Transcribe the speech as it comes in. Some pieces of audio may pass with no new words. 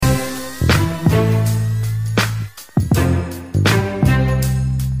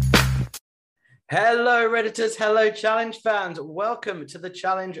Hello, Redditors. Hello, Challenge fans. Welcome to the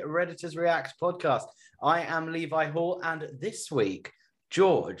Challenge Redditors React podcast. I am Levi Hall, and this week,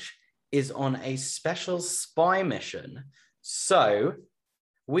 George is on a special spy mission. So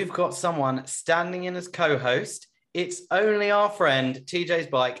we've got someone standing in as co-host. It's only our friend, TJ's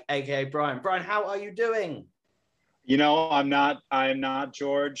Bike, aka Brian. Brian, how are you doing? You know, I'm not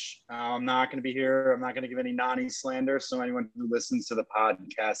George. I'm not going to be here. I'm not going to give any Nani slander. So anyone who listens to the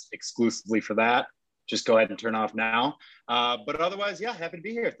podcast exclusively for that, just go ahead and turn off now. But otherwise, yeah, happy to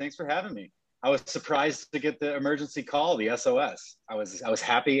be here. Thanks for having me. I was surprised to get the emergency call, the SOS. I was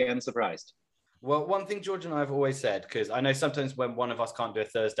happy and surprised. Well, one thing George and I have always said, because I know sometimes when one of us can't do a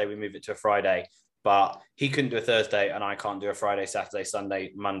Thursday, we move it to a Friday. But he couldn't do a Thursday and I can't do a Friday, Saturday,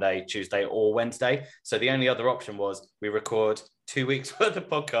 Sunday, Monday, Tuesday, or Wednesday. So the only other option was we record 2 weeks worth of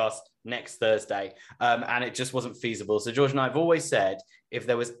podcast next Thursday. And it just wasn't feasible. So George and I have always said, if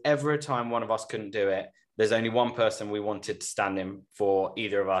there was ever a time one of us couldn't do it, there's only one person we wanted to stand in for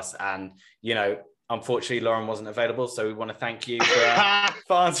either of us. And, you know, unfortunately, Lauren wasn't available. So we want to thank you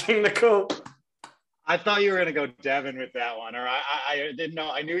for answering the call. I thought you were going to go Devin with that one, or I didn't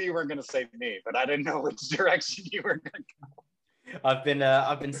know. I knew you weren't going to say me, but I didn't know which direction you were going to go.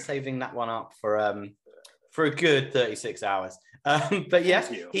 I've been saving that one up for a good 36 hours. But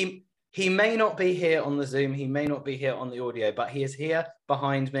yes, he may not be here on the Zoom. He may not be here on the audio, but he is here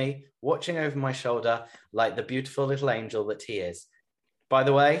behind me, watching over my shoulder like the beautiful little angel that he is. By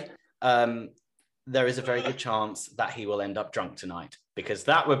the way, there is a very good chance that he will end up drunk tonight, because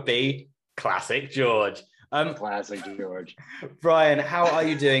that would be classic George. Classic George. Brian, how are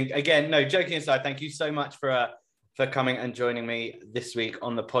you doing? Again, no, joking aside, thank you so much for coming and joining me this week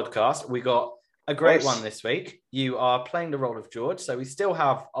on the podcast. We got a great one this week. You are playing the role of George, so we still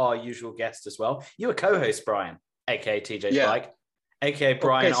have our usual guest as well. You are co-host Brian, aka TJ's Bike, aka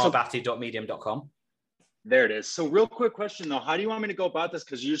brianrbatti.medium.com. There it is. So real quick question though, how do you want me to go about this?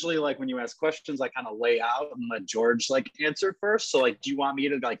 Because usually like when you ask questions, I kind of lay out and let George like answer first. So like, do you want me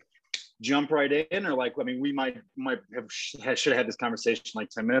to like jump right in, or like, I mean, we might should have had this conversation like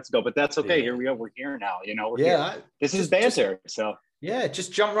 10 minutes ago, but that's okay. Yeah. Here we go. We're here now. You know, this is banter. So yeah,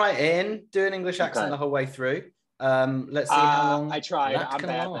 just jump right in, do an English accent the whole way through. Let's see how long I tried. I'm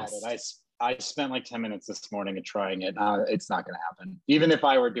bad at it. I spent like 10 minutes this morning at trying it. It's not going to happen. Even if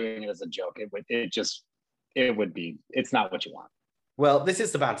I were doing it as a joke, it's not what you want. Well, this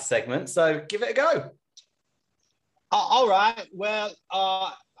is the banter segment, so give it a go. All right. Well,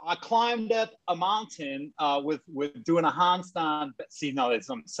 I climbed up a mountain with doing a handstand. See, no, that's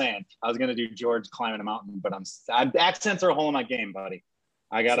what I'm saying. I was gonna do George climbing a mountain, but accents are a hole in my game, buddy.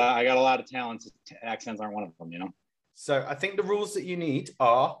 I got a lot of talents. Accents aren't one of them, you know. So I think the rules that you need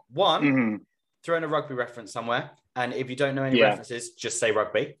are one, throw in a rugby reference somewhere, and if you don't know any references, just say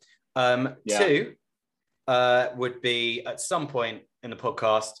rugby. Two would be at some point in the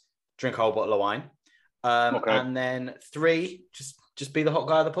podcast, drink a whole bottle of wine. And then three, just be the hot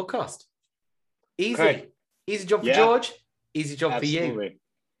guy of the podcast. Easy. Okay. Easy job for George. Easy job for you.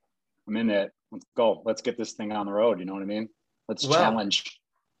 I'm in it. Let's go. Let's get this thing on the road. You know what I mean? Let's challenge.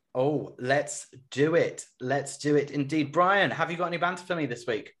 Oh, let's do it. Let's do it indeed. Brian, have you got any banter for me this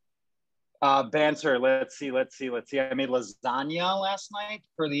week? Banter. Let's see. I made lasagna last night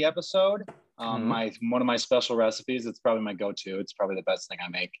for the episode. One of my special recipes. It's probably my go-to. It's probably the best thing I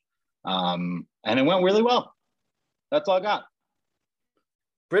make. And it went really well. That's all I got.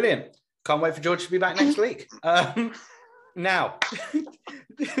 Brilliant. Can't wait for George to be back next week. Now,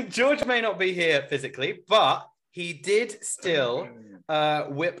 George may not be here physically, but he did still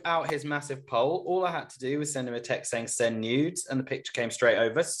whip out his massive poll. All I had to do was send him a text saying send nudes, and the picture came straight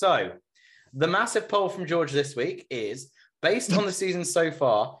over. So the massive poll from George this week is, based on the season so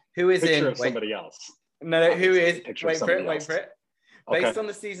far, who is picture of somebody else. No, who is... Wait for it. Based on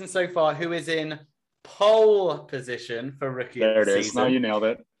the season so far, who is in pole position for rookie of the season? There it is. No, you nailed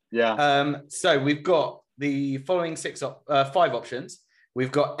it. Yeah. So we've got the following 5 options.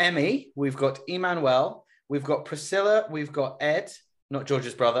 We've got Emmy, we've got Emmanuel, we've got Priscilla, we've got Ed, not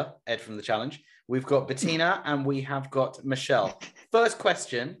George's brother, Ed from the challenge. We've got Bettina, and we have got Michelle. First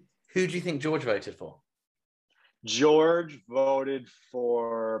question, who do you think George voted for? George voted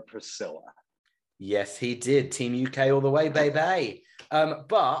for Priscilla. Yes, he did. Team UK all the way, baby.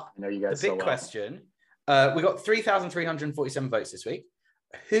 But I know you guys the big question, we got 3,347 votes this week.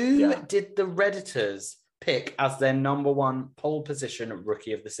 Who did the Redditors pick as their number one pole position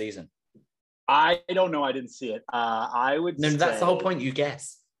rookie of the season? I don't know. I didn't see it. I would say... that's the whole point. You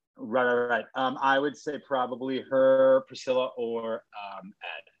guess. Right. I would say probably her, Priscilla, or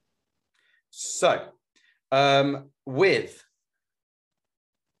Ed. So, with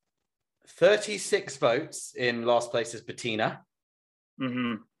 36 votes in last place is Bettina.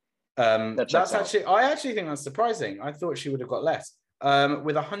 Mm-hmm. That's actually, I actually think that's surprising. I thought she would have got less.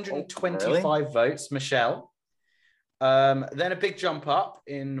 With 125 votes, Michelle. Then a big jump up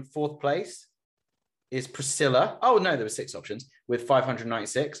in fourth place is Priscilla. Oh, no, there were 6 options with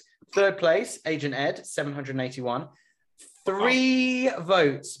 596. Third place, Agent Ed, 781. 3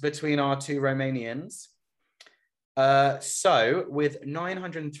 votes between our 2 Romanians. So with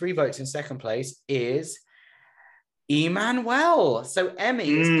 903 votes in second place is Emmanuel. So Emmy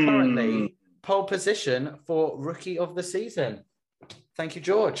is currently pole position for Rookie of the Season. Thank you,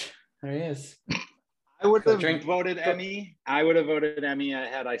 George. There he is. I would have voted Emmy. I would have voted Emmy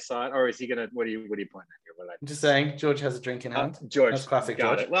had I saw it. Or is he gonna? What are you pointing at here? I'm just saying, George has a drink in hand. George, that's classic.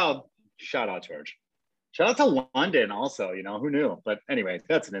 Got George. It. Well, shout out George. Shout out to London also. Who knew? But anyway,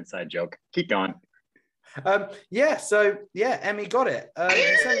 that's an inside joke. Keep going. Emmy got it.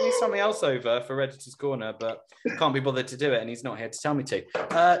 He sent me something else over for Redditors Corner, but can't be bothered to do it, and he's not here to tell me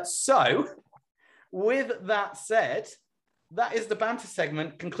to. So, with that said, that is the banter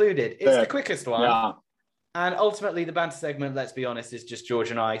segment concluded. It's the quickest one. Yeah. And ultimately, the banter segment, let's be honest, is just George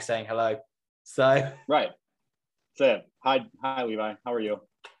and I saying hello. So right. That's it. Hi, Levi. How are you?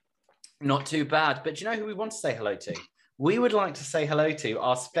 Not too bad. But do you know who we want to say hello to? We would like to say hello to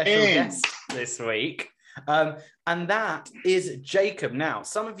our special guest this week. And that is Jacob. Now,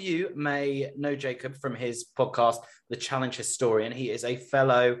 some of you may know Jacob from his podcast, The Challenge Historian. He is a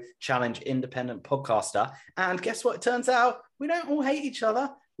fellow Challenge independent podcaster. And guess what? It turns out we don't all hate each other.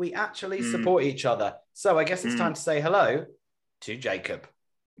 We actually support each other. So I guess it's time to say hello to Jacob.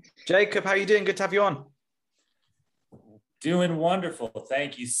 Jacob, how are you doing? Good to have you on. Doing wonderful.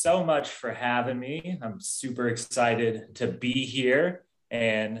 Thank you so much for having me. I'm super excited to be here.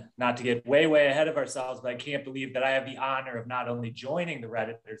 And not to get way ahead of ourselves, but I can't believe that I have the honor of not only joining the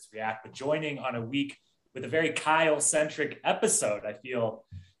Redditors React, but joining on a week with a very Kyle-centric episode. I feel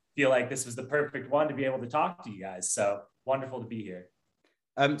like this was the perfect one to be able to talk to you guys. So wonderful to be here.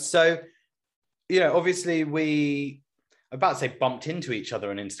 Obviously I'm about to say bumped into each other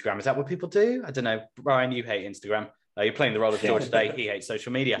on Instagram. Is that what people do? I don't know. Brian, you hate Instagram. You're playing the role of George today. He hates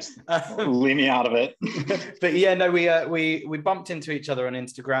social media. Leave me out of it. But yeah, no, we bumped into each other on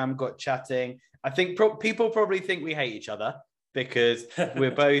Instagram, got chatting. I think people probably think we hate each other because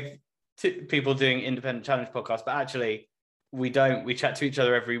we're both people doing independent challenge podcasts, but actually we don't. We chat to each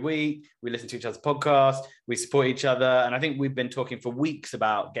other every week. We listen to each other's podcasts. We support each other. And I think we've been talking for weeks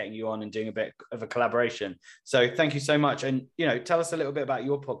about getting you on and doing a bit of a collaboration. So thank you so much. And, tell us a little bit about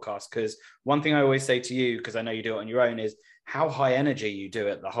your podcast, because one thing I always say to you, because I know you do it on your own, is how high energy you do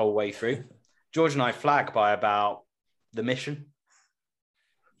it the whole way through. George and I flag by about the mission.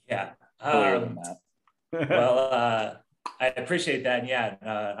 Yeah. I appreciate that. And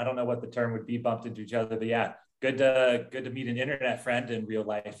yeah, I don't know what the term would be, bumped into each other, but yeah. Good to meet an internet friend in real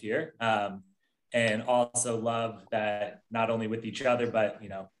life here. And also love that not only with each other, but,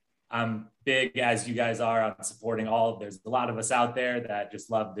 I'm big as you guys are on supporting there's a lot of us out there that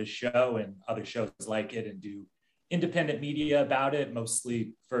just love this show and other shows like it and do independent media about it,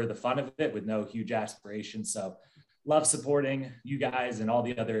 mostly for the fun of it with no huge aspirations. So love supporting you guys and all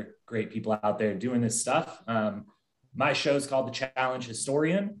the other great people out there doing this stuff. My show is called The Challenge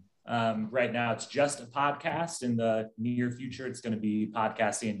Historian. Right now it's just a podcast. In the near future, it's going to be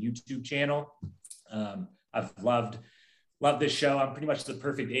podcasting and YouTube channel. I've loved this show. I'm pretty much the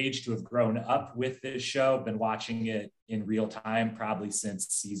perfect age to have grown up with this show. I've been watching it in real time, probably since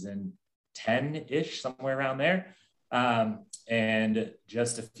season 10-ish, somewhere around there. And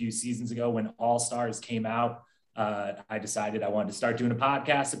just a few seasons ago when All Stars came out, I decided I wanted to start doing a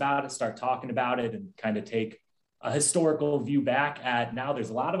podcast about it, start talking about it, and kind of take a historical view back at now there's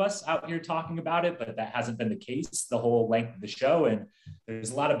a lot of us out here talking about it, but that hasn't been the case the whole length of the show. And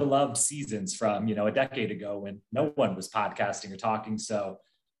there's a lot of beloved seasons from, a decade ago when no one was podcasting or talking. So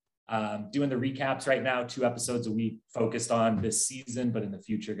doing the recaps right now, 2 episodes a week focused on this season, but in the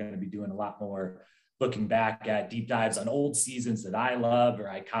future, going to be doing a lot more looking back at deep dives on old seasons that I love or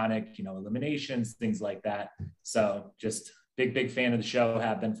iconic, eliminations, things like that. So just big fan of the show,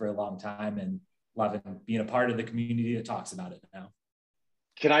 have been for a long time, and loving being a part of the community that talks about it now.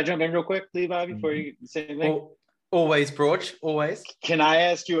 Can I jump in real quick, Levi, before you say anything? Always, George, always. Can I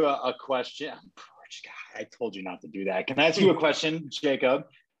ask you a question? George, God, I told you not to do that. Can I ask you a question, Jacob?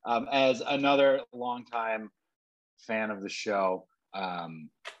 As another longtime fan of the show, I'm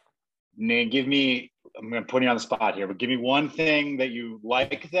going to put you on the spot here, but give me one thing that you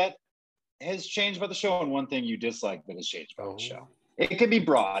like that has changed about the show and one thing you dislike that has changed about the show. It can be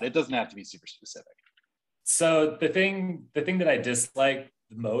broad. It doesn't have to be super specific. So the thing that I dislike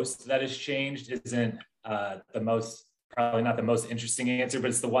the most that has changed isn't probably not the most interesting answer, but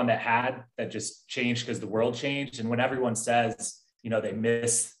it's the one that just changed because the world changed. And when everyone says, they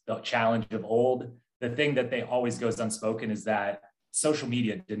miss the challenge of old, the thing that they always goes unspoken is that social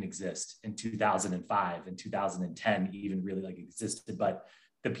media didn't exist in 2005 and 2010 even really existed. But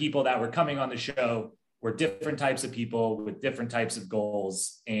the people that were coming on the show were different types of people with different types of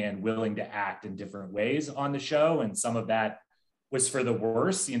goals and willing to act in different ways on the show. And some of that was for the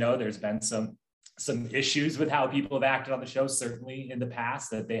worse. There's been some issues with how people have acted on the show, certainly in the past,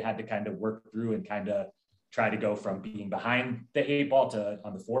 that they had to kind of work through and kind of try to go from being behind the 8 ball to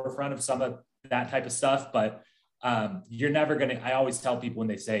on the forefront of some of that type of stuff. But you're never going to, I always tell people when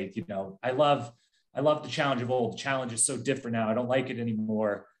they say, I love the challenge of old. The challenge is so different now. I don't like it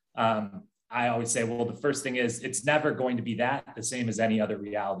anymore. I always say, well, the first thing is it's never going to be the same as any other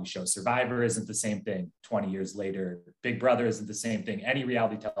reality show. Survivor isn't the same thing 20 years later. Big Brother isn't the same thing. Any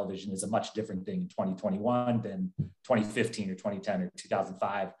reality television is a much different thing in 2021 than 2015 or 2010 or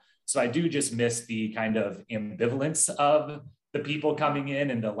 2005. So I do just miss the kind of ambivalence of the people coming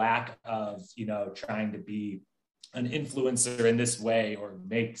in and the lack of, trying to be an influencer in this way or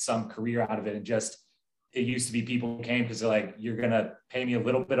make some career out of it. And just, it used to be people came because they're like, you're going to pay me a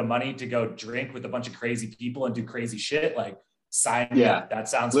little bit of money to go drink with a bunch of crazy people and do crazy shit. Like, sign me up. That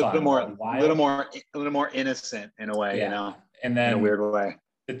sounds fun. A little more innocent in a way, and then in a weird way.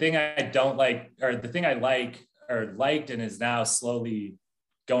 The thing I don't like, or the thing I like or liked and is now slowly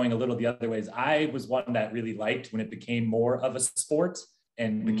going a little the other ways. I was one that really liked when it became more of a sport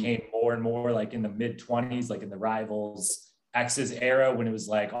and became more and more like in the mid-20s, like in the Rivals X's era, when it was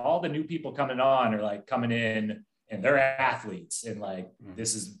like all the new people coming on are like coming in and they're athletes and like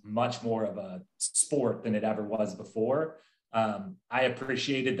this is much more of a sport than it ever was before. I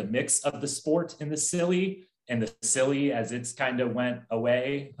appreciated the mix of the sport and the silly, and the silly as it's kind of went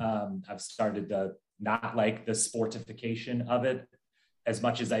away. I've started to not like the sportification of it as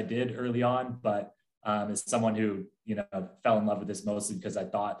much as I did early on, but as someone who, fell in love with this mostly because I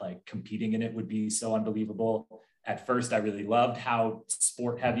thought like competing in it would be so unbelievable. At first, I really loved how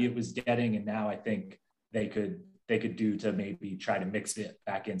sport heavy it was getting. And now I think they could do to maybe try to mix it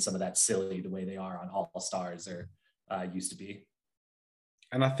back in some of that silly, the way they are on All Stars or used to be.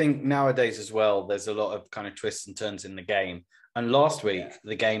 And I think nowadays as well, there's a lot of kind of twists and turns in the game. And last week,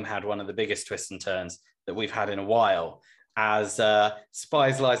 the game had one of the biggest twists and turns that we've had in a while, as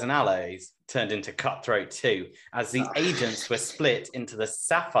Spies, Lies and Allies turned into Cutthroat 2, as the agents were split into the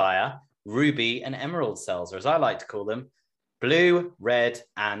Sapphire, Ruby and Emerald cells, or as I like to call them, blue, red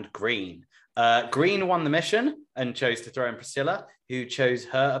and green. Green won the mission and chose to throw in Priscilla, who chose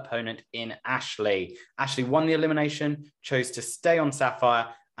her opponent in Ashley. Ashley won the elimination, chose to stay on Sapphire,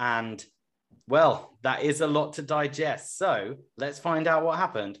 and well, that is a lot to digest. So let's find out what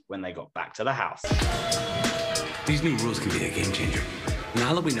happened when they got back to the house. These new rules can be a game changer.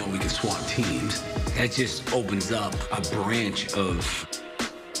 Now that we know we can swap teams, that just opens up a branch of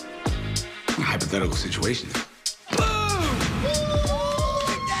hypothetical situations.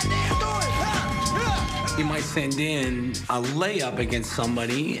 You might send in a layup against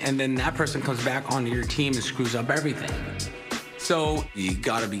somebody, and then that person comes back onto your team and screws up everything. So you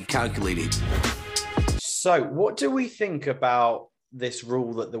got to be calculated. So what do we think about this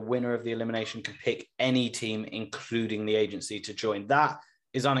rule that the winner of the elimination can pick any team, including the agency, to join? That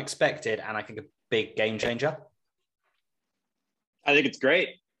is unexpected, and I think a big game changer. I think it's great.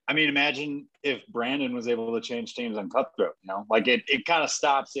 I mean, imagine if Brandon was able to change teams on Cutthroat, like it kind of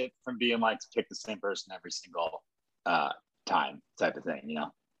stops it from being like to pick the same person every single time type of thing,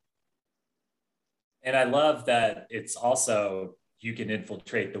 And I love that it's also, you can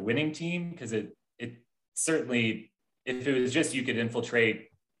infiltrate the winning team, because it certainly, if it was just you could infiltrate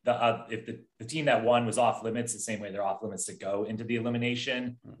if the team that won was off limits the same way they're off limits to go into the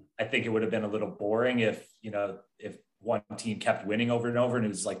elimination, I think it would have been a little boring if one team kept winning over and over and it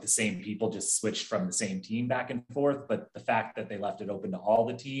was like the same people just switched from the same team back and forth. But the fact that they left it open to all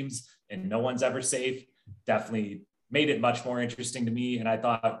the teams and no one's ever safe definitely made it much more interesting to me. And I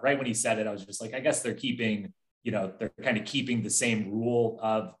thought right when he said it, I was just like, I guess they're keeping, they're kind of keeping the same rule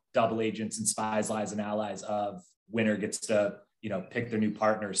of double agents and Spies, Lies and Allies, of winner gets to, pick their new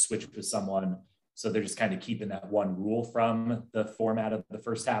partner, switch with someone. So they're just kind of keeping that one rule from the format of the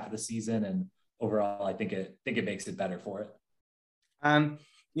first half of the season. And overall, I think it makes it better for it. And,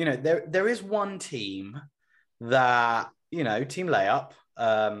 there is one team that, Team Layup,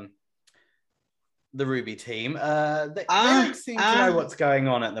 the Ruby team, they don't seem to know what's going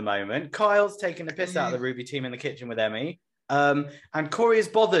on at the moment. Kyle's taking the piss out of the Ruby team in the kitchen with Emmy. And Corey is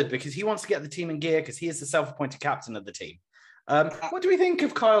bothered because he wants to get the team in gear because he is the self-appointed captain of the team. What do we think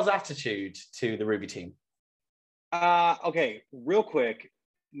of Kyle's attitude to the Ruby team? Okay, real quick.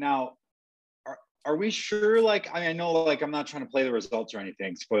 Now, are we sure? Like, I know, like, I'm not trying to play the results or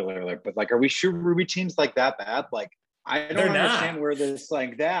anything. Spoiler alert, but like, are we sure Ruby team's like that bad? Like, I don't understand where this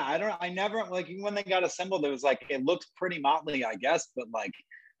like that. I never like when they got assembled. It was like it looked pretty motley, I guess. But like,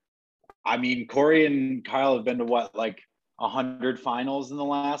 I mean, Corey and Kyle have been to what, like 100 finals in the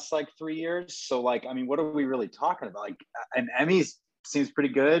last like 3 years. So like, I mean, what are we really talking about? Like, and Emmy's seems pretty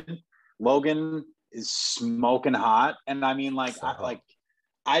good. Logan is smoking hot, and I mean, like,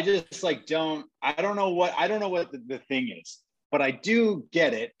 I just like I don't know what the thing is, but I do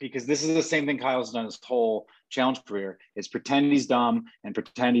get it because this is the same thing Kyle's done his whole challenge career is pretend he's dumb and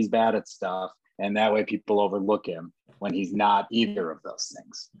pretend he's bad at stuff. And that way people overlook him when he's not either of those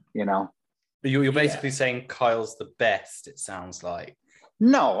things, you know? But you're basically saying Kyle's the best, it sounds like.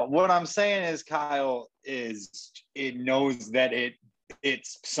 No, what I'm saying is Kyle knows that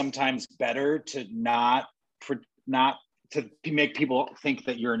it's sometimes better to not to make people think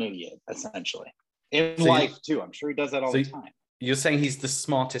that you're an idiot, essentially. In life, too. I'm sure he does that all the time. You're saying he's the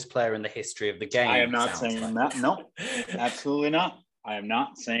smartest player in the history of the game? I am not saying that. No, absolutely not. I am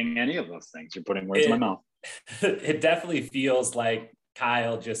not saying any of those things. You're putting words in my mouth. It definitely feels like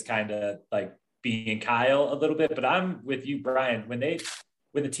Kyle just kind of like being Kyle a little bit, but I'm with you, Brian. When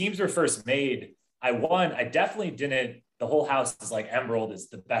the teams were first made, I definitely didn't. The whole house is like Emerald is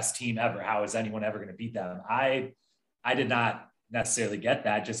the best team ever. How is anyone ever going to beat them? I did not necessarily get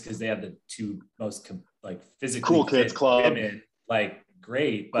that just because they have the two most like physically cool kids club women, like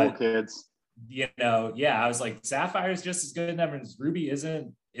great, but cool kids. You know, yeah, I was like, Sapphire is just as good as Ruby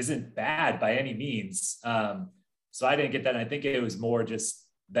isn't bad by any means. So I didn't get that. And I think it was more just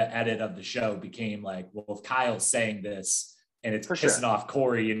the edit of the show became like, well, if Kyle's saying this and it's pissing off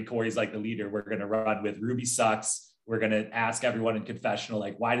Corey and Corey's like the leader, we're going to run with Ruby sucks. We're going to ask everyone in confessional,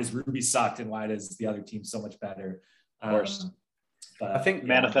 like, why does Ruby suck and why does the other team so much better? Of course. But I think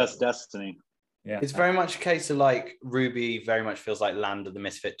manifest destiny. Yeah, it's very much a case of like Ruby very much feels like Land of the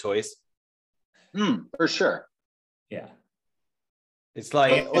Misfit Toys. For sure. Yeah. It's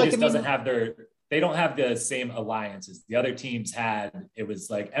like they don't have the same alliances. The other teams had, it was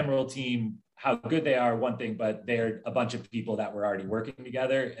like Emerald team, how good they are, one thing, but they're a bunch of people that were already working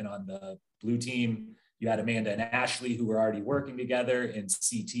together. And on the blue team, you had Amanda and Ashley who were already working together, and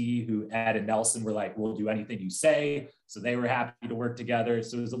CT, who Ed and Nelson were like, we'll do anything you say. So they were happy to work together.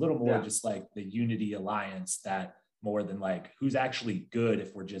 So it was a little more just like the unity alliance that more than like who's actually good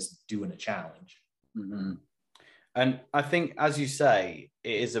if we're just doing a challenge. Mm-hmm. And I think, as you say,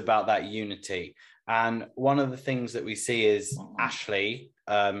 it is about that unity. And one of the things that we see is Ashley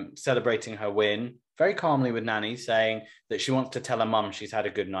celebrating her win very calmly with Nanny, saying that she wants to tell her mum she's had a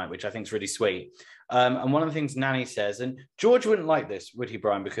good night, which I think is really sweet. And one of the things Nanny says, and George wouldn't like this, would he,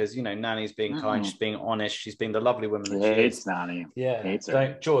 Brian? Because, you know, Nanny's being kind, she's being honest, she's being the lovely woman that she is. Nanny. Yeah. Hates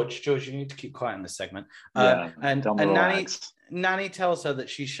her. George, you need to keep quiet in this segment. And Nanny tells her that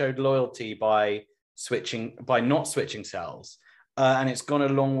she showed loyalty by not switching cells. And it's gone a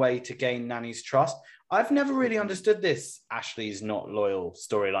long way to gain Nanny's trust. I've never really understood this Ashley's not loyal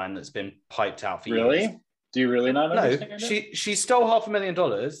storyline that's been piped out for years. Really? Do you really not understand? No, she stole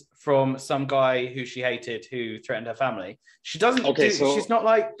 $500,000 from some guy who she hated, who threatened her family. She doesn't. She's not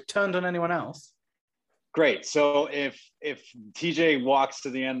like turned on anyone else. Great. So if TJ walks to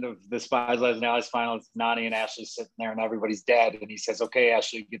the end of the Spies, Lies, and Allies final, it's Nani and Ashley sitting there, and everybody's dead, and he says, "Okay,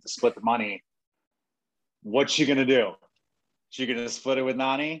 Ashley, you get to split the money." What's she gonna do? She gonna split it with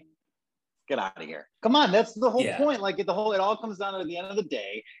Nani? Get out of here. Come on, that's the whole point. Like it all comes down to, at the end of the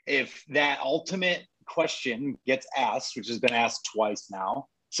day, if that ultimate question gets asked, which has been asked twice now,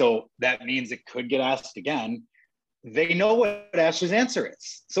 so that means it could get asked again. They know what Ashley's answer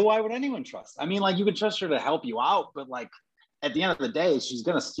is. So why would anyone trust? I mean, like, you can trust her to help you out, but like at the end of the day, she's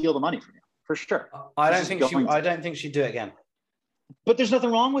gonna steal the money from you for sure. I don't think she'd do it again. But there's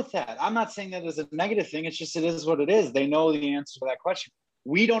nothing wrong with that. I'm not saying that as a negative thing. It's just, it is what it is. They know the answer to that question.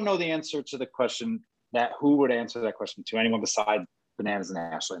 We don't know the answer to the question that who would answer that question to anyone besides Bananas and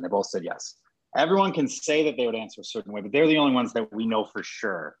Ashley. And they both said yes. Everyone can say that they would answer a certain way, but they're the only ones that we know for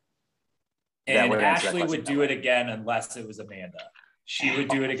sure. And Ashley would do it again unless it was Amanda. She would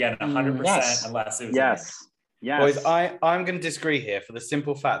do it again 100% unless it was Amanda. Yes. Boys, I'm going to disagree here for the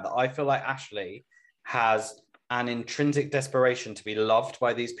simple fact that I feel like Ashley has an intrinsic desperation to be loved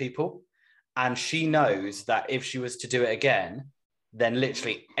by these people. And she knows that if she was to do it again, then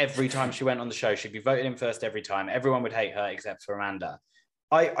literally every time she went on the show, she'd be voted in first every time. Everyone would hate her except for Amanda.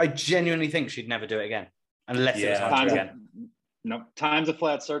 I genuinely think she'd never do it again unless it was time to again. No, time's a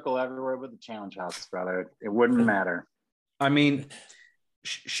flat circle everywhere with the challenge house, brother. It wouldn't matter. I mean,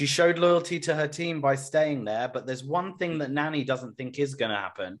 she showed loyalty to her team by staying there, but there's one thing that Nanny doesn't think is going to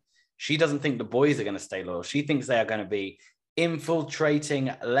happen. She doesn't think the boys are going to stay loyal. She thinks they are going to be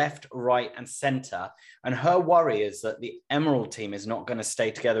infiltrating left, right, and center. And her worry is that the Emerald team is not going to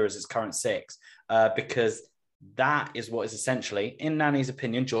stay together as its current 6, because that is what is essentially, in Nanny's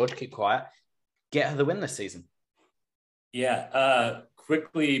opinion, George, keep quiet, get her the win this season. Yeah.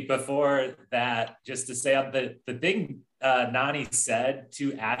 Quickly before that, just to say the thing Nani said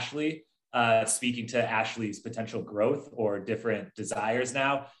to Ashley, speaking to Ashley's potential growth or different desires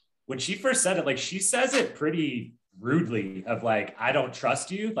now, when she first said it, like, she says it pretty rudely of like, I don't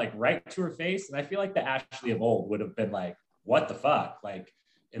trust you, like, right to her face. And I feel like the Ashley of old would have been like, what the fuck? Like,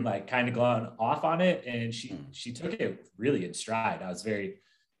 and like kind of gone off on it. And she took it really in stride. I was very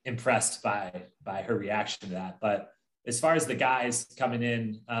impressed by her reaction to that. But as far as the guys coming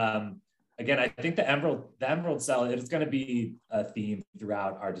in, again, I think the Emerald Cell, it's going to be a theme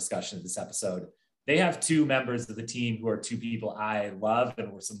throughout our discussion of this episode. They have 2 members of the team who are 2 people I love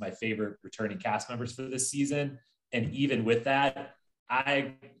and were some of my favorite returning cast members for this season. And even with that,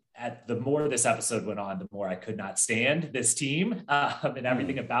 the more this episode went on, the more I could not stand this team and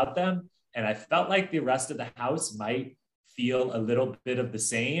everything about them. And I felt like the rest of the house might feel a little bit of the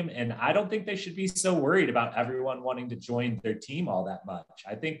same. And I don't think they should be so worried about everyone wanting to join their team all that much.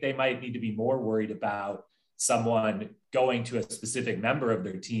 I think they might need to be more worried about someone going to a specific member of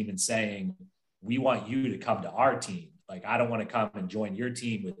their team and saying, we want you to come to our team. Like, I don't want to come and join your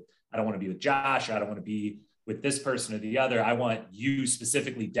team I don't want to be with Josh, or I don't want to be with this person or the other. I want you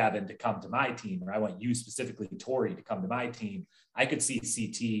specifically, Devin, to come to my team, or I want you specifically, Tori, to come to my team. I could see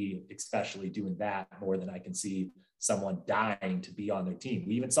CT especially doing that more than I can see someone dying to be on their team.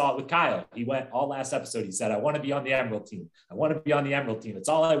 We even saw it with Kyle. He went all last episode. He said, I want to be on the Emerald team. I want to be on the Emerald team. It's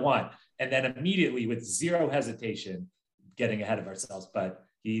all I want. And then immediately, with zero hesitation, getting ahead of ourselves, but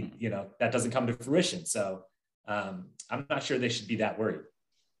that doesn't come to fruition. So I'm not sure they should be that worried.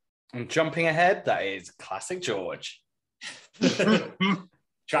 And jumping ahead, that is classic George.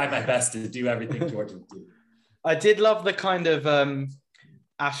 Try my best to do everything George would do. I did love the kind of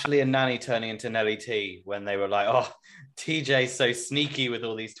Ashley and Nanny turning into Nelly T when they were like, oh, TJ's so sneaky with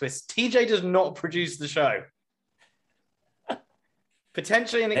all these twists. TJ does not produce the show.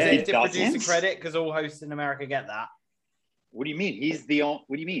 Potentially an executive producer credit, because all hosts in America get that. What do you mean? He's the only,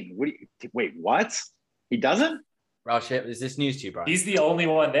 what do you mean? Wait, what? He doesn't? Oh shit, is this news to you, Brian? He's the only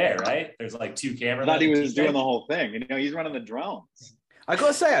one there, right? There's like 2 cameras. I thought he was doing the whole thing. He's running the drones. I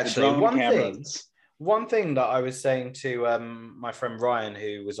gotta say, actually, one thing that I was saying to my friend Ryan,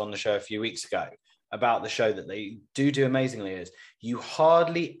 who was on the show a few weeks ago, about the show that they do amazingly, is you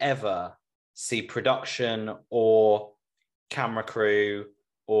hardly ever see production or camera crew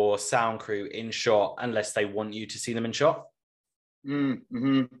or sound crew in shot unless they want you to see them in shot.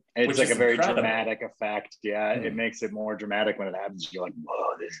 Mm-hmm. It's like a very incredible. Dramatic effect. Yeah, it makes it more dramatic when it happens. You're like,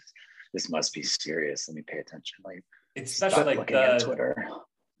 whoa, this must be serious. Let me pay attention. Like, especially like Twitter.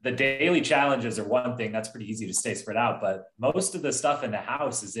 The daily challenges are one thing that's pretty easy to stay spread out, but most of the stuff in the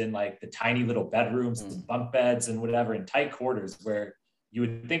house is in like the tiny little bedrooms and bunk beds and whatever, in tight quarters, where you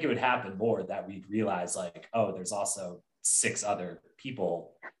would think it would happen more, that we'd realize like, oh, there's also 6 other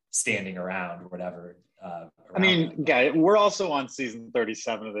people standing around or whatever. I mean, we're also on season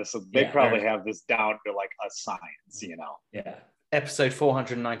 37 of this, so they probably have this down to like a science, Yeah. Episode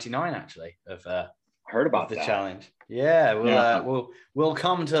 499, actually, of heard about the that challenge. We'll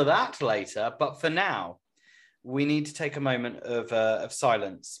come to that later. But for now, we need to take a moment of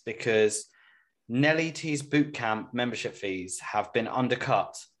silence, because Nelly T's bootcamp membership fees have been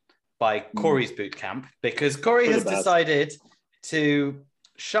undercut by Corey's bootcamp, because Corey has decided to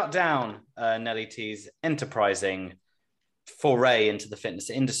shut down Nelly T's enterprising foray into the fitness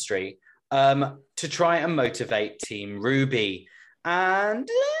industry to try and motivate Team Ruby. And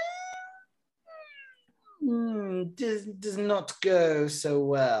does not go so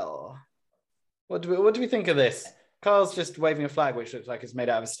well. What do we think of this? Carl's just waving a flag, which looks like it's made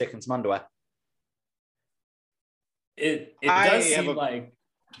out of a stick and some underwear. It does seem like...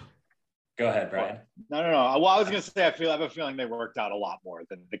 Go ahead, Brian. No. Well, I was going to say, I have a feeling they worked out a lot more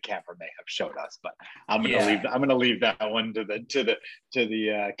than the camera may have showed us, but I'm going to leave that one to the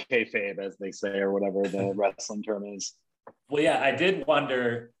kayfabe, as they say, or whatever the wrestling term is. Well, yeah, I did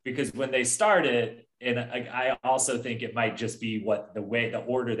wonder, because when they started, and I also think it might just be the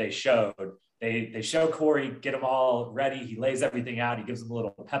order they showed. They show Corey, get them all ready. He lays everything out. He gives them a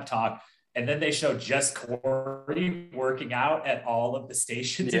little pep talk. And then they show just Corey working out at all of the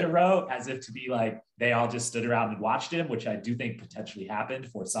stations in a row, as if to be like, they all just stood around and watched him, which I do think potentially happened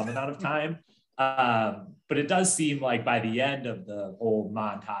for some amount of time. But it does seem like by the end of the whole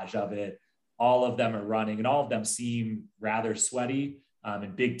montage of it, all of them are running and all of them seem rather sweaty.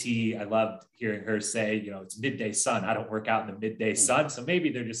 And Big T, I loved hearing her say, it's midday sun. I don't work out in the midday sun. So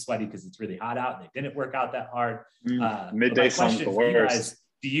maybe they're just sweaty because it's really hot out and they didn't work out that hard. Midday sun's the worst.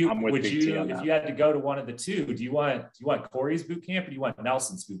 If you had to go to one of the two, do you want Corey's boot camp or do you want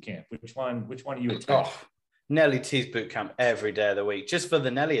Nelson's boot camp? Which one are you attending? Oh, Nelly T's boot camp every day of the week, just for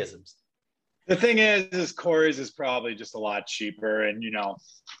the Nellyisms. The thing is Corey's is probably just a lot cheaper and,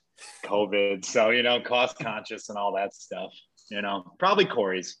 COVID. So, cost conscious and all that stuff, probably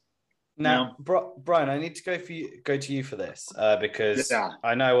Corey's. Now, Brian, I need to go to you for this because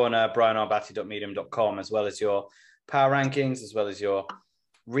I know on brianarbatti.medium.com, as well as your power rankings, as well as your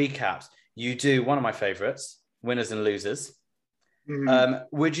recaps, you do one of my favorites, winners and losers. Mm-hmm.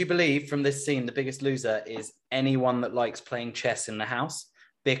 Would you believe from this scene, the biggest loser is anyone that likes playing chess in the house?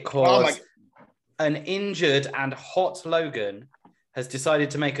 Because an injured and hot Logan has decided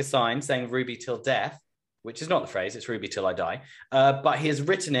to make a sign saying Ruby till death, which is not the phrase, it's Ruby till I die. But he has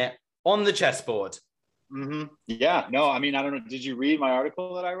written it on the chessboard. Mm-hmm. Yeah, no, I mean, I don't know. Did you read my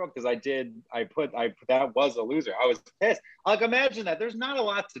article that I wrote? Because I did. I put that was a loser. I was pissed. Like, imagine that. There's not a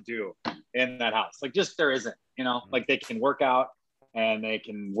lot to do in that house. Like, just there isn't. Like they can work out and they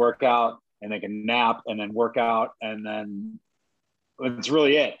can work out and they can nap and then work out and then it's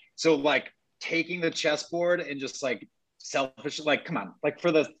really it. So like taking the chessboard and just like selfish, like come on, like for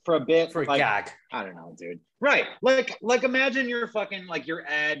a bit, for a like, gag. I don't know, dude. Right, like imagine you're fucking like you're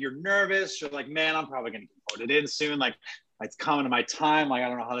Ed, you're nervous, you're like, man, I'm probably gonna get voted in soon. Like it's coming to my time. Like I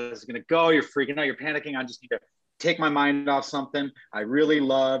don't know how this is gonna go. You're freaking out. You're panicking. I just need to take my mind off something. I really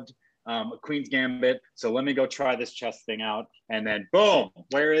loved Queen's Gambit, so let me go try this chess thing out. And then boom,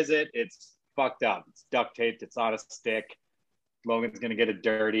 where is it? It's fucked up. It's duct taped. It's out of stick. Logan's gonna get it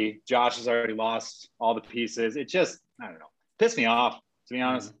dirty. Josh has already lost all the pieces. It just, I don't know, pissed me off, to be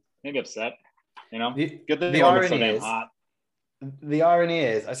honest. Maybe upset. The irony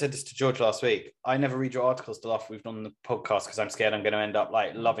is, I said this to George last week, I never read your articles till after we've done the podcast because I'm scared I'm going to end up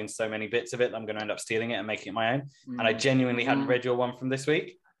like loving so many bits of it that I'm going to end up stealing it and making it my own. And I genuinely hadn't read your one from this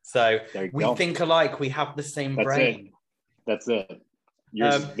week. So we think alike. We have the same brain. That's it.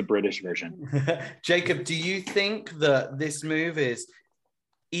 Yours is the British version. Jacob, do you think that this move is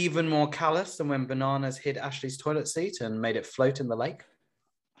even more callous than when Bananas hid Ashley's toilet seat and made it float in the lake?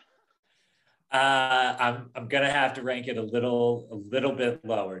 I'm gonna have to rank it a little bit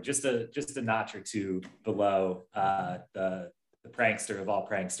lower, just a notch or two below the prankster of all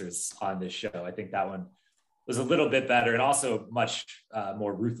pranksters on this show. I think that one was a little bit better and also much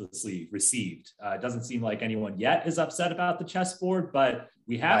more ruthlessly received. It doesn't seem like anyone yet is upset about the chessboard, but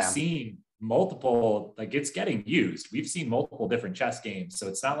we have seen multiple, like it's getting used. We've seen multiple different chess games, so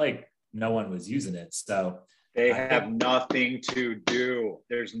it's not like no one was using it. So they have nothing to do.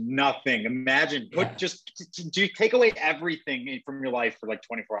 There's nothing. Imagine, just do you take away everything from your life for like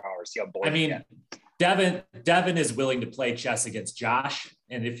 24 hours? See how bored. I mean, Devin is willing to play chess against Josh,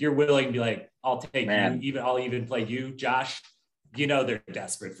 and if you're willing to be like, I'll take you, I'll even play you, Josh. They're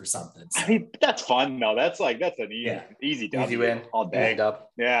desperate for something. So. I mean, that's fun though. That's an easy win all day. Dub.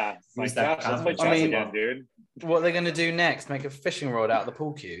 Yeah, like, Josh, let's play chess again, dude. What are they going to do next? Make a fishing rod out of the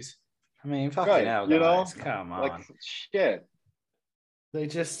pool cues? I mean, fucking hell, guys. Come on. Like, shit. They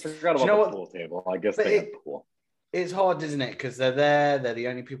just... forgot about the pool table. I guess they had pool. It's hard, isn't it? Because they're there. They're the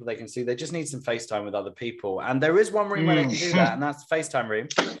only people they can see. They just need some FaceTime with other people. And there is one room where they can do that, and that's the FaceTime room.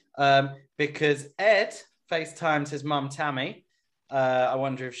 Because Ed FaceTimes his mum, Tammy. I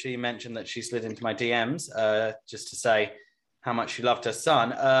wonder if she mentioned that she slid into my DMs just to say how much she loved her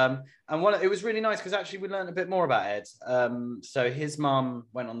son. And it was really nice because actually we learned a bit more about Ed. So his mum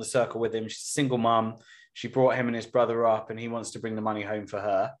went on the circle with him. She's a single mum. She brought him and his brother up and he wants to bring the money home for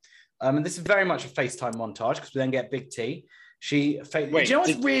her. And this is very much a FaceTime montage because we then get Big T. Do you know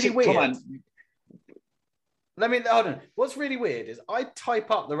what's really weird? Come on. Hold on. What's really weird is I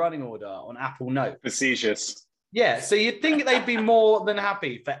type up the running order on Apple Notes. Facetious. Yeah, so you'd think they'd be more than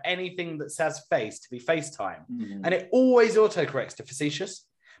happy for anything that says face to be FaceTime. And it always autocorrects to facetious.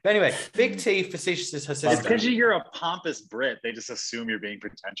 But anyway, Big T, facetious is her sister. Because you're a pompous Brit, they just assume you're being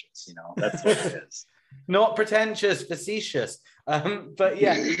pretentious, That's what it is. Not pretentious, facetious. But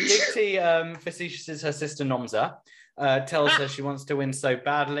yeah, Big T, facetious is her sister Nomza. Tells her she wants to win so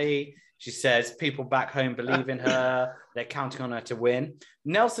badly. She says people back home believe in her. They're counting on her to win.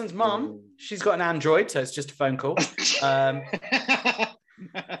 Nelson's mum, she's got an Android, so it's just a phone call.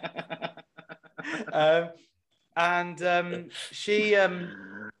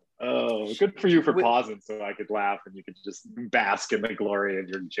 Oh, good for you for pausing so I could laugh and you could just bask in the glory of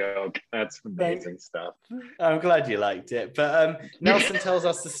your joke. That's amazing stuff. I'm glad you liked it. But Nelson tells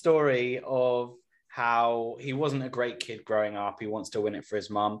us the story of how he wasn't a great kid growing up. He wants to win it for his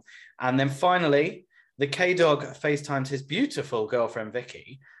mum. And then finally, the K-Dog FaceTimes his beautiful girlfriend,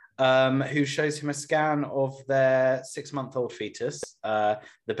 Vicky, who shows him a scan of their 6-month-old fetus, the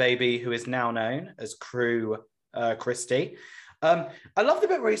baby who is now known as Crew Christie. I love the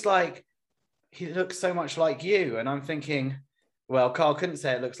bit where he's like, he looks so much like you. And I'm thinking, well, Carl couldn't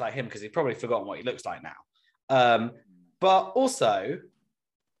say it looks like him because he's probably forgotten what he looks like now. But also,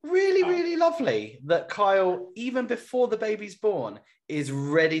 really, really lovely that Kyle, even before the baby's born, is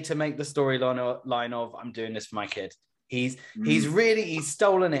ready to make the storyline of, I'm doing this for my kid. He's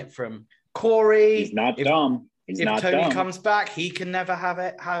stolen it from Corey. He's not dumb. If Tony comes back, he can never have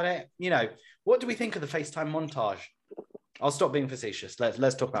it. You know, what do we think of the FaceTime montage? I'll stop being facetious.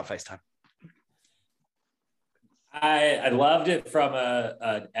 Let's talk about FaceTime. I loved it from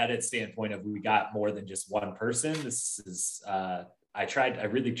an edit standpoint of we got more than just one person. This is I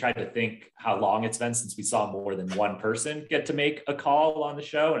really tried to think how long it's been since we saw more than one person get to make a call on the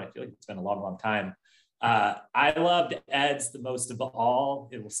show, and I feel like it's been a long time. I loved Ed's the most of all.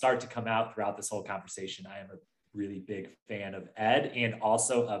 It will start to come out throughout this whole conversation. I am a really big fan of Ed and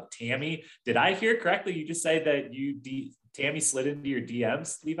also of Tammy. Did I hear correctly? You just said that Tammy slid into your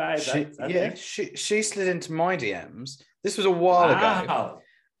DMs, Levi? She slid into my DMs. This was a while ago.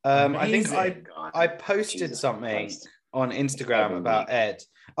 I think I posted something on Instagram about Ed.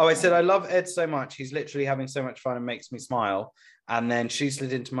 Oh, I said, I love Ed so much. He's literally having so much fun and makes me smile. And then she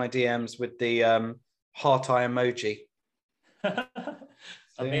slid into my DMs with the heart eye emoji.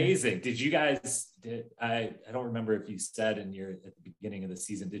 Amazing. Did you guys, I don't remember if you said at the beginning of the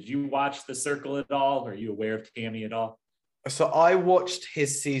season, did you watch The Circle at all? Are you aware of Tammy at all? So I watched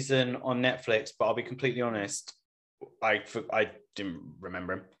his season on Netflix, but I'll be completely honest, I didn't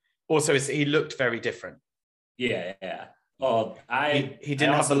remember him. Also, he looked very different. Yeah. Well, he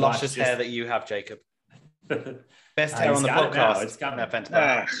didn't have the luscious hair that you have, Jacob. Best hair on the podcast. It's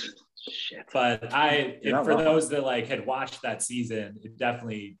got shit. But for those that had watched that season, it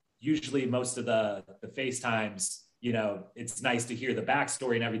definitely, usually most of the FaceTimes, it's nice to hear the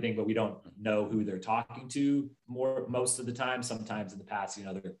backstory and everything, but we don't know who they're talking to most of the time. Sometimes in the past,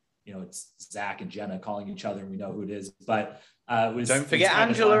 it's Zach and Jenna calling each other and we know who it is. But don't forget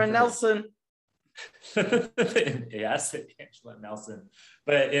Angela and Nelson. Yes, Angela and Nelson.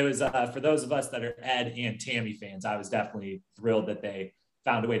 But it was for those of us that are Ed and Tammy fans, I was definitely thrilled that they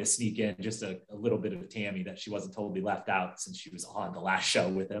found a way to sneak in just a little bit of Tammy, that she wasn't totally left out since she was on the last show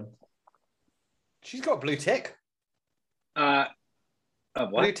with him. She's got a blue tick. What?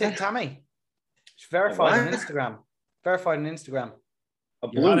 Blue tick Tammy. She's verified on Instagram.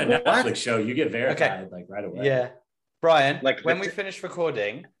 You're on a Netflix show. You get verified right away. Yeah. Brian, when we finish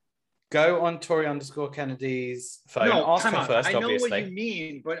recording, go on Tori_Kennedy's phone. Ask her first, I know obviously. what you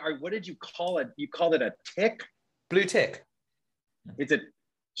mean, but what did you call it? You called it a tick? Blue tick. It's a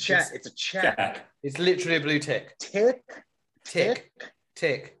check. It's a check. It's literally a blue tick. Tick.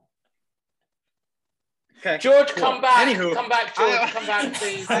 Okay. George, come back. Anywho, come back, George. Come back,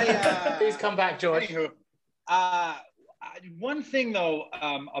 please. Please come back, George. Anywho, one thing though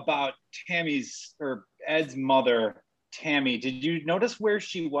about Tammy's or Ed's mother, Tammy, did you notice where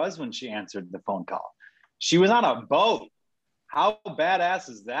she was when she answered the phone call? She was on a boat. How badass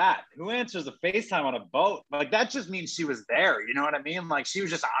is that? Who answers a FaceTime on a boat? That just means she was there. You know what I mean? She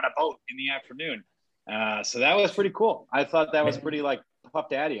was just on a boat in the afternoon. So that was pretty cool. I thought that was pretty puff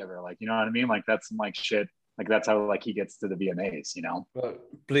daddy of her. You know what I mean? That's some shit. That's how he gets to the VMAs, Well,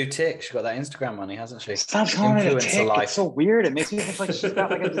 blue tick. She got that Instagram money, hasn't she? Stop calling it a tick. It's so weird. It makes me think she's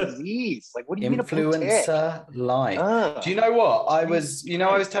got a disease. What do you mean a blue tick? Influencer life. Do you know what? I was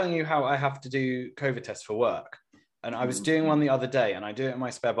telling you how I have to do COVID tests for work. And I was doing one the other day, and I do it in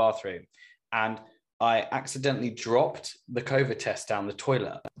my spare bathroom. And I accidentally dropped the COVID test down the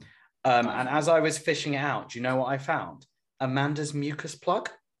toilet. And as I was fishing it out, do you know what I found? Amanda's mucus plug.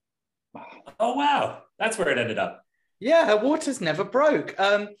 Oh, wow. That's where it ended up. Yeah, her waters never broke.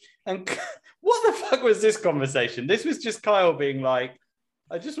 And what the fuck was this conversation? This was just Kyle being like,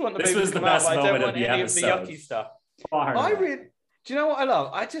 I just want the baby to come out, but I don't want any of the yucky stuff. Do you know what I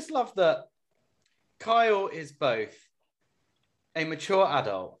love? I just love that Kyle is both a mature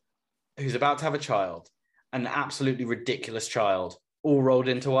adult who's about to have a child, an absolutely ridiculous child, all rolled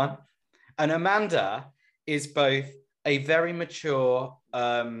into one. And Amanda is both a very mature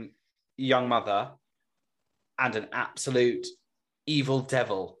young mother and an absolute evil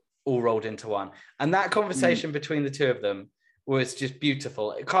devil, all rolled into one. And that conversation between the two of them was just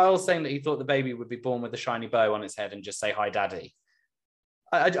beautiful. Kyle's saying that he thought the baby would be born with a shiny bow on its head and just say, "Hi, Daddy."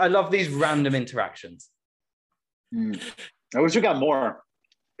 I love these random interactions. I wish we got more.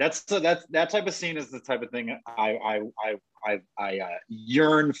 That type of scene is the type of thing I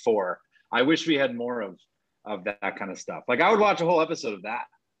yearn for. I wish we had more of that kind of stuff. Like, I would watch a whole episode of that.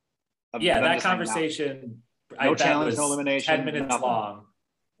 That conversation. No challenge, no elimination. 10 minutes nothing. long.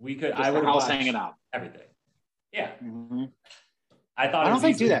 We could. Just I would house watch hanging out. Everything. Yeah. Mm-hmm. I thought. Why don't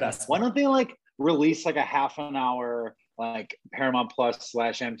they do that? Best Why don't they like release like a half an hour like Paramount Plus /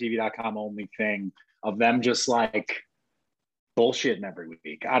 MTV.com only thing of them just like bullshitting every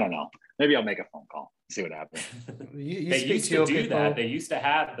week? I don't know. Maybe I'll make a phone call, see what happens. They used to do that. They used to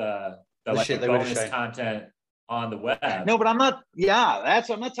have the like bonus content on the web. No, but I'm not. Yeah,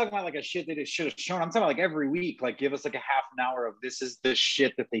 I'm not talking about like a shit that it should have shown. I'm talking about like every week, like give us like a half an hour of this is the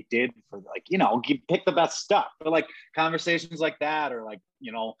shit that they did for like, you know, pick the best stuff. But like conversations like that, or like,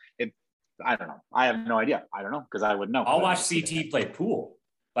 you know, I don't know. I have no idea. I don't know because I wouldn't know. I'll watch CT play pool.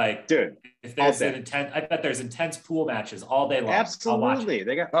 Like, dude, if there's I bet there's intense pool matches all day long. Absolutely,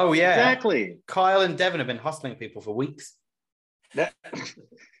 they got. Oh yeah, exactly. Kyle and Devin have been hustling people for weeks. They're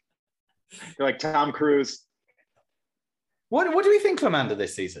like Tom Cruise. What do we think of Amanda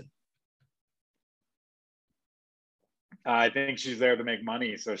this season? I think she's there to make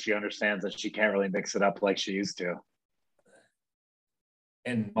money, so she understands that she can't really mix it up like she used to.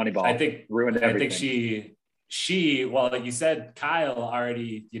 And Moneyball, I think ruined everything. I think she well, like you said, Kyle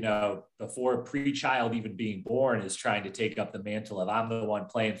already, you know, before pre-child even being born, is trying to take up the mantle of I'm the one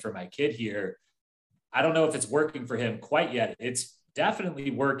playing for my kid here. I don't know if it's working for him quite yet. It's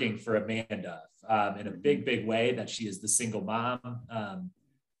definitely working for Amanda in a big way that she is the single mom. I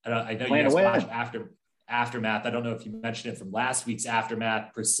know you guys watched Aftermath. I don't know if you mentioned it from last week's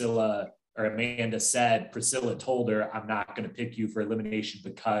Aftermath. Amanda said Priscilla told her, "I'm not going to pick you for elimination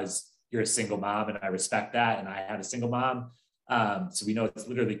because you're a single mom, and I respect that. And I had a single mom." So we know it's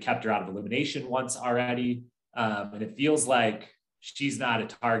literally kept her out of elimination once already. And it feels like she's not a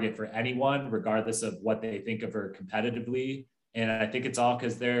target for anyone, regardless of what they think of her competitively. And I think it's all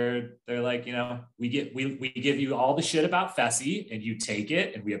because they're like, you know, we give you all the shit about Fessy and you take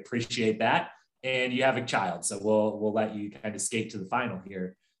it, and we appreciate that. And you have a child, so we'll let you kind of skate to the final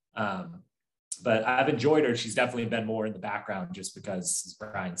here. But I've enjoyed her. She's definitely been more in the background just because, as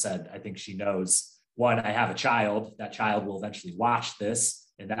Brian said, I think she knows, one, I have a child. That child will eventually watch this,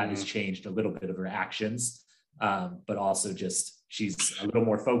 and that has changed a little bit of her actions. But also just she's a little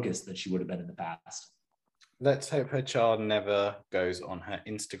more focused than she would have been in the past. Let's hope her child never goes on her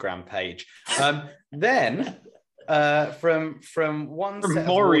Instagram page. Then, from one set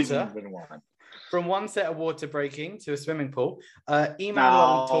more of reasons water, than one. From one set of water breaking to a swimming pool,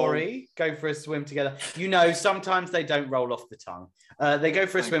 Emmanuel and Tori go for a swim together. You know, sometimes they don't roll off the tongue. They go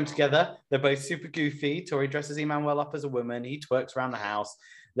for a swim together. They're both super goofy. Tori dresses Emmanuel up as a woman. He twerks around the house.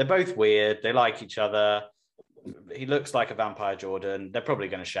 They're both weird. They like each other. He looks like a vampire Jordan. They're probably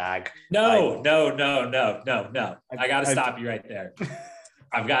going to shag. No. I got to stop you right there.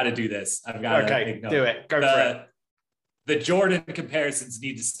 I've got to do this. I've got to do it. Go for it. The Jordan comparisons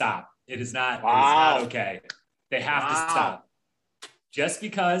need to stop. It is not okay. They have to stop. Just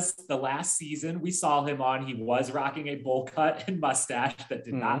because the last season we saw him on, he was rocking a bowl cut and mustache that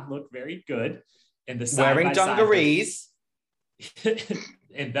did not look very good. And the wearing dungarees.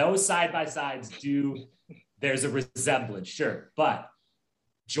 And those side by sides there's a resemblance, sure. But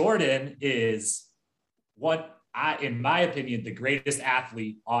Jordan is in my opinion, the greatest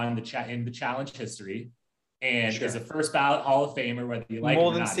athlete in the challenge history. And is a first ballot Hall of Famer, whether you like more it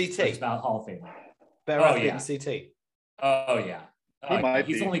or than not. CT. First ballot Hall of Famer. Better than CT. Oh yeah.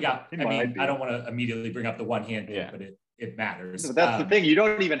 He's only got. I don't want to immediately bring up the one hand, but it matters. But that's the thing. You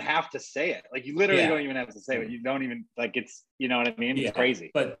don't even have to say it. Like you literally don't even have to say it. You don't even like it's. You know what I mean? It's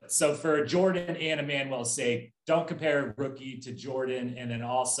crazy. But so for Jordan and Emmanuel's sake, don't compare rookie to Jordan, and then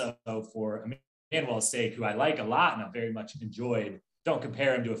also for Emmanuel's sake, who I like a lot and I very much enjoyed. Don't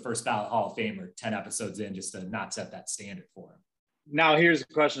compare him to a first ballot Hall of Famer 10 episodes in, just to not set that standard for him. Now, here's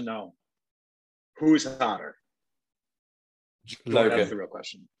the question, though. Who's hotter? Logan. That's the real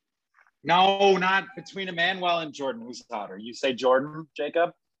question. No, not between Emmanuel and Jordan. Who's hotter? You say Jordan,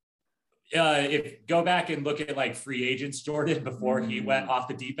 Jacob? If go back and look at like free agents Jordan before he went off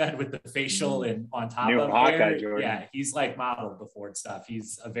the deep end with the facial and on top New of Hawkeye Jordan. Yeah, he's like modeled before and stuff.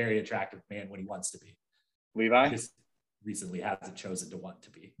 He's a very attractive man when he wants to be. Levi? Recently hasn't chosen to want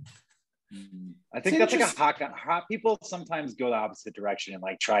to be. I think that's like hot people sometimes go the opposite direction and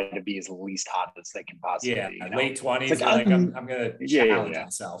like try to be as least hot as they can possibly be. You know? Late 20s, like I'm gonna challenge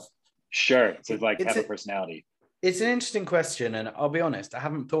myself. Sure, to like have a personality. It's an interesting question, and I'll be honest, I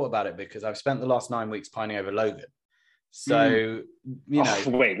haven't thought about it because I've spent the last 9 weeks pining over Logan. So, you know.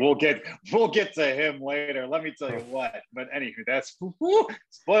 Wait, we'll get to him later. Let me tell you what. But anywho, that's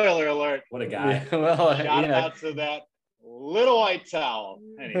spoiler alert. What a guy. Yeah, well, shout out to that little white towel.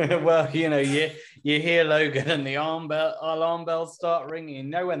 Anyway. Well, you know, you hear Logan and the alarm bells start ringing. You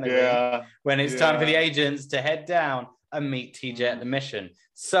know when they ring, when it's time for the agents to head down and meet TJ at the mission.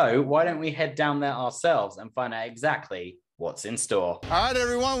 So why don't we head down there ourselves and find out exactly what's in store? All right,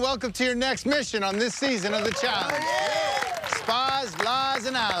 everyone, welcome to your next mission on this season of the challenge. Spies, lies,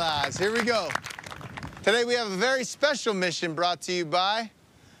 and allies. Here we go. Today we have a very special mission brought to you by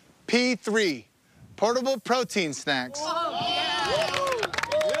P3, Portable Protein Snacks.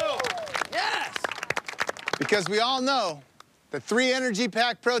 Yes! Because we all know that 3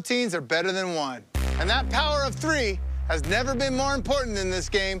 energy-packed proteins are better than 1. And that power of 3 has never been more important in this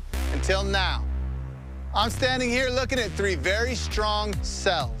game until now. I'm standing here looking at 3 very strong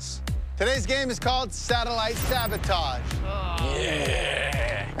cells. Today's game is called Satellite Sabotage.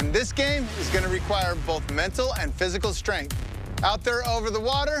 Yeah! And this game is going to require both mental and physical strength. Out there over the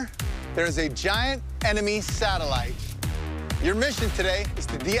water, there is a giant enemy satellite. Your mission today is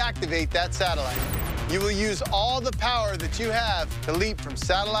to deactivate that satellite. You will use all the power that you have to leap from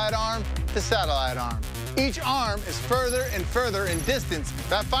satellite arm to satellite arm. Each arm is further and further in distance.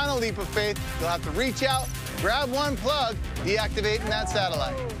 That final leap of faith, you'll have to reach out, grab one plug, deactivating that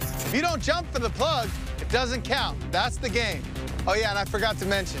satellite. If you don't jump for the plug, it doesn't count. That's the game. Oh yeah, and I forgot to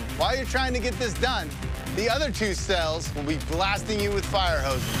mention, while you're trying to get this done, the other 2 cells will be blasting you with fire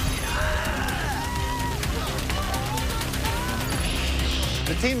hoses.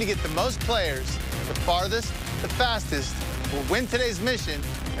 The team to get the most players, the farthest, the fastest, will win today's mission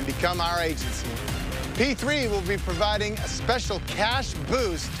and become our agency. P3 will be providing a special cash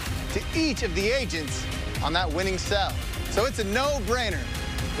boost to each of the agents on that winning cell. So it's a no-brainer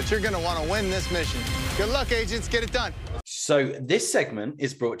that you're going to want to win this mission. Good luck, agents. Get it done. So this segment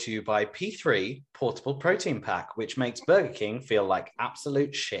is brought to you by P3 Portable Protein Pack, which makes Burger King feel like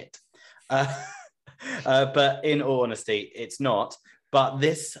absolute shit. But in all honesty, it's not. But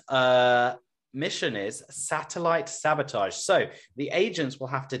this mission is satellite sabotage. So the agents will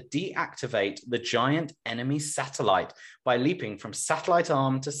have to deactivate the giant enemy satellite by leaping from satellite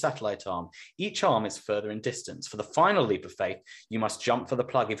arm to satellite arm. Each arm is further in distance. For the final leap of faith, you must jump for the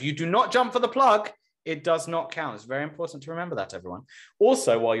plug. If you do not jump for the plug, it does not count. It's very important to remember that, everyone.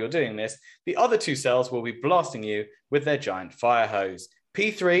 Also, while you're doing this, the other 2 cells will be blasting you with their giant fire hose.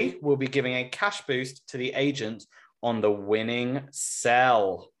 P3 will be giving a cash boost to the agent on the winning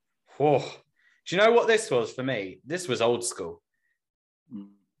cell. Whoa. Do you know what this was for me? This was old school.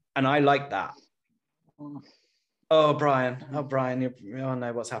 And I like that. Oh, Brian. Oh, Brian. Oh,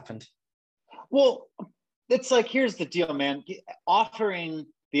 no, what's happened? Well, it's like, here's the deal, man. Offering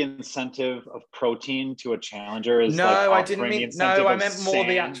the incentive of protein to a challenger is I didn't mean. No, I meant more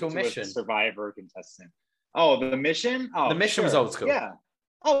the actual mission. Survivor contestant. Oh, the mission? Oh, the mission was old school. Yeah.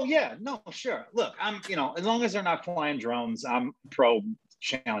 Oh, yeah. No, sure. Look, as long as they're not flying drones, I'm pro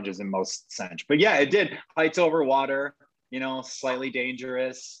challenges in most sense. But yeah, it did. Heights over water, slightly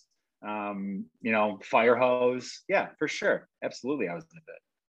dangerous, fire hose. Yeah, for sure. Absolutely. I was in a bit.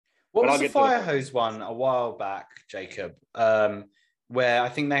 What was the fire hose one a while back, Jacob? Where I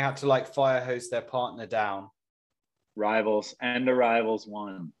think they had to fire hose their partner down. Rivals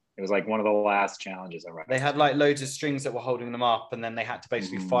won. It was like one of the last challenges I read. They had loads of strings that were holding them up, and then they had to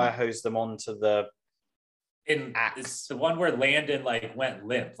basically fire hose them onto the axe. It's the one where Landon went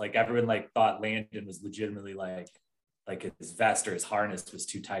limp. Everyone thought Landon was legitimately like his vest or his harness was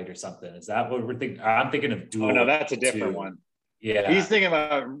too tight or something. Is that what we're thinking? I'm thinking of Duel. Oh no, that's a different one. Yeah, he's thinking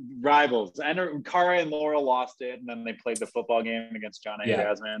about Rivals. And Cara and Laura lost it, and then they played the football game against John A.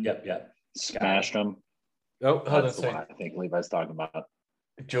 Jasmine. Yep. Smashed them. Oh, hold that's on. I think Levi's talking about.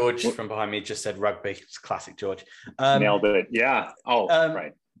 George from behind me just said rugby. It's classic George. Nailed it. Yeah. Oh,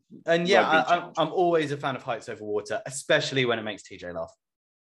 right. And yeah, I'm always a fan of heights over water, especially when it makes TJ laugh.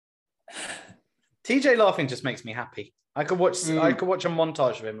 TJ laughing just makes me happy. I could watch a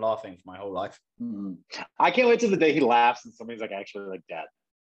montage of him laughing for my whole life. I can't wait till the day he laughs and somebody's actually dead.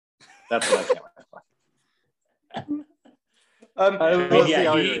 That's what I can't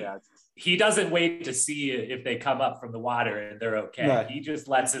wait for. He doesn't wait to see if they come up from the water and they're okay. No. He just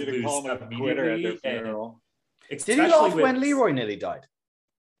lets it loose immediately. At their funeral. Did he laugh when Leroy nearly died?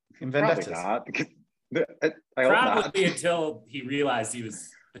 In Vendettas? Probably not. Probably until he realized he was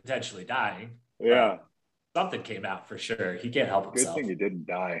potentially dying. Yeah. Something came out for sure. He can't help himself. Good thing he didn't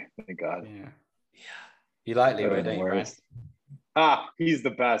die. Thank God. Yeah. You like Leroy, don't you, Brian? He's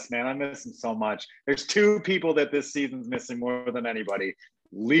the best, man. I miss him so much. There's two people that this season's missing more than anybody.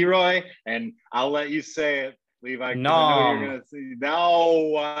 Leroy, and I'll let you say it, Levi. No. I know you're gonna see.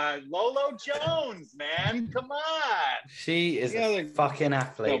 No, Lolo Jones, man. Come on. She is a fucking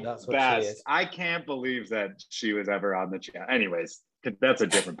athlete. That's what she is. I can't believe that she was ever on the channel. Anyways, that's a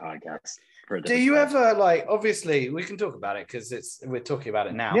different podcast. Do you ever, like, obviously we can talk about it because we're talking about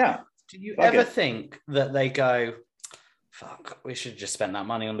it now. Yeah. Do you ever think that they go, fuck, we should just spend that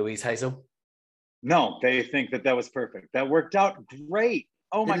money on Louise Hazel? No, they think that was perfect. That worked out great.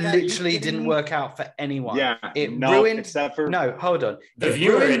 Oh my God. It literally didn't work out for anyone. Yeah. It ruined, except for hold on. The It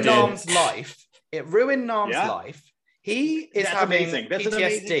ruined Nam's life. It ruined Nam's life. He is having amazing. That's PTSD. an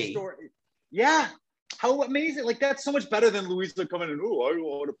amazing story. Yeah. How amazing. Like, that's so much better than Louisa coming in, I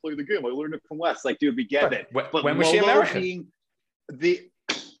want to play the game. I learned it from Wes. Like, dude, we get it. But But when was she American?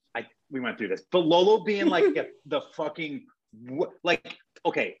 We went through this. But Lolo being like the fucking, like,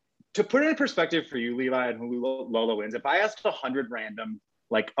 okay, to put it in perspective for you, Levi, and who Lolo wins, if I asked 100 random,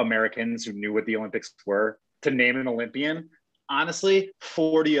 like, Americans who knew what the Olympics were to name an Olympian, honestly,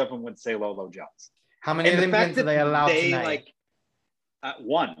 40 of them would say Lolo Jones. How many Olympians are they allowed to name? Like,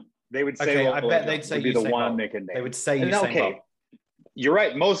 one. They would say, okay, I bet they'd say be the Usain one Bolt. they can name. They would say Usain Bolt. You're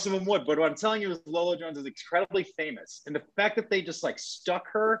right. Most of them would. But what I'm telling you is Lolo Jones is incredibly famous. And the fact that they just, like, stuck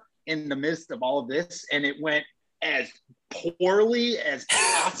her in the midst of all of this and it went as poorly as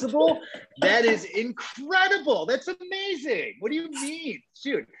possible, that is incredible. That's amazing. What do you mean?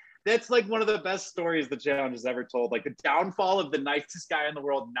 Shoot. That's like one of the best stories the challenge has ever told. Like, the downfall of the nicest guy in the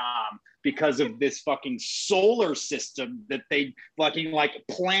world, Nam, because of this fucking solar system that they fucking, like,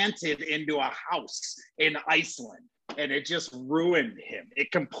 planted into a house in Iceland. And it just ruined him.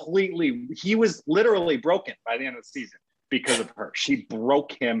 He was literally broken by the end of the season because of her. She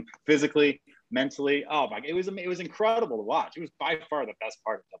broke him physically, mentally. Oh my, it was incredible to watch. It was by far the best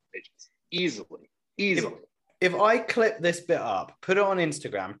part of Double Pages. Easily. If I clip this bit up, put it on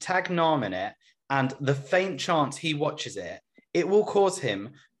Instagram, tag Nam in it, and the faint chance he watches it, it will cause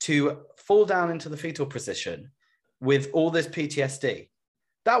him to fall down into the fetal position with all this PTSD.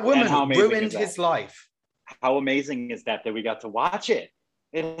 That woman ruined his life. How amazing is that we got to watch it?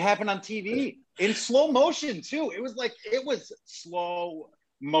 It happened on TV in slow motion too. It was slow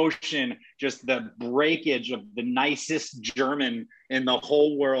motion, just the breakage of the nicest German in the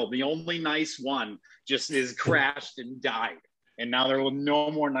whole world. The only nice one just is crashed and died. And now there will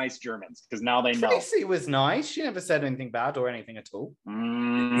no more nice Germans because now they know. Tracy was nice. She never said anything bad or anything at all.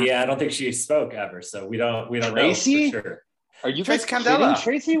 Yeah, I don't think she spoke ever, so we don't Tracy? know for sure. Are you Tracy guys Candela?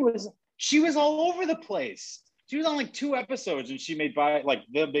 kidding? She was all over the place. She was on like 2 episodes and she made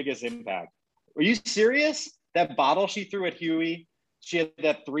the biggest impact. Are you serious? That bottle she threw at Huey, she had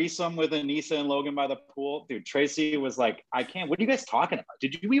that threesome with Anissa and Logan by the pool. Dude, Tracy was like, I can't. What are you guys talking about?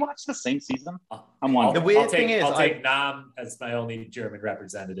 Did we watch the same season? I'm wondering. The weird thing is, I'll take Nam as my only German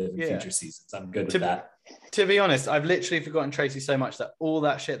representative in future seasons. I'm good with that. To be honest, I've literally forgotten Tracy so much that all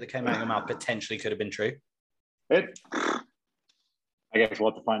that shit that came out of your mouth potentially could have been true. I guess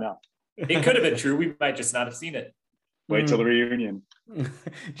we'll have to find out. It could have been true. We might just not have seen it. Wait till the reunion. Do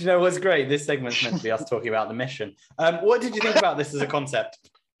you know what's great? This segment's meant to be us talking about the mission. What did you think about this as a concept?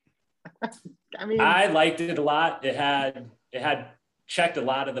 I mean, I liked it a lot. It had checked a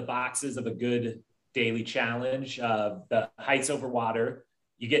lot of the boxes of a good daily challenge. The heights over water.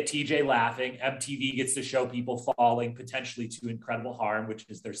 You get TJ laughing. MTV gets to show people falling potentially to incredible harm, which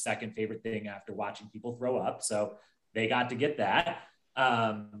is their second favorite thing after watching people throw up. So they got to get that.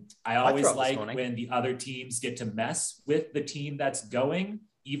 I always like when the other teams get to mess with the team that's going,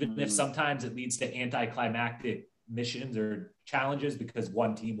 even if sometimes it leads to anticlimactic missions or challenges because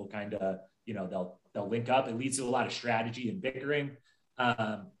one team will kind of, they'll link up. It leads to a lot of strategy and bickering.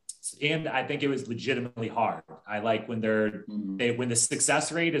 And I think it was legitimately hard. I like when when the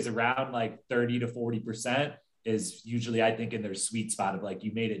success rate is around like 30 to 40% is usually, I think, in their sweet spot of like,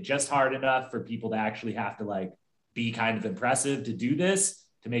 you made it just hard enough for people to actually have to like be kind of impressive to do this,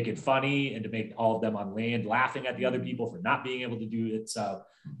 to make it funny and to make all of them on land laughing at the other people for not being able to do it. So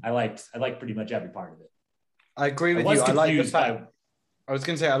I liked pretty much every part of it. I agree with you. I like the fact, I was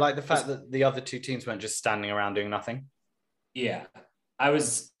going to say, I like the fact that the other two teams weren't just standing around doing nothing. Yeah, I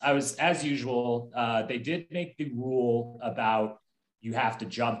was as usual. They did make the rule about you have to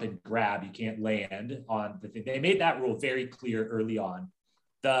jump and grab. You can't land on the thing. They made that rule very clear early on.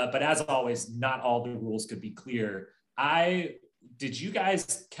 But as always, not all the rules could be clear. Did you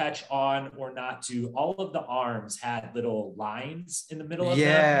guys catch on or not to all of the arms had little lines in the middle of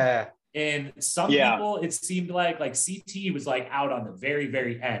them? And some people, it seemed like CT was like out on the very,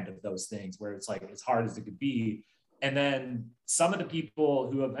 very end of those things where it's like as hard as it could be. And then some of the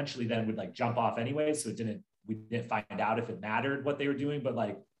people who eventually then would like jump off anyway. So we didn't find out if it mattered what they were doing, but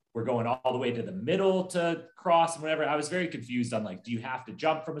like we're going all the way to the middle to cross and whatever. I was very confused on like, do you have to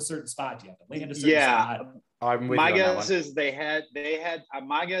jump from a certain spot? Do you have to land a certain spot? My guess is they had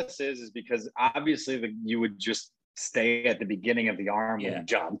my guess is because obviously you would just stay at the beginning of the arm when you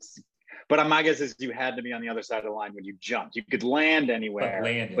jumped. But my guess is you had to be on the other side of the line when you jumped. You could land anywhere,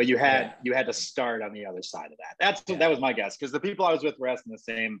 but you had to start on the other side of that. That was my guess, because the people I was with were asking the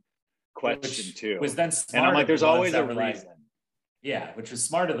same question too. Was then smart, and I'm like, there's always a reason. Which was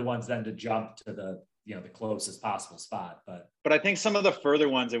smart of the ones then to jump to the the closest possible spot. But I think some of the further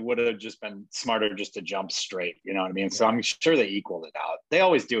ones, it would have just been smarter just to jump straight. You know what I mean? So I'm sure they equaled it out. They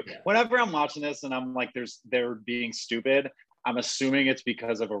always do. Yeah. Whenever I'm watching this and I'm like, they're being stupid, I'm assuming it's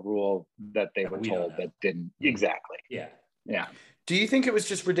because of a rule that they were told that didn't exactly. Yeah. Yeah. Do you think it was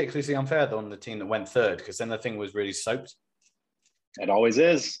just ridiculously unfair on the team that went third? Because then the thing was really soaped. It always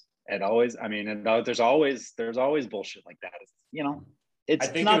is. It always. I mean, there's always bullshit like that.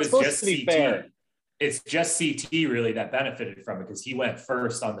 It's not supposed to be fair. It's just CT really that benefited from it, because he went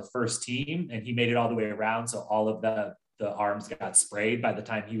first on the first team and he made it all the way around. So all of the arms got sprayed by the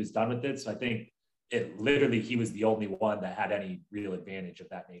time he was done with it. So I think he was the only one that had any real advantage of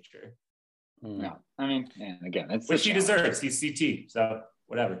that nature. No, I mean, and again, it's which he deserves. He's CT, so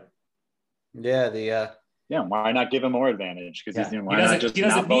whatever. Yeah, why not give him more advantage? Because he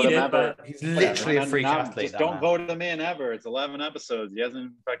doesn't need it, but he's literally a freak athlete. Just don't vote him in ever. It's 11 episodes. He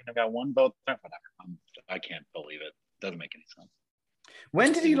hasn't fucking got one vote. Whatever. I can't believe it. Doesn't make any sense.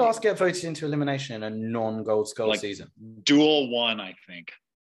 When did he last get voted into elimination in a non-gold skull season? Duel 1, I think.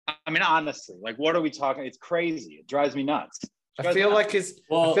 I mean, honestly, like, what are we talking? It's crazy. It drives me nuts. I feel like his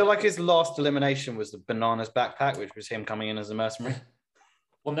last elimination was the Bananas backpack, which was him coming in as a mercenary.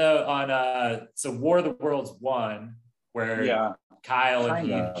 Well, no, so War of the Worlds 1, where Kyle and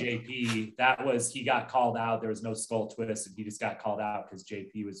JP, he got called out. There was no skull twist, and he just got called out because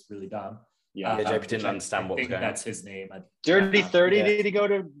JP was really dumb. JP didn't understand what was going on. That's his name. Dirty 30, did he go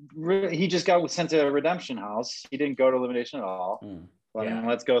to? He just got sent to a redemption house. He didn't go to elimination at all. Well, then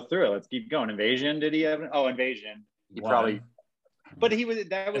let's go through it. Let's keep going. Invasion, did he have? Oh, Invasion. He probably. But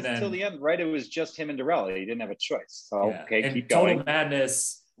that was until the end, right? It was just him and Dorella. He didn't have a choice. So keep going. Total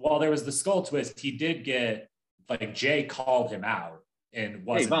Madness. While there was the skull twist, he did get Jay called him out and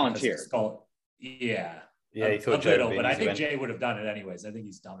wasn't volunteered. He thought Jay but I think Jay would have done it anyways. I think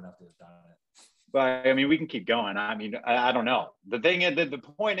he's dumb enough to have done it. But I mean, we can keep going. I mean, I don't know. The thing is, the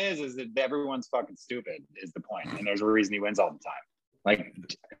point is that everyone's fucking stupid is the point, and there's a reason he wins all the time. Like,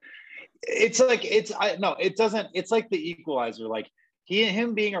 it's like it doesn't. It's like the Equalizer. Like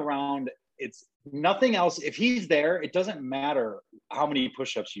him being around. It's nothing else. If he's there, it doesn't matter how many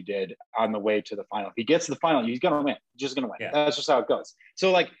push-ups you did on the way to the final. If he gets to the final, he's gonna win. He's just gonna win. Yeah. That's just how it goes.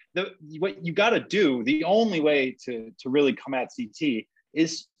 So like what you got to do, the only way to really come at CT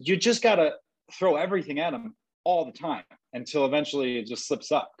is you just got to throw everything at him all the time until eventually it just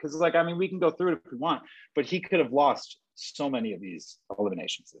slips up. Because like, I mean, we can go through it if we want, but he could have lost so many of these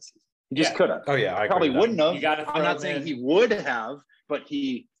eliminations this season. He just could have. Oh yeah, I probably wouldn't have. I'm not saying he would have, but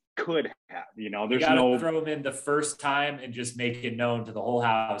he could have. There's no throw him in the first time and just make it known to the whole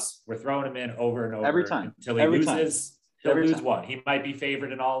house. We're throwing him in over and over every time until he loses. He'll lose one. He might be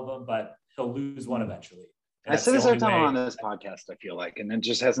favored in all of them, but he'll lose one eventually. I say this every time on this podcast, I feel like, and it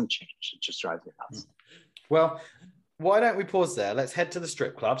just hasn't changed. It just drives me nuts. Well, why don't we pause there? Let's head to the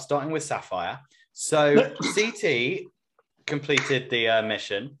strip club, starting with Sapphire. So CT completed the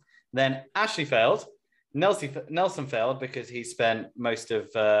mission. Then Ashley failed. Nelson failed because he spent most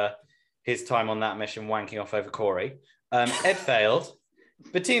of his time on that mission wanking off over Corey. Ed failed.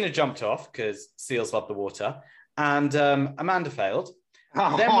 Bettina jumped off because seals love the water. And Amanda failed.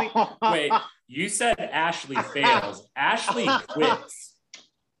 Then Wait, you said Ashley fails. Ashley quits.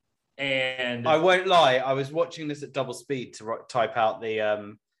 And I won't lie, I was watching this at double speed to type out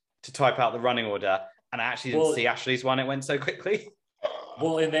the running order, and I actually didn't see Ashley's one. It went so quickly.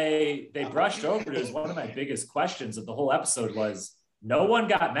 Well, and they brushed over it. It was one of my biggest questions of the whole episode was no one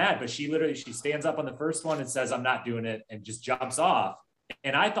got mad, but she stands up on the first one and says, I'm not doing it, and just jumps off.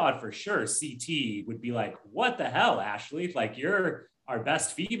 And I thought for sure CT would be like, what the hell, Ashley? Like, you're our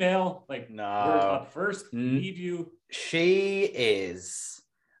best female. Like, no, we're up first. We need you. She is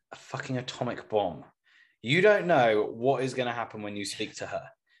a fucking atomic bomb. You don't know what is going to happen when you speak to her.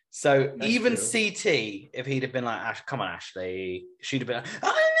 So that's even true. CT, if he'd have been like, come on, Ashley, she'd have been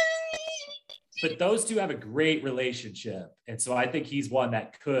like, But those two have a great relationship. And so I think he's one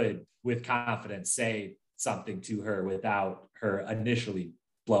that could, with confidence, say something to her without her initially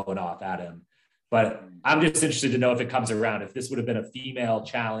blowing off at him. But I'm just interested to know if it comes around, if this would have been a female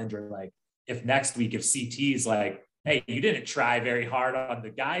challenge, or like if next week, if CT's like, hey, you didn't try very hard on the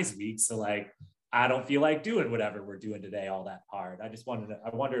guys week. So like, I don't feel like doing whatever we're doing today all that hard. I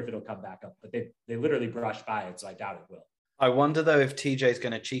wonder if it'll come back up, but they literally brushed by it. So I doubt it will. I wonder though, if TJ's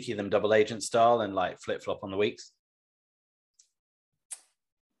going to cheeky them double agent style and like flip flop on the weeks.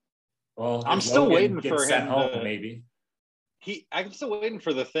 Well, I'm still waiting for him home, maybe. I'm still waiting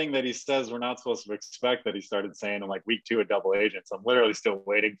for the thing that he says we're not supposed to expect, that he started saying in like week 2 of double agents. I'm literally still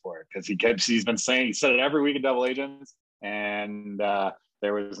waiting for it, because he's been saying, he said it every week of double agents, and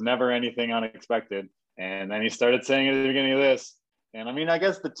there was never anything unexpected. And then he started saying it at the beginning of this. And I mean, I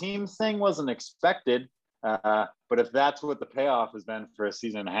guess the team thing wasn't expected, but if that's what the payoff has been for a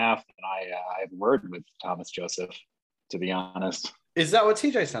season and a half, then I have a word with Thomas Joseph, to be honest. Is that what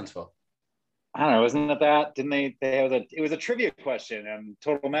TJ stands for? I don't know, isn't it that? Didn't they have it was a trivia question and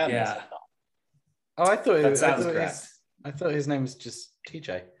Total Madness. Yeah. Oh, I thought his name was just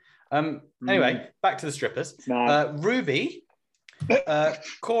TJ. Anyway, back to the strippers. Ruby,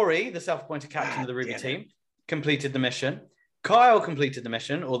 Corey, the self-appointed captain of the Ruby team, completed the mission. Kyle completed the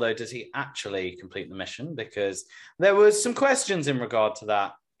mission, although does he actually complete the mission? Because there was some questions in regard to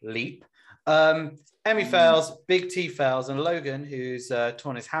that leap. Emmy fails, Big T fails, and Logan, who's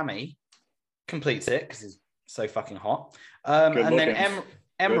torn his hammy, completes it because he's so fucking hot. And then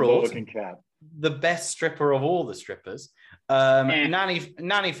Emerald, the best stripper of all the strippers.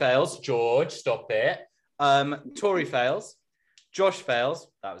 Nanny fails. George, stop it. Tori fails. Josh fails.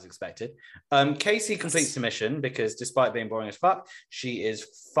 That was expected. Casey completes the mission because despite being boring as fuck, she is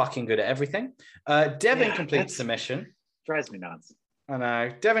fucking good at everything. Devin completes the mission. Drives me nuts. I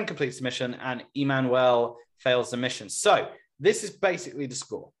know. Devin completes the mission and Emmanuel fails the mission. So this is basically the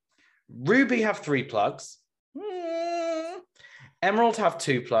score. Ruby have 3 plugs. Emerald have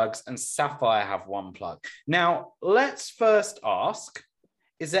 2 plugs and Sapphire have 1 plug. Now, let's first ask,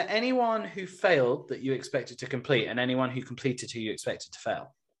 is there anyone who failed that you expected to complete and anyone who completed who you expected to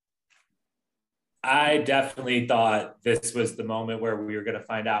fail? I definitely thought this was the moment where we were going to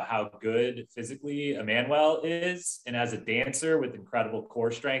find out how good physically Emmanuel is. And as a dancer with incredible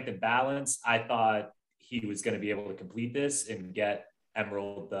core strength and balance, I thought he was going to be able to complete this and get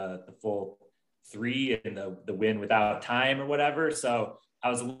Emerald the full 3 and the win without time or whatever. So I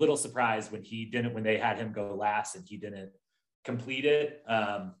was a little surprised when they had him go last and he didn't complete it.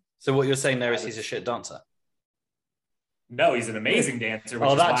 So what you're saying there is he's a shit dancer? No, he's an amazing dancer.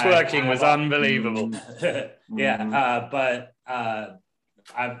 Oh, that's working was unbelievable. But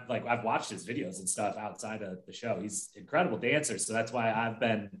I've watched his videos and stuff outside of the show. He's an incredible dancer. So that's why I've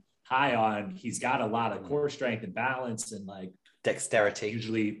been high on. He's got a lot of core strength and balance and like dexterity.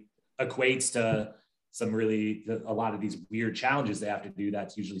 Usually equates to a lot of these weird challenges they have to do.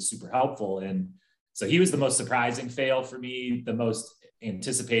 That's usually super helpful. And so he was the most surprising fail for me. The most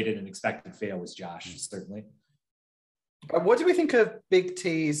anticipated and expected fail was Josh, certainly. What do we think of Big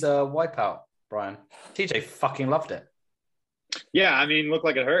T's wipeout, Brian? TJ fucking loved it. Yeah, I mean, looked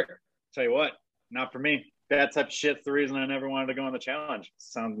like it hurt. Tell you what, not for me. That type of shit's the reason I never wanted to go on the challenge.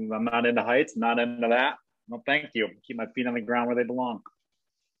 I'm not into heights, not into that. No, thank you. Keep my feet on the ground where they belong.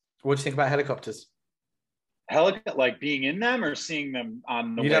 What do you think about helicopters? Like being in them or seeing them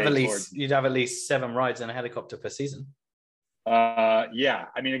on the you'd way have at least 7 rides in a helicopter per season. Yeah,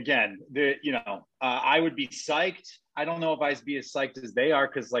 I mean, again, I would be psyched. I don't know if I'd be as psyched as they are,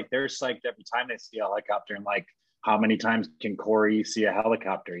 because like they're psyched every time they see a helicopter, and like how many times can Corey see a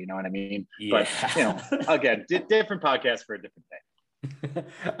helicopter? You know what I mean? Yeah. But again, different podcast for a different day.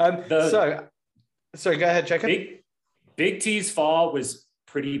 Sorry, go ahead, Jacob. Big T's fall was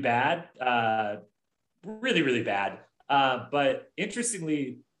pretty bad, really, really bad. But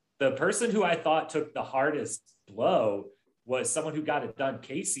interestingly, the person who I thought took the hardest blow was someone who got it done.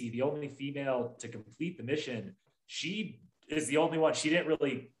 Casey, the only female to complete the mission. She is the only one. She didn't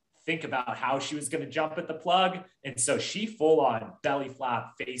really think about how she was going to jump at the plug. And so she full on belly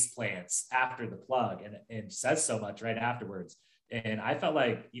flop face plants after the plug and says so much right afterwards. And I felt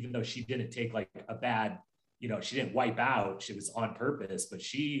like, even though she didn't take like a bad, she didn't wipe out, she was on purpose, but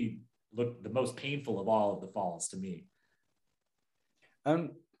she looked the most painful of all of the falls to me.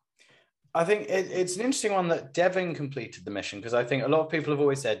 I think it's an interesting one that Devin completed the mission, because I think a lot of people have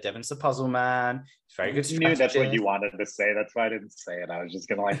always said Devin's the puzzle man. He's very good. You knew that's what you wanted to say. That's why I didn't say it. I was just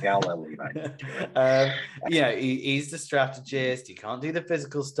gonna I'll let Levi. He's the strategist. He can't do the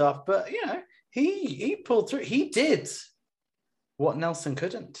physical stuff, but he pulled through. He did what Nelson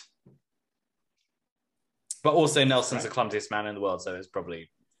couldn't. But also Nelson's the clumsiest man in the world, so it's probably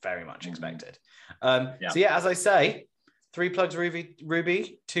very much expected. So as I say, 3 plugs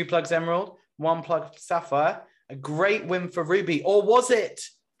Ruby, 2 plugs Emerald, one plug Sapphire. A great win for Ruby. Or was it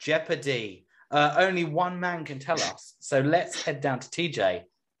Jeopardy? Only one man can tell us. So let's head down to TJ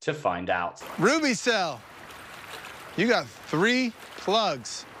to find out. Ruby Cell, you got 3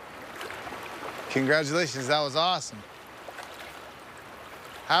 plugs. Congratulations, that was awesome.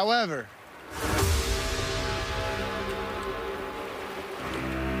 However,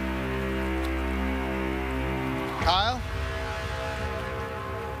 Kyle,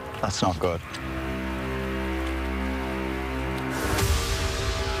 that's not good.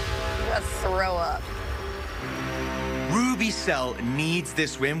 Let's throw up. Ruby Cell needs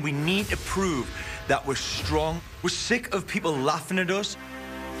this win. We need to prove that we're strong. We're sick of people laughing at us.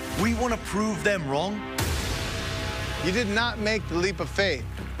 We want to prove them wrong. You did not make the leap of faith,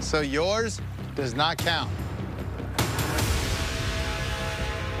 so yours does not count.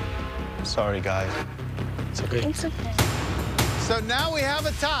 Sorry, guys. It's okay. It's okay. So now we have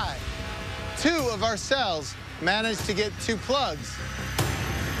a tie. 2 of our cells managed to get 2 plugs.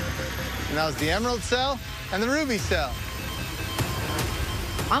 And that was the Emerald Cell and the Ruby Cell.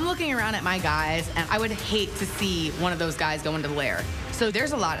 I'm looking around at my guys, and I would hate to see one of those guys go into the lair. So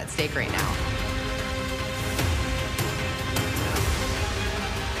there's a lot at stake right now.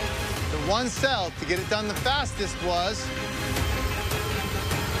 The one cell to get it done the fastest was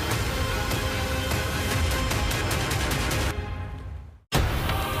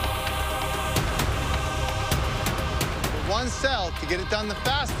one cell to get it done the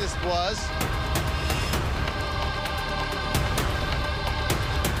fastest was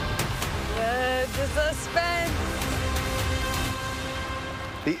The suspense.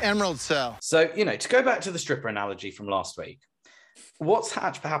 the Emerald Cell. So, to go back to the stripper analogy from last week, what's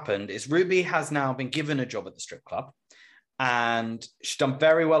happened is Ruby has now been given a job at the strip club, and she's done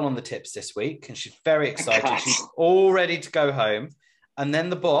very well on the tips this week, and she's very excited. She's all ready to go home. And then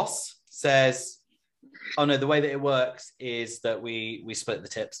the boss says, oh no, the way that it works is that we split the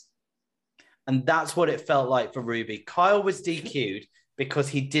tips. And that's what it felt like for Ruby. Kyle was DQ'd because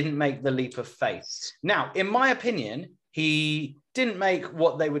he didn't make the leap of faith. Now, in my opinion, he didn't make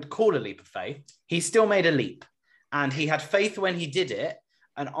what they would call a leap of faith. He still made a leap, and he had faith when he did it.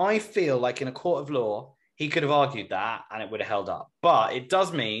 And I feel like in a court of law, he could have argued that and it would have held up. But it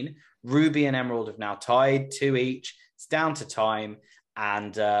does mean Ruby and Emerald have now tied 2 each. It's down to time.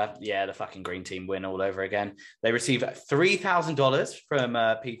 And the fucking green team win all over again. They receive $3,000 from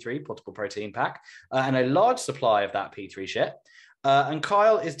P3, Portable Protein Pack, and a large supply of that P3 shit. And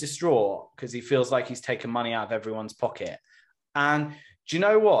Kyle is distraught because he feels like he's taken money out of everyone's pocket. And do you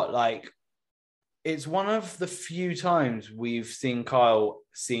know what? Like, it's one of the few times we've seen Kyle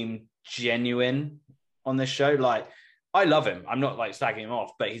seem genuine on this show. Like, I love him. I'm not like slagging him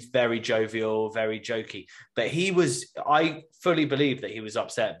off, but he's very jovial, very jokey. But I fully believe that he was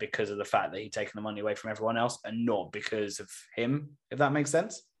upset because of the fact that he'd taken the money away from everyone else and not because of him, if that makes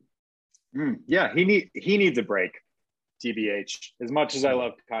sense. Yeah, he needs a break, TBH. As much as I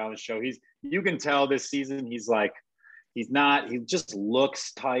love Kyle on the show, you can tell this season he just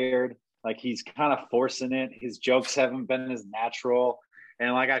looks tired. Like he's kind of forcing it. His jokes haven't been as natural.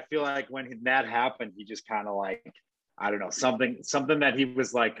 And like, I feel like when that happened, he just kind of like, I don't know, something that he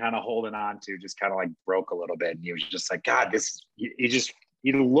was like kind of holding on to just kind of like broke a little bit. And he was just like, God, you could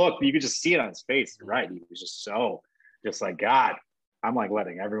just see it on his face. Right. He was just like, God, I'm like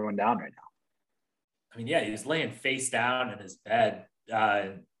letting everyone down right now. I mean, yeah, he was laying face down in his bed.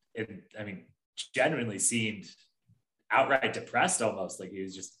 Genuinely seemed outright depressed almost. Like he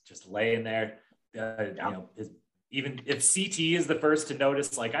was just laying there. Even if CT is the first to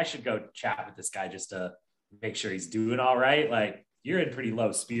notice, like I should go chat with this guy just to make sure he's doing all right. Like you're in pretty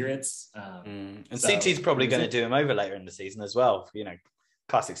low spirits. And CT's probably going to do him over later in the season as well.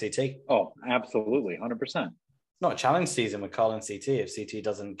 Classic CT. Oh, absolutely. 100%. Not a challenge season with Carl and CT if CT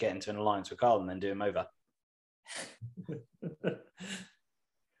doesn't get into an alliance with Carl and then do him over.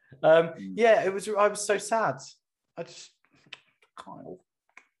 I was so sad. Kyle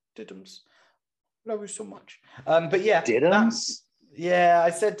Diddums. Love you so much. Diddums? Yeah,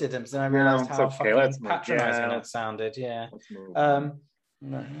 I said Diddums, and I realised how fucking patronising it sounded. Yeah.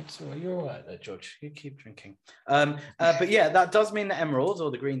 No, it's all right. You're all right there, George. You keep drinking. That does mean the Emeralds, or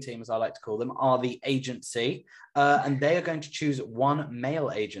the green team, as I like to call them, are the agency, and they are going to choose one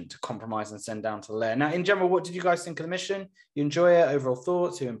male agent to compromise and send down to the lair. Now, in general, what did you guys think of the mission? You enjoy it? Overall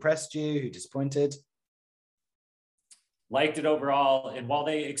thoughts? Who impressed you? Who disappointed? Liked it overall. And while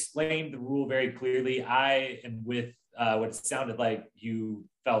they explained the rule very clearly, I am with what it sounded like you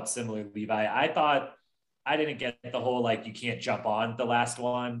felt similar, Levi. I thought I didn't get the whole, like, you can't jump on the last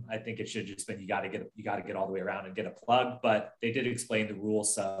one. I think it should just been, you got to get all the way around and get a plug, but they did explain the rule.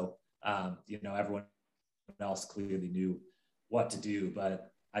 So Everyone else clearly knew what to do,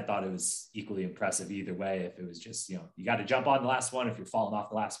 but I thought it was equally impressive either way. If it was just, you got to jump on the last one. If you're falling off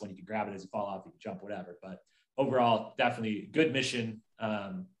the last one, you can grab it as you fall off, you can jump, whatever. But overall, definitely good mission,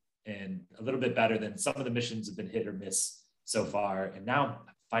 and a little bit better than some of the missions have been hit or miss so far. And now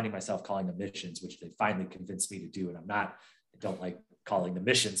I'm finding myself calling them missions, which they finally convinced me to do. And I don't like calling them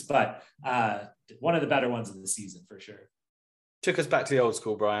missions, but one of the better ones of the season for sure. Took us back to the old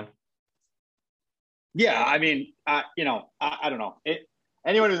school, Brian. Yeah, I mean, I don't know.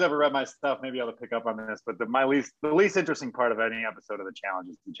 Anyone who's ever read my stuff may be able to pick up on this, but the least interesting part of any episode of the challenge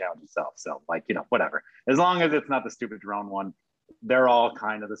is the challenge itself. So, whatever. As long as it's not the stupid drone one, they're all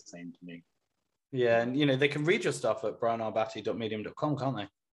kind of the same to me. Yeah, and they can read your stuff at brianarbatti.medium.com, can't they?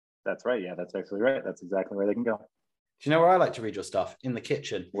 That's right. Yeah, that's actually right. That's exactly where they can go. Do you know where I like to read your stuff? In the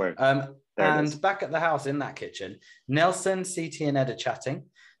kitchen. Where? And back at the house in that kitchen, Nelson, CT, and Ed are chatting.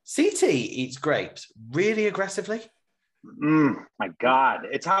 CT eats grapes really aggressively. My God.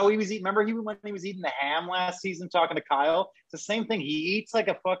 It's how he was eating. Remember when he was eating the ham last season talking to Kyle? It's the same thing. He eats like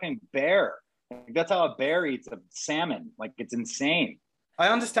a fucking bear. That's how a bear eats a salmon. Like, it's insane. I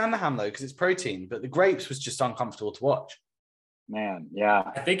understand the ham, though, because it's protein, but the grapes was just uncomfortable to watch. Man, yeah.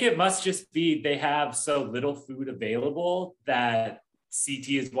 I think it must just be they have so little food available that CT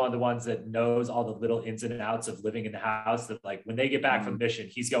is one of the ones that knows all the little ins and outs of living in the house, that like when they get back from mission,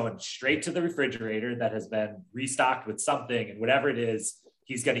 he's going straight to the refrigerator that has been restocked with something, and whatever it is,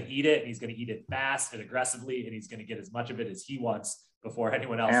 he's going to eat it, and he's going to eat it fast and aggressively, and he's going to get as much of it as he wants before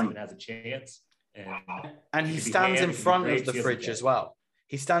anyone else even has a chance. And he stands in front of the fridge as well.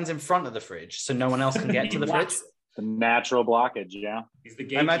 He stands in front of the fridge so no one else can get to the fridge. The natural blockage, yeah. He's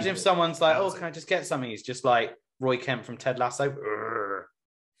the Imagine if someone's like, "Oh, can I just get something?" He's just like Roy Kent from Ted Lasso.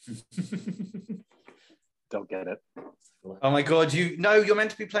 Don't get it. Oh my God! You're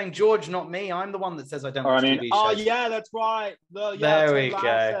meant to be playing George, not me. I'm the one that says I don't watch TV shows. Oh yeah, that's right. There we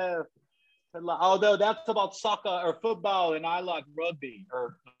go. Although that's about soccer or football, and I like rugby.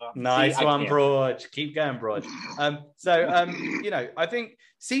 Nice one, Broad. Keep going, Broad. I think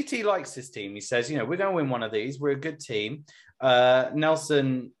CT likes his team. He says, we're going to win one of these. We're a good team.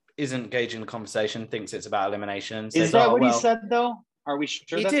 Nelson isn't gauging the conversation, thinks it's about elimination. Is that what he said, though? Are we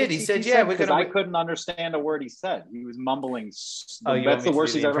sure? He did. He said, "Yeah, we're going to." I couldn't understand a word he said. He was mumbling. That's the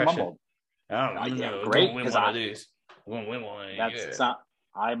worst he's ever mumbled. Yeah, great. We're going to win one. That's not.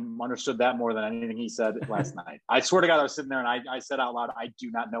 I understood that more than anything he said last night. I swear to God, I was sitting there and I said out loud, I do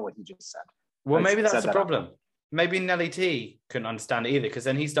not know what he just said. Well, maybe that's the problem. Maybe Nelly T couldn't understand it either, because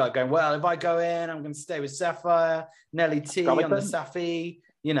then he started going, well, if I go in, I'm going to stay with Sapphire, Nelly T on the Safi,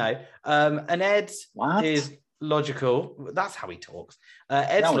 and Ed is logical. That's how he talks.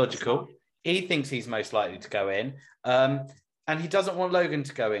 Ed's logical. He thinks he's most likely to go in. And he doesn't want Logan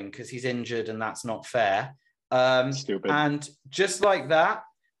to go in because he's injured and that's not fair. Stupid. And just like that,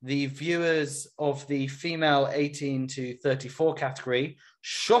 the viewers of the female 18 to 34 category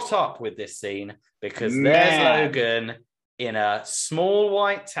shot up with this scene because there's Logan in a small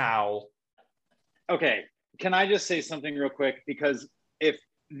white towel. Okay, can I just say something real quick? Because if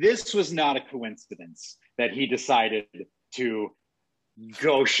this was not a coincidence that he decided to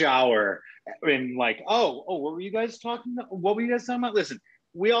go shower and like, what were you guys talking about? What were you guys talking about? Listen,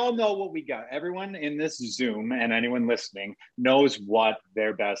 we all know what we got. Everyone in this Zoom and anyone listening knows what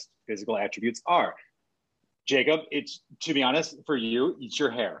their best physical attributes are. Jacob, it's, to be honest, for you, it's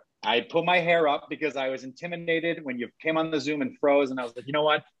your hair. I put my hair up because I was intimidated when you came on the Zoom and froze, and I was like, you know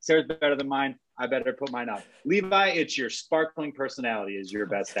what? Sarah's better than mine. I better put mine up. Levi, it's your sparkling personality is your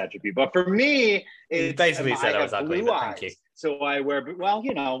best attribute. But for me, it basically said I was ugly, but thank you. So I wear,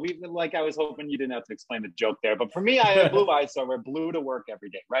 I was hoping you didn't have to explain the joke there. But for me, I have blue eyes, so I wear blue to work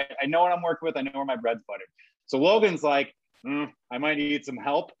every day, right? I know what I'm working with. I know where my bread's buttered. So Logan's like, I might need some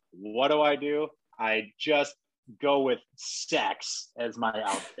help. What do? I just go with sex as my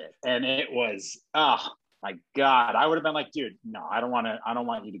outfit. And it was, my God, I would have been like, dude, no, I don't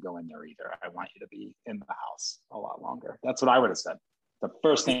want you to go in there either. I want you to be in the house a lot longer. That's what I would have said. The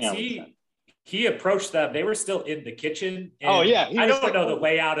first thing I would have said. He approached them. They were still in the kitchen. I don't know the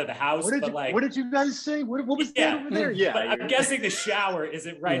layout of the house, what did you guys say? What was that over there? Yeah, but I'm guessing the shower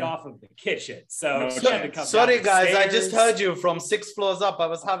isn't right off of the kitchen. So sorry, guys, I just heard you from 6 floors up. I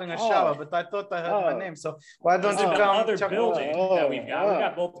was having a shower, but I thought I heard my name. So why don't you come? Other building that we've got. We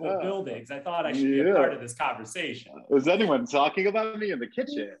got multiple buildings. I thought I should be a part of this conversation. Was anyone talking about me in the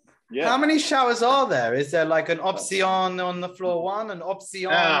kitchen? Yeah. How many showers are there? Is there like an option on the floor 1, an option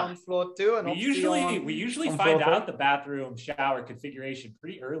on floor 2, and we usually find out the bathroom shower configuration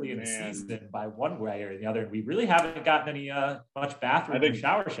pretty early in the season by one way or the other. And we really haven't gotten any much bathroom or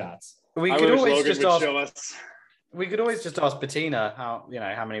shower shots. We I could wish always Logan just would ask. show us. We could always just ask Bettina how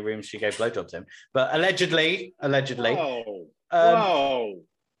many rooms she gave blowjobs in. But allegedly. Whoa. Um, Whoa.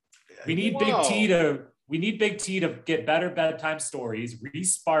 We need Big T to get better bedtime stories,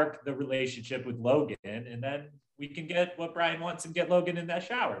 re-spark the relationship with Logan, and then we can get what Brian wants and get Logan in that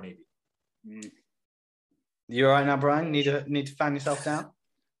shower, maybe. You all right now, Brian? Need to fan yourself down?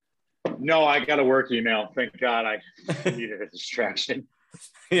 No, I got a work email. Thank God I needed a distraction.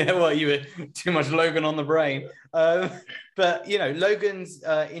 Yeah, well, you were too much Logan on the brain. But Logan's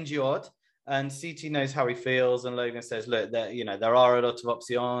injured, and CT knows how he feels. And Logan says, "Look, there are a lot of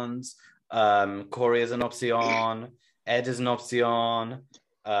options. Corey is an option. Ed is an option.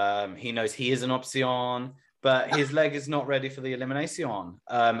 He knows he is an option, but his leg is not ready for the elimination.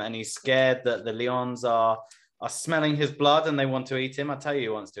 And he's scared that the Leons are smelling his blood and they want to eat him. I tell you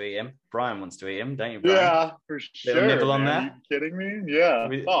who wants to eat him. Brian wants to eat him, don't you, Brian? Yeah, for sure. Nibble on man. there. Are you kidding me? Yeah.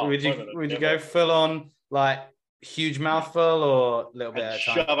 Would you go full on like huge mouthful or a little bit at a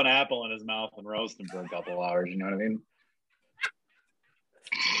time? Shove an apple in his mouth and roast him for a couple of hours. You know what I mean?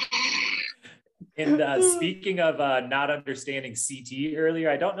 And speaking of not understanding CT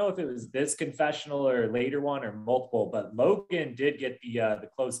earlier, I don't know if it was this confessional or later one or multiple, but Logan did get the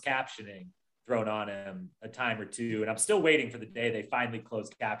closed captioning thrown on him a time or two, and I'm still waiting for the day they finally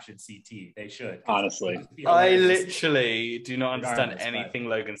closed caption CT. They should. Honestly, I literally do not understand anything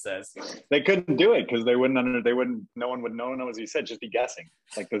Logan says. They couldn't do it because no one would know as he said, just be guessing.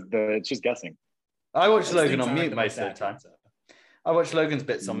 Like it's just guessing. I watch Logan on mute most of the time. I watch Logan's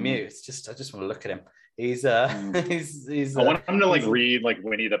bits on mute. I just want to look at him. He's he's I want him to read like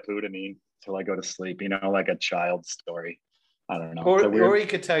Winnie the Pooh to me till I go to sleep, like a child's story. I don't know. Or he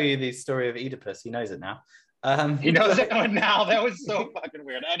could tell you the story of Oedipus. He knows it now. He knows it now. That was so fucking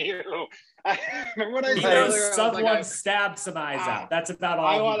weird. Anywho, remember what I said earlier? Someone stabbed some eyes out. That's about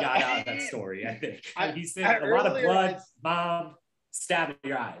all he got out of that story, I think. He said a lot of blood, mom, stabbing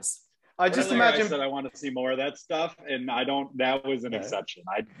your eyes. I just imagine. I said I want to see more of that stuff, and I don't. That was an exception.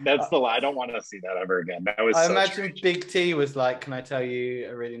 I don't want to see that ever again. That was. I imagine strange. Big T was like, "Can I tell you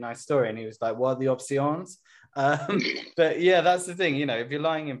a really nice story?" And he was like, "What are the options?" But yeah, that's the thing. If you're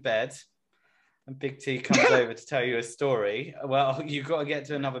lying in bed and Big T comes over to tell you a story, well, you've got to get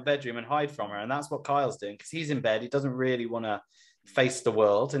to another bedroom and hide from her, and that's what Kyle's doing because he's in bed. He doesn't really want to face the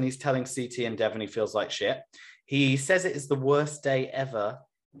world, and he's telling CT and Devon he feels like shit. He says it is the worst day ever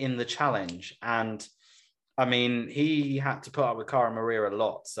in the challenge, and I mean he had to put up with Cara Maria a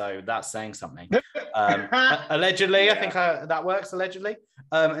lot, so that's saying something. Allegedly, yeah. I think that works allegedly.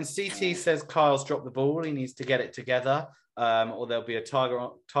 And CT says Kyle's dropped the ball, he needs to get it together, or there'll be a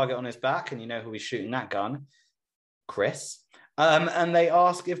target on his back, and you know who he's shooting that gun, Chris. And they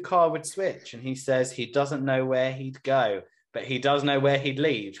ask if Kyle would switch, and he says he doesn't know where he'd go, but he does know where he'd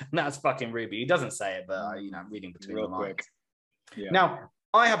leave. And that's fucking Ruby. He doesn't say it, but I'm reading between the lines. Yeah. Now,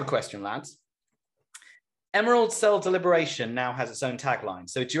 I have a question, lads. Emerald Cell Deliberation now has its own tagline.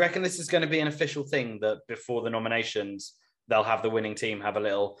 So do you reckon this is going to be an official thing that before the nominations, they'll have the winning team have a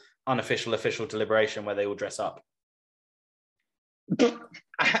little unofficial, official deliberation where they all dress up?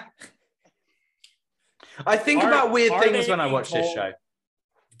 I think about weird things when I watch this show.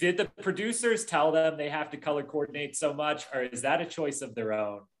 Did the producers tell them they have to color coordinate so much, or is that a choice of their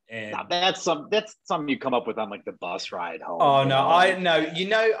own? And that's something you come up with on like the bus ride home. Oh no,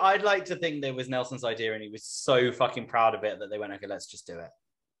 I'd like to think that was Nelson's idea, and he was so fucking proud of it that they went, okay, let's just do it.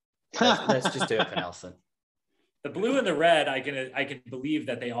 Let's just do it for Nelson. The blue and the red, I can believe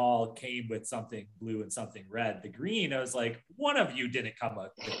that they all came with something blue and something red. The green, I was like, one of you didn't come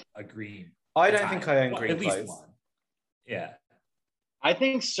up with a green. I don't think I own green clothes. At least one. Yeah. I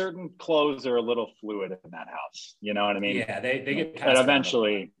think certain clothes are a little fluid in that house. You know what I mean? Yeah, they get passed and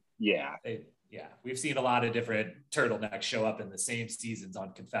eventually. Yeah. We've seen a lot of different turtlenecks show up in the same seasons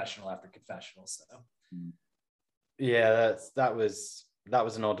on confessional after confessional. So yeah, that was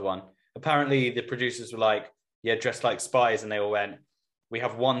an odd one. Apparently the producers were like, yeah, dressed like spies, and they all went, we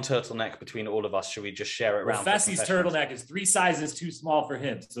have one turtleneck between all of us. Should we just share it around? Fessy's turtleneck is 3 sizes too small for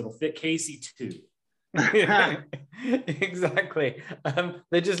him, so it'll fit Casey too. Exactly.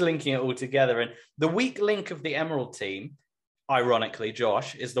 They're just linking it all together. And the weak link of the Emerald team, ironically,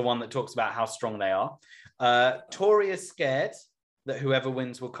 Josh, is the one that talks about how strong they are. Tori is scared that whoever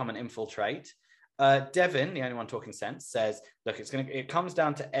wins will come and infiltrate. Devin, the only one talking sense, says, look, it comes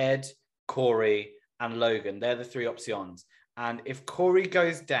down to Ed, Corey, and Logan. They're the 3 options. And if Corey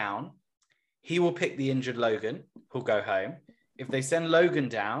goes down, he will pick the injured Logan, who'll go home. If they send Logan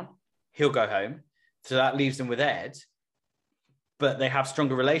down, he'll go home. So that leaves them with Ed. But they have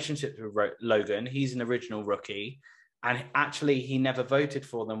stronger relationships with Logan. He's an original rookie. And actually, he never voted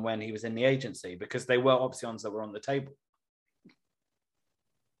for them when he was in the agency because they were options that were on the table.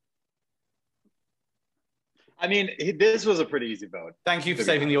 I mean, this was a pretty easy vote. Thank you for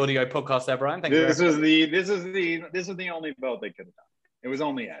saving the audio podcast there, Brian. Thank you. This was the only vote they could have done. It was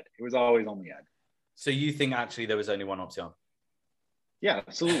only Ed. It was always only Ed. So you think actually there was only one option? Yeah,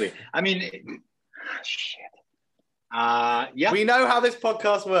 absolutely. I mean, shit. Yeah. We know how this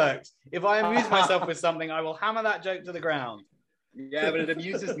podcast works. If I amuse myself with something, I will hammer that joke to the ground. Yeah, but it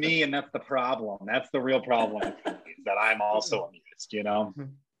amuses me, and that's the problem. That's the real problem, is that I'm also amused, you know?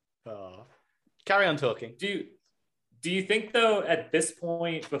 Oh. Carry on talking. Do you think, though, at this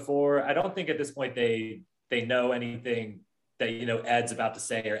point, I don't think at this point they know anything that, you know, Ed's about to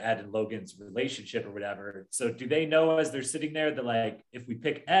say, or Ed and Logan's relationship or whatever. So do they know as they're sitting there that, like, if we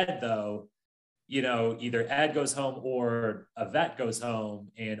pick Ed, though, you know, either Ed goes home or a vet goes home,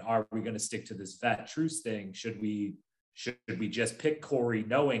 and are we going to stick to this vet truce thing? Should we just pick Corey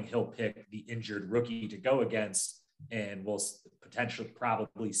knowing he'll pick the injured rookie to go against, and we'll potentially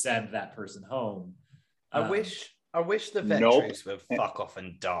probably send that person home? I wish the vet truce would fuck off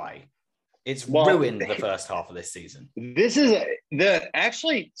and die. It's ruined the first half of this season. This is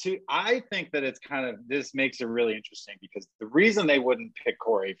I think that it's kind of, this makes it really interesting, because the reason they wouldn't pick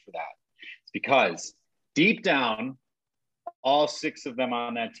Corey for that is because deep down, all 6 of them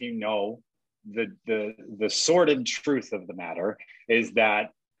on that team know the sordid truth of the matter is that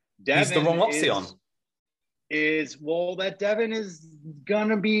Devin he's the wrong option. That Devin is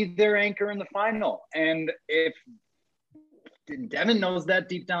gonna be their anchor in the final, and if Devin knows that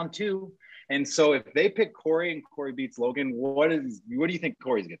deep down too, and so if they pick Corey and Corey beats Logan, what do you think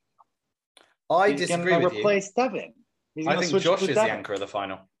Corey's gonna do? I disagree with you. Replace Devin. I think Josh is the anchor of the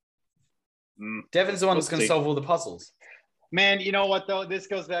final. Devin's the one that's going to solve all the puzzles. Man, you know what though? This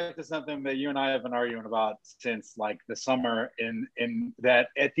goes back to something that you and I have been arguing about since like the summer. In that,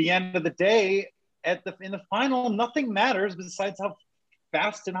 at the end of the day, in the final, nothing matters besides how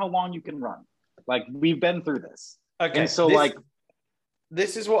fast and how long you can run. Like, we've been through this. Okay, and so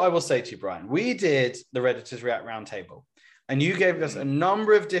this is what I will say to you, Brian. We did the Redditors React Roundtable, and you gave us a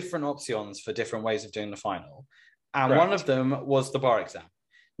number of different options for different ways of doing the final, and Correct. One of them was the bar exam.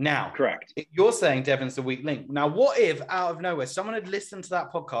 Now, correct. You're saying Devin's the weak link. Now, what if out of nowhere someone had listened to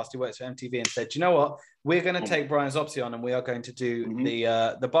that podcast who works for MTV and said, you know what, we're going to take Brian's option and we are going to do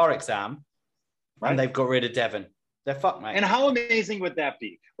the bar exam, and they've got rid of Devin? They're fucked, mate. And how amazing would that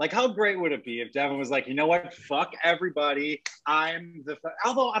be? Like, how great would it be if Devin was like, you know what, fuck everybody.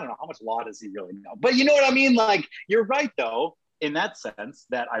 Although I don't know how much law does he really know, but you know what I mean? Like, you're right though, in that sense,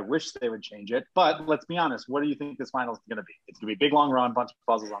 that I wish they would change it. But let's be honest, what do you think this final is going to be? It's going to be a big, long run, bunch of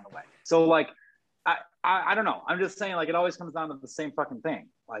puzzles on the way. So, like, I don't know. I'm just saying, like, it always comes down to the same fucking thing.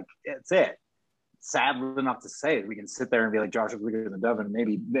 Like, it's it. Sad enough to say, we can sit there and be like, Josh is weaker than Devin,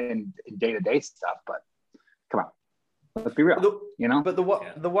 maybe in day-to-day stuff, but come on. Let's be real, you know? But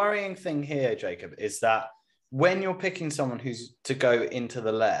the worrying thing here, Jacob, is that when you're picking someone who's to go into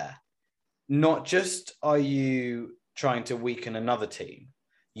the lair, not just are you trying to weaken another team,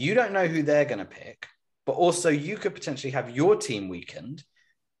 you don't know who they're going to pick, but also you could potentially have your team weakened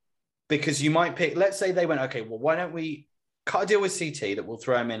because you might pick, let's say they went, okay, well, why don't we cut a deal with CT that we'll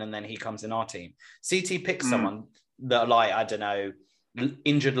throw him in and then he comes in our team. CT picks someone that, like, I don't know,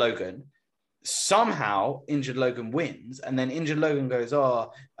 injured Logan. Somehow injured Logan wins, and then injured Logan goes,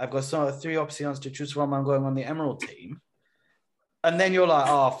 oh, I've got 3 options to choose from, I'm going on the Emerald team. And then you're like,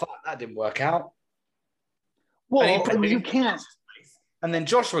 oh, fuck, that didn't work out. Well, you can't. And then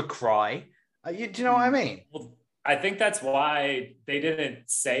Josh would cry. Do you know what I mean? Well, I think that's why they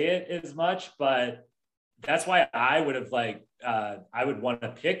didn't say it as much, but that's why I would have I would want to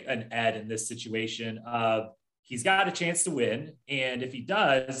pick an Ed in this situation of, he's got a chance to win. And if he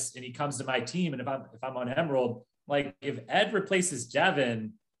does, and he comes to my team, and if I'm on Emerald, like, if Ed replaces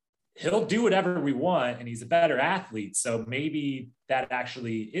Devin, he'll do whatever we want, and he's a better athlete. So maybe that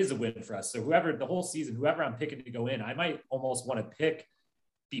actually is a win for us. So the whole season, whoever I'm picking to go in, I might almost want to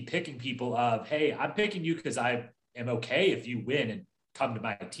be picking people of, hey, I'm picking you because I am okay if you win and come to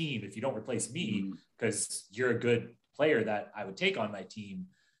my team. If you don't replace me, because you're a good player that I would take on my team.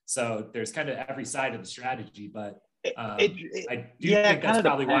 So there's kind of every side of the strategy, but I do think that's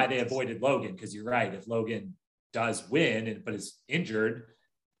probably why they avoided Logan, because you're right. If Logan does win but is injured,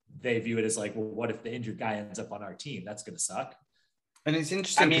 they view it as like, well, what if the injured guy ends up on our team? That's going to suck. And it's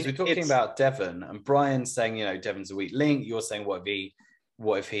interesting because we're talking about Devin, and Brian's saying, you know, Devin's a weak link. You're saying,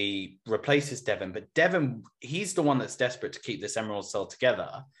 what if he replaces Devin? But Devin, he's the one that's desperate to keep this Emerald Cell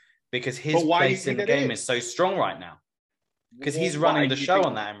together because his place in the game is so strong right now. Because he's running the show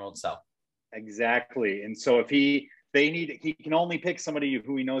on that Emerald Cell. Exactly. And so if he he can only pick somebody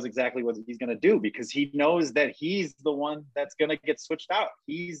who he knows exactly what he's going to do, because he knows that he's the one that's going to get switched out.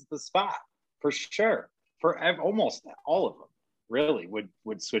 He's the spot for sure. For almost all of them, really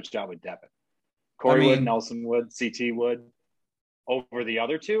would switch out with Devin. Corey would, Nelson would, CT would. Over the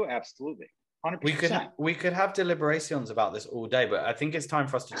other two, absolutely. 100%. We could have deliberations about this all day, but I think it's time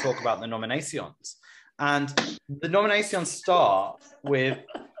for us to talk about the nominations. And the nominations start with,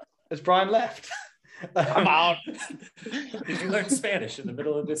 has Brian left? I'm out. Did you learn Spanish in the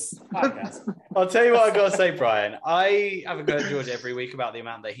middle of this podcast? I'll tell you what I got to say, Brian. I have a go at George every week about the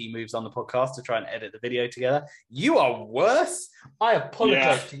amount that he moves on the podcast to try and edit the video together. You are worse. I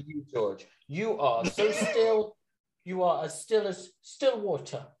apologize to you, George. You are so still. You are as still as still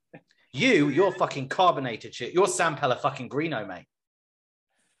water. You're fucking carbonated shit. You're Sam Pella fucking Greeno, mate.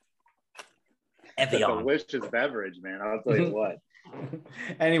 It's a delicious beverage, man. I'll tell you what.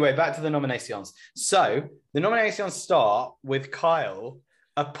 Anyway, back to the nominations. So the nominations start with Kyle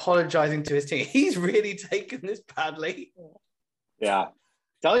apologizing to his team. He's really taken this badly. Yeah.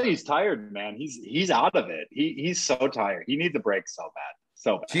 Tell you he's tired, man. He's out of it. He's so tired. He needs a break so bad.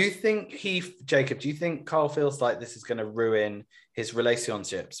 So bad. Do you think Jacob, do you think Kyle feels like this is going to ruin his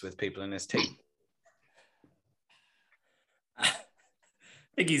relationships with people in his team? I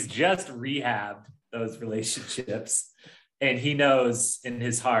think he's just rehabbed those relationships. And he knows in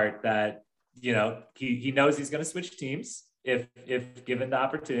his heart that, you know, he knows he's going to switch teams if given the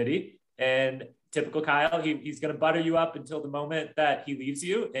opportunity. And typical Kyle, he's going to butter you up until the moment that he leaves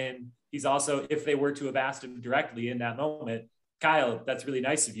you. And he's also, if they were to have asked him directly in that moment, Kyle, that's really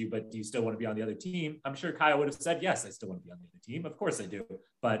nice of you, but do you still want to be on the other team? I'm sure Kyle would have said, yes, I still want to be on the other team. Of course I do.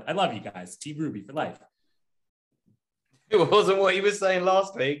 But I love you guys. Team Ruby for life. It wasn't what he was saying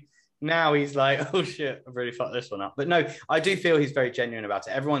last week. Now he's like, oh shit, I've really fucked this one up. But no, I do feel he's very genuine about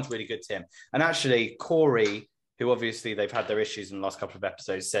it. Everyone's really good to him. And actually, Corey, who obviously they've had their issues in the last couple of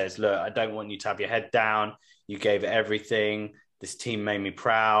episodes, says, look, I don't want you to have your head down. You gave it everything. This team made me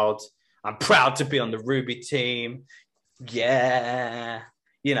proud. I'm proud to be on the Ruby team. Yeah.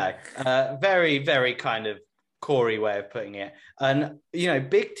 You know, very, very kind of Corey way of putting it. And, you know,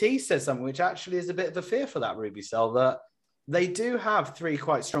 Big T says something which actually is a bit of a fear for that Ruby cell, that they do have three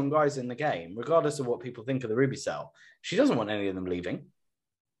quite strong guys in the game, regardless of what people think of the Ruby cell. She doesn't want any of them leaving.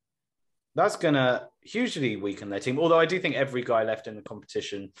 That's going to hugely weaken their team. Although I do think every guy left in the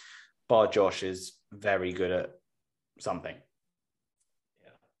competition, bar Josh, is very good at something.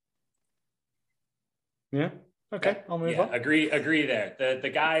 Yeah. Okay, I'll move on. Agree there. The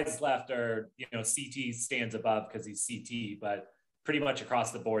guys left are, you know, CT stands above because he's CT, but pretty much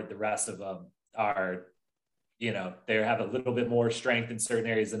across the board, the rest of them are, you know, they have a little bit more strength in certain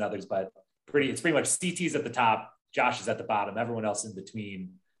areas than others, but it's pretty much CT's at the top, Josh is at the bottom, everyone else in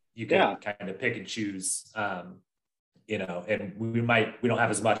between. You can kind of pick and choose, you know, and we don't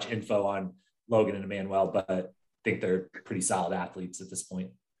have as much info on Logan and Emmanuel, but I think they're pretty solid athletes at this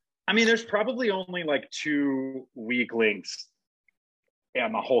point. I mean, there's probably only like two weak links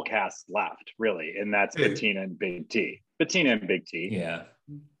and the whole cast left, really, and that's Bettina and Big T. Bettina and Big T. Yeah.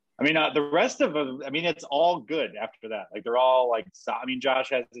 I mean, the rest of them, I mean, it's all good after that. Like, they're all like, I mean, Josh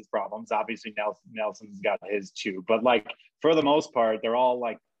has his problems. Obviously, Nelson's got his too. But, like, for the most part, they're all,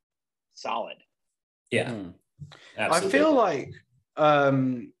 like, solid. Yeah. I feel like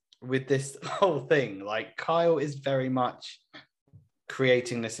with this whole thing, like, Kyle is very much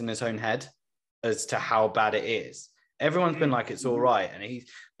creating this in his own head as to how bad it is. Everyone's been like, it's all right.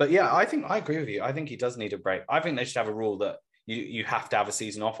 But yeah, I think I agree with you. I think he does need a break. I think they should have a rule that you have to have a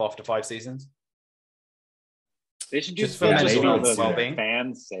season off after 5 seasons. They should just for mental health and well-being.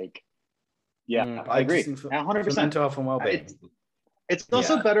 Fans' sake. Yeah, I agree. 100%. Mental health and well-being. It's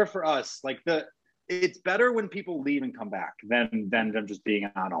also better for us. Like, it's better when people leave and come back than them just being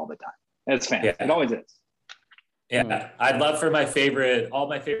on all the time. It's fans. Yeah. It always is. Yeah, I'd love for all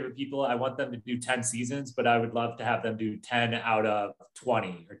my favorite people, I want them to do 10 seasons, but I would love to have them do 10 out of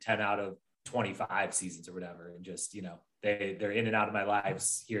 20 or 10 out of 25 seasons or whatever. And just, you know, they're in and out of my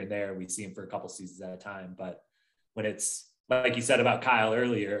lives here and there. We see them for a couple seasons at a time. But when it's like you said about Kyle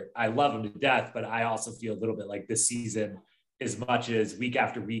earlier, I love him to death, but I also feel a little bit like this season, as much as week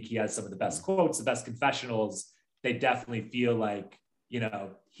after week, he has some of the best quotes, the best confessionals, they definitely feel like, you know,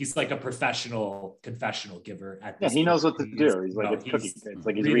 he's like a professional confessional giver. He knows what to do. He's like, it's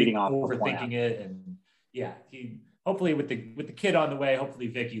like he's really reading off, overthinking it, and he hopefully with the kid on the way. Hopefully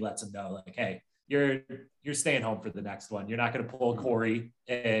Vicky lets him know, like, hey, you're staying home for the next one. You're not going to pull Corey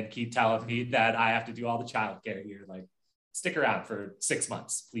and keep telling me that I have to do all the childcare here. Like, stick around for 6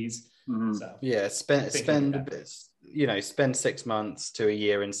 months, please. Mm-hmm. So yeah, spend 6 months to a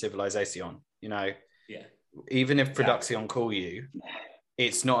year in Civilization. You know. Yeah. even if Production call you,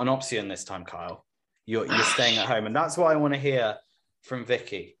 it's not an option this time, Kyle. You're staying at home. And that's what I want to hear from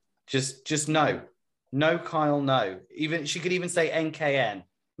Vicky. Just no. No, Kyle, no. Even she could even say NKN,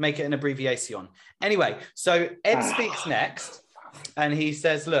 make it an abbreviation. Anyway, so Ed speaks next, and he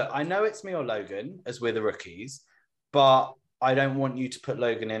says, look, I know it's me or Logan, as we're the rookies, but I don't want you to put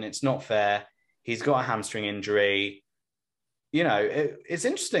Logan in. It's not fair. He's got a hamstring injury. You know, it's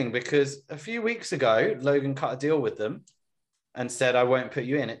interesting because a few weeks ago, Logan cut a deal with them and said, I won't put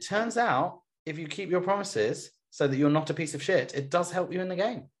you in. It turns out, if you keep your promises so that you're not a piece of shit, it does help you in the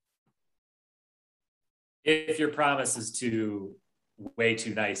game. If your promise is to way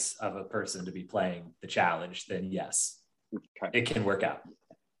too nice of a person to be playing the challenge, then yes, it can work out.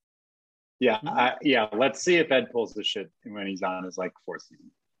 Yeah, let's see if Ed pulls the shit when he's on his like fourth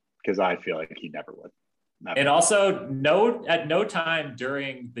season, because I feel like he never would. Never. And also, at no time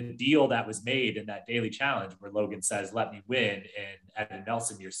during the deal that was made in that daily challenge where Logan says, let me win, and Ed and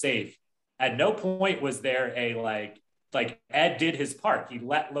Nelson, you're safe. At no point was there a like Ed did his part. He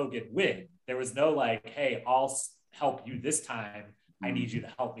let Logan win. There was no like, hey, I'll help you this time. I need you to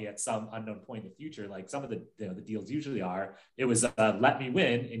help me at some unknown point in the future. Like some of the the deals usually are. It was let me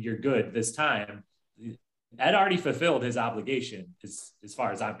win and you're good this time. Ed already fulfilled his obligation as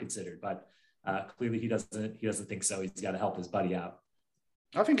far as I'm considered, but clearly he doesn't think so. He's got to help his buddy out.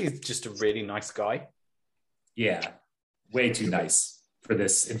 I think he's just a really nice guy. Yeah, way too nice for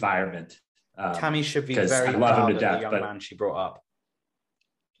this environment. Tammy should be very proud of the young man she brought up.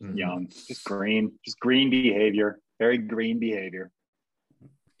 Young, just green behavior, very green behavior.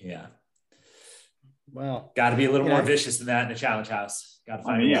 Yeah. Well, got to be a little more vicious than that in the challenge house. Got to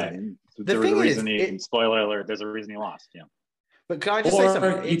find a way. There was a reason spoiler alert, there's a reason he lost. Yeah. But can I just say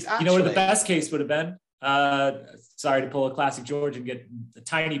something? You know what the best case would have been? Sorry to pull a classic George and get a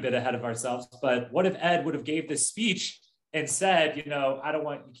tiny bit ahead of ourselves, but what if Ed would have gave this speech and said, you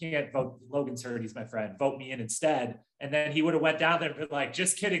can't vote, Logan's hurt, he's my friend, vote me in instead. And then he would have went down there and been like,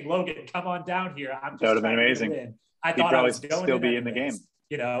 just kidding, Logan, come on down here. I'm just that would have been trying amazing. To win. I He'd thought I was probably still be in the game.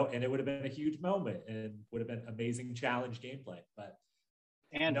 And it would have been a huge moment and would have been amazing challenge gameplay. But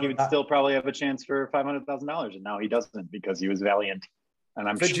he would still probably have a chance for $500,000, and now he doesn't because he was valiant. And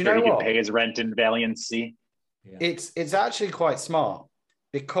I'm sure he can pay his rent in valiancy. Yeah. It's actually quite smart,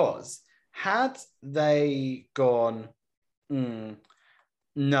 because had they gone,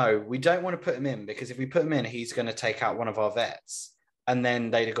 no, we don't want to put him in, because if we put him in, he's going to take out one of our vets. And then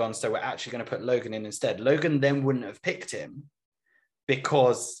they'd have gone, so we're actually going to put Logan in instead. Logan then wouldn't have picked him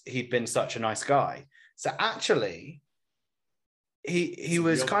because he'd been such a nice guy. So actually, he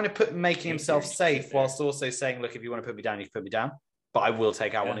was kind of making himself safe whilst also saying, look, if you want to put me down, you can put me down, but I will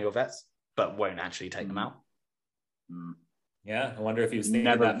take out one of your vets, but won't actually take them out. Yeah, I wonder if he was thinking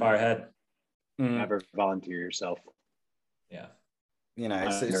that far ahead. Never volunteer yourself. Yeah.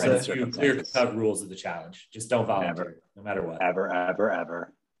 It's clear-cut rules of the challenge. Just don't volunteer, no matter what.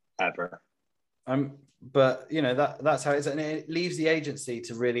 Ever. But that's how it is, and it leaves the agency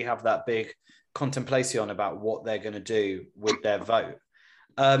to really have that big contemplation about what they're going to do with their vote.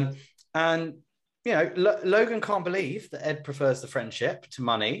 And Logan can't believe that Ed prefers the friendship to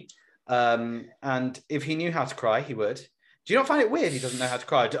money. And if he knew how to cry, he would. Do you not find it weird he doesn't know how to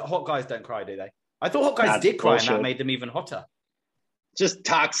cry? Hot guys don't cry, do they? I thought hot guys did cry, and that made them even hotter. Just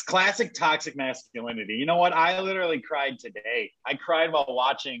classic toxic masculinity. You know what? I literally cried today. I cried while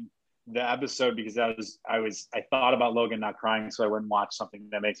watching the episode because I thought about Logan not crying, so I wouldn't watch something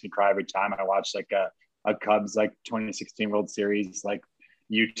that makes me cry every time I watch like a Cubs 2016 World Series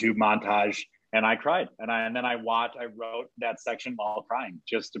YouTube montage, and I cried. And then I wrote that section while crying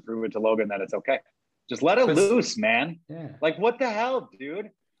just to prove it to Logan that it's okay. Just let it loose, man. Yeah. What the hell,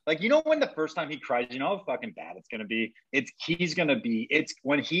 dude? When the first time he cries, how fucking bad it's going to be? It's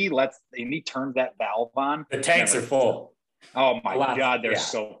when he turns that valve on. The tanks are full. Oh my God, they're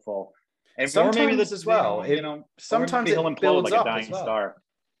so full. And sometimes as well, sometimes it builds like up a dying as well. Star.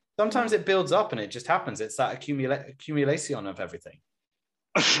 Sometimes it builds up and it just happens. It's that accumulation of everything.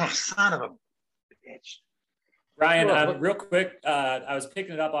 Son of a bitch. Ryan, real quick, I was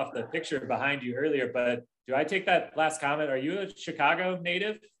picking it up off the picture behind you earlier, but do I take that last comment? Are you a Chicago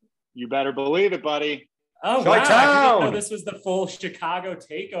native? You better believe it, buddy. Oh, wow. I didn't know this was the full Chicago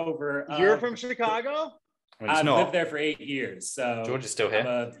takeover. You're from Chicago? I've lived there for 8 years. So George is still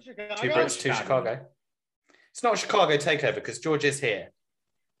here. 2 Brits, 2 Chicago. It's not a Chicago takeover because George is here.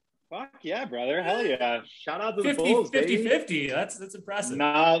 Fuck yeah, brother. Hell yeah. Shout out to the Bulls, 50-50. That's impressive.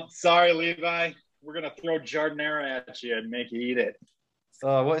 No, sorry, Levi. We're going to throw Jardinera at you and make you eat it.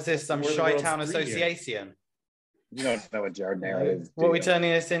 So what is this? Some Chi-Town association? You don't know what Jardinera is. What are we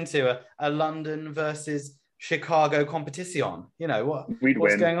turning this into? A London versus Chicago competition. You know, what's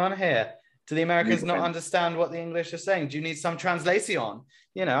win. going on here? Do the Americans We'd not win. understand what the English are saying? Do you need some translation?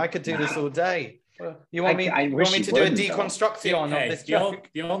 You know, I could do this all day. You want me to do a deconstruction of this joke?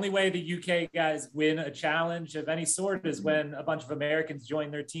 The only way the UK guys win a challenge of any sort is when a bunch of Americans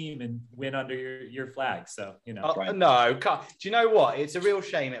join their team and win under your flag. So, you know. No, do you know what? It's a real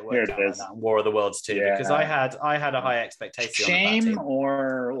shame it worked out like that in War of the Worlds too, because I had a high expectation. Shame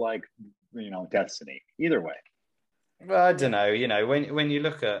or like, you know, destiny. Either way. Well, I don't know. You know, when you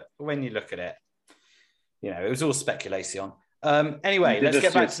look at it, you know, it was all speculation. Anyway, let's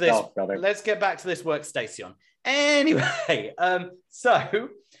get back to this. Let's get back to this workstation. Anyway, so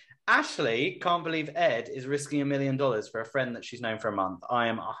Ashley can't believe Ed is risking $1 million for a friend that she's known for a month. I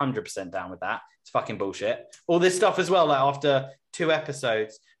am 100% down with that. It's fucking bullshit. All this stuff as well, like after 2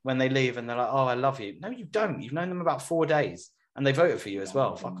 episodes, when they leave and they're like, "Oh, I love you." No, you don't. You've known them about 4 days, and they voted for you as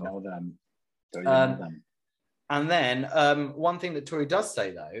well. Fuck off. Don't know them. And then one thing that Tori does say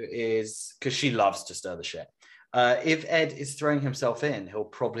though is, because she loves to stir the shit. If Ed is throwing himself in, he'll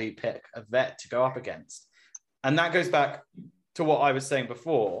probably pick a vet to go up against. And that goes back to what I was saying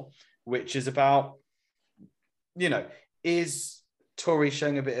before, which is about, you know, is Tori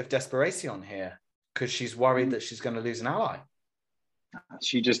showing a bit of desperation here because she's worried that she's going to lose an ally?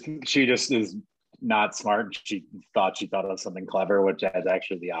 She just is not smart. She thought of something clever, which is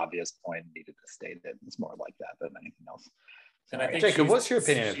actually the obvious point needed to state it. It's more like that than anything else. And I think Jacob, what's your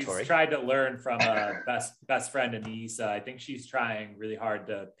opinion of she's Tori? Tried to learn from a best friend Anissa. I think she's trying really hard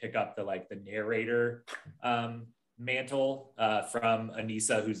to pick up the narrator mantle from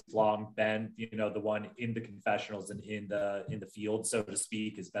Anissa, who's long been, you know, the one in the confessionals and in the field, so to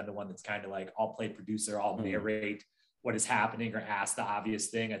speak, has been the one that's kind of like, I'll play producer, I'll narrate what is happening or ask the obvious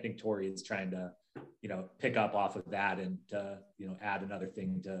thing. I think Tori is trying to, you know, pick up off of that and you know, add another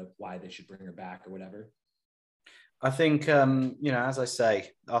thing to why they should bring her back or whatever. I think, you know, as I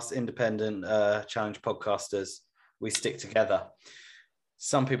say, us independent challenge podcasters, we stick together.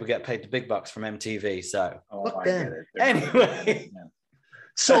 Some people get paid the big bucks from MTV, so I get it. Anyway.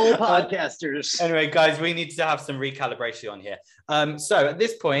 Soul podcasters. Anyway, guys, we need to have some recalibration on here. So at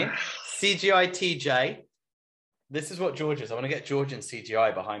this point, CGI TJ, this is what George is. I want to get George in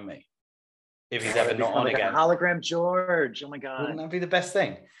CGI behind me. If he's ever not on again. Hologram George. Oh my God. Wouldn't that be the best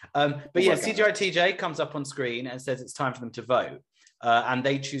thing? But yeah, CGI TJ comes up on screen and says it's time for them to vote. And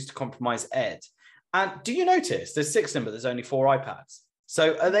they choose to compromise Ed. And do you notice there's 6 of them, but there's only 4 iPads?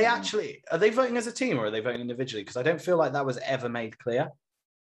 So are they voting as a team or are they voting individually? Because I don't feel like that was ever made clear.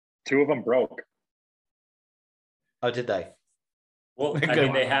 2 of them broke. Oh, did they? Well, I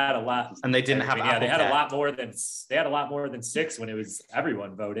mean, they had a lot. And they didn't have yeah, they had Care. a lot more than 6 when it was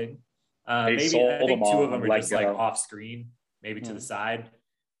everyone voting. Maybe sold I think them 2 all of them were like just like off screen, maybe to the side.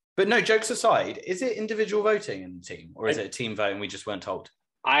 But no, jokes aside, is it individual voting in the team or is it a team vote and we just weren't told?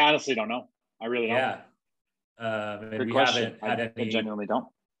 I honestly don't know. I really don't. Yeah. And we question. haven't had I any. genuinely don't.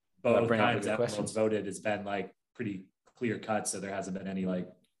 Both times everyone's voted has been like pretty clear cut, so there hasn't been any like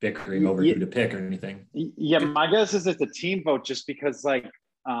bickering over who to pick or anything. Yeah, my guess is it's a team vote just because like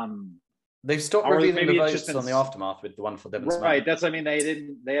they've stopped revealing the votes on the aftermath with the one for them. Right, that's what I mean.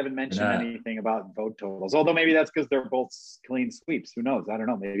 They haven't mentioned anything about vote totals. Although maybe that's because they're both clean sweeps. Who knows? I don't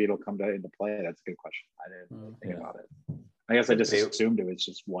know. Maybe it'll come into play. That's a good question. I didn't think about it. I guess I just assumed it was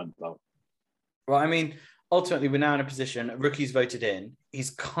just one vote. Well, I mean, ultimately, we're now in a position. Rookie's voted in.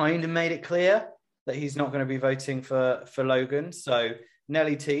 He's kind of made it clear that he's not going to be voting for Logan. So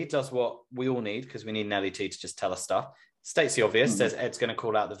Nelly T does what we all need because we need Nelly T to just tell us stuff. States the obvious, says Ed's going to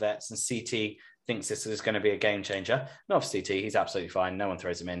call out the vets, and CT thinks this is going to be a game changer. Not for CT, he's absolutely fine. No one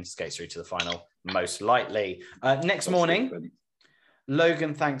throws him in, skates through to the final, most likely. Next morning,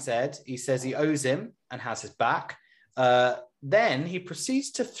 Logan thanks Ed. He says he owes him and has his back. Then he proceeds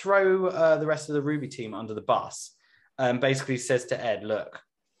to throw the rest of the Ruby team under the bus and basically says to Ed, look,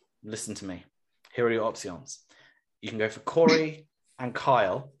 listen to me. Here are your options. You can go for Corey and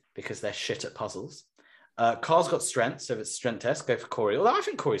Kyle because they're shit at puzzles. Carl's got strength, so if it's strength test, go for Corey. Although I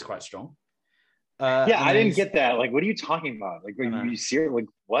think Corey's quite strong. I didn't get that. Like, what are you talking about? Like, are you serious? Like,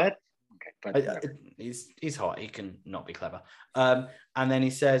 what? Okay, but he's hot. He can not be clever. And then he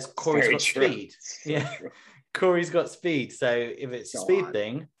says Corey's got speed. Yeah, Corey's got speed. So if it's a speed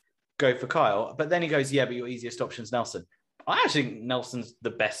thing, go for Kyle. But then he goes, yeah, but your easiest option's Nelson. I actually think Nelson's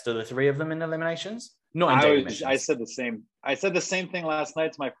the best of the 3 of them in eliminations. Not in I said the same. I said the same thing last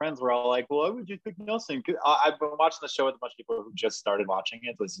night to my friends. We're all like, "Well, why would you pick Nelson?" I've been watching the show with a bunch of people who just started watching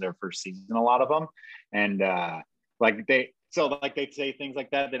it. This is their first season, a lot of them, and they say things like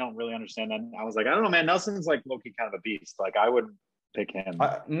that. They don't really understand that. And I was like, I don't know, man. Nelson's like low-key kind of a beast. Like I wouldn't pick him.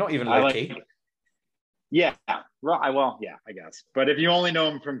 Not even low-key. Yeah. Well, yeah, I guess. But if you only know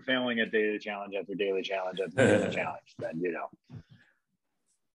him from failing at daily challenge after daily challenge after daily challenge, then you know.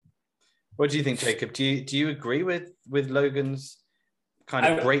 What do you think, Jacob? Do you agree with Logan's kind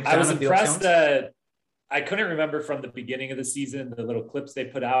of breakdown? I was of the impressed options? that I couldn't remember from the beginning of the season the little clips they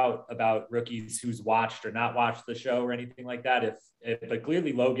put out about rookies who's watched or not watched the show or anything like that. But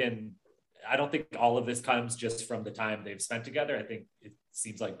clearly Logan, I don't think all of this comes just from the time they've spent together. I think it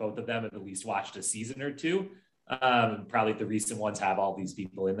seems like both of them have at least watched a season or two. Probably the recent ones have all these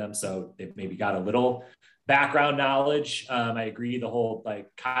people in them, so they've maybe got a little background knowledge. I agree. The whole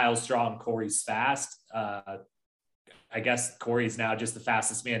like Kyle's strong, Corey's fast. I guess Corey's now just the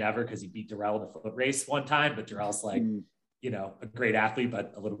fastest man ever because he beat Darrell in the foot race one time, but Darrell's like, a great athlete,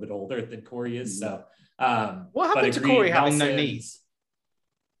 but a little bit older than Corey is. So what happened to Corey having no knees?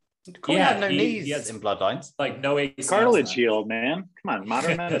 Corey had no knees he has, in Bloodlines. Like no ACLs. Cartilage healed, man. Come on,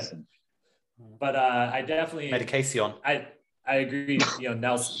 modern medicine. But I definitely medication. I agree.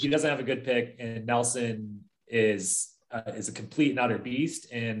 Nelson, he doesn't have a good pick, and Nelson is a complete and utter beast.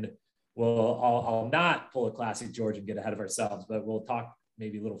 And I'll not pull a classic George and get ahead of ourselves, but we'll talk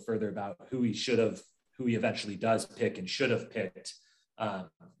maybe a little further about who he eventually does pick and should have picked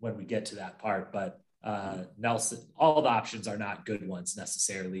when we get to that part. But Nelson, all the options are not good ones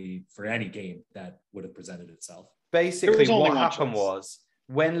necessarily for any game that would have presented itself. Basically, what happened was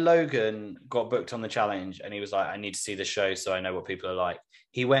when Logan got booked on the challenge and he was like, I need to see the show so I know what people are like,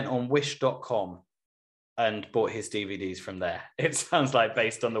 he went on wish.com and bought his DVDs from there. It sounds like,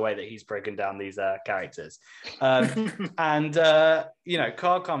 based on the way that he's broken down these characters. And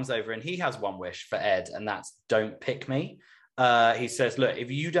Carl comes over and he has one wish for Ed, and that's don't pick me. He says, look,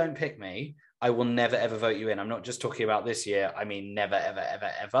 if you don't pick me, I will never, ever vote you in. I'm not just talking about this year. I mean, never, ever, ever,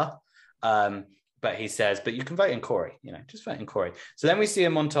 ever. But he says, but you can vote in Corey, just vote in Corey. So then we see a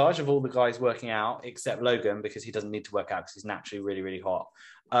montage of all the guys working out, except Logan, because he doesn't need to work out because he's naturally really, really hot.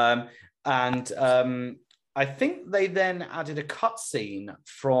 I think they then added a cut scene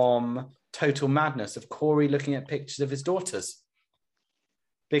from Total Madness of Corey looking at pictures of his daughters.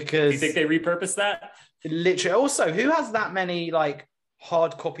 Because you think they repurposed that? Literally. Also, who has that many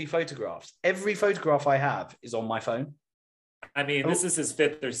hard copy photographs? Every photograph I have is on my phone. I mean, this is his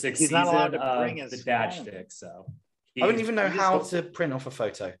 5th or 6th He's season not allowed to bring of his the dad phone. shtick, so I wouldn't even know how to print off a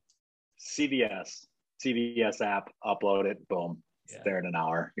photo. CVS app, upload it, boom. It's there in an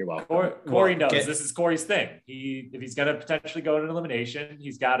hour. You're welcome. Corey knows this is Corey's thing. If he's going to potentially go to an elimination,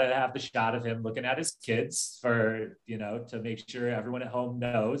 he's got to have the shot of him looking at his kids to make sure everyone at home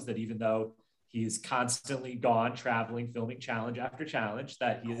knows that even though he's constantly gone traveling, filming challenge after challenge,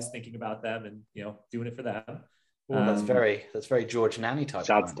 that he is thinking about them and, doing it for them. Oh, that's very George Nanny type.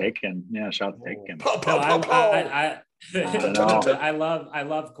 Shots taken. Yeah, shots taken. I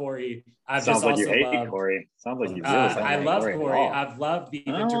love Corey. Sounds like you hate Corey. Sounds like you really I love Corey. I've loved the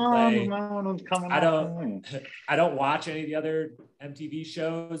interplay. I don't watch any of the other MTV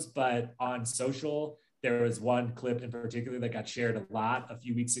shows, but on social, there was one clip in particular that got shared a lot a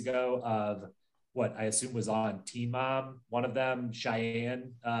few weeks ago of what I assume was on Teen Mom. One of them,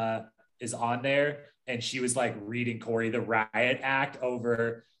 Cheyenne, is on there, and she was reading Corey the riot act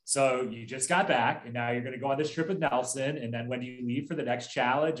over. So you just got back, and now you're going to go on this trip with Nelson. And then when do you leave for the next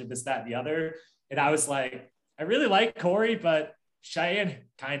challenge and this, that, and the other? And I was like, I really like Corey, but Cheyenne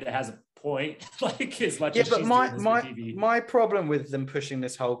kind of has a point, as much as she's doing this for TV. My problem with them pushing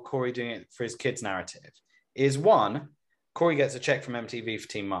this whole Corey doing it for his kids narrative is, one, Corey gets a check from MTV for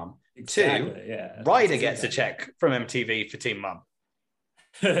Teen Mom. Exactly, 2, yeah. Ryder gets a check from MTV for Teen Mom.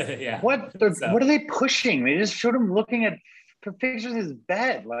 Yeah. What are they pushing? They just showed him looking at pictures of his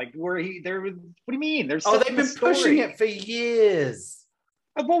bed, what do you mean? They've been pushing it for years.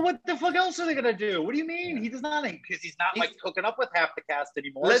 Well, what the fuck else are they gonna do? What do you mean? He does not, because he's not hooking up with half the cast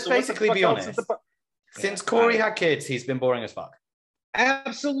anymore. Let's basically be honest. Since Corey had kids, he's been boring as fuck.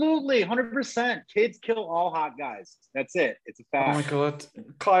 Absolutely, 100%. Kids kill all hot guys. That's it. It's a fact. Oh my god,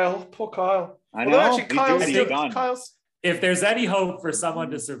 Kyle, poor Kyle. I know. Actually, Kyle's. If there's any hope for someone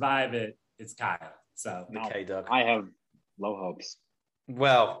to survive it, it's Kyle. So okay, Doug. I have low hopes.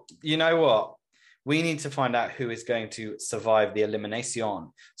 Well, you know what? We need to find out who is going to survive the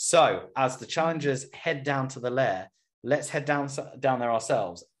elimination. So, as the challengers head down to the lair, let's head down there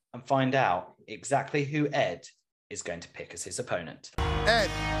ourselves and find out exactly who Ed is going to pick as his opponent. Ed,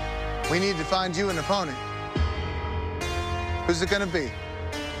 we need to find you an opponent. Who's it going to be?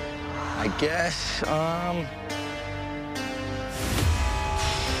 I guess,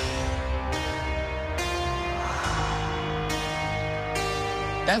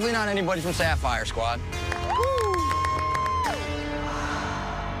 definitely not anybody from Sapphire Squad.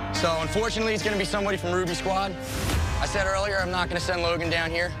 So unfortunately, it's going to be somebody from Ruby Squad. I said earlier, I'm not going to send Logan down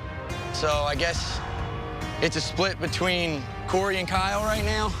here. So I guess it's a split between Corey and Kyle right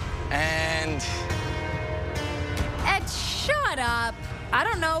now. And Ed, shut up. I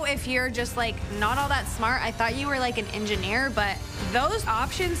don't know if you're just like not all that smart. I thought you were like an engineer, but those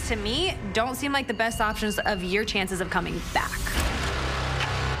options to me don't seem like the best options of your chances of coming back.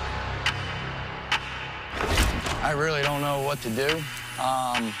 I really don't know what to do.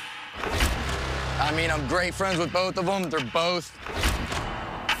 I mean, I'm great friends with both of them. They're both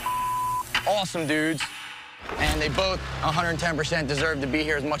awesome dudes, and they both 110% deserve to be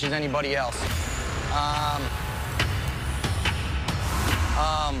here as much as anybody else.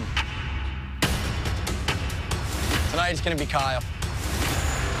 Tonight it's gonna be Kyle.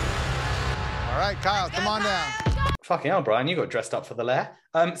 All right, Kyle, come on down. Fucking hell, Brian, you got dressed up for the lair.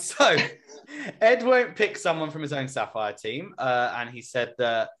 So Ed won't pick someone from his own Sapphire team, and he said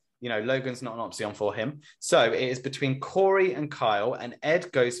that, you know, Logan's not an option for him. So it is between Corey and Kyle, and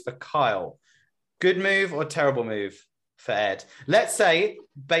Ed goes for Kyle. Good move or terrible move for Ed? Let's say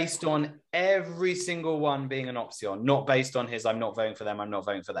based on every single one being an option, not based on his, I'm not voting for them, I'm not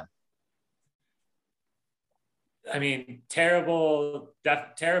voting for them. I mean, terrible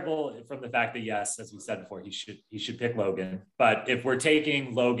from the fact that, yes, as we said before, he should pick Logan. But if we're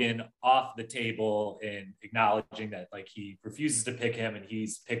taking Logan off the table and acknowledging that, like, he refuses to pick him and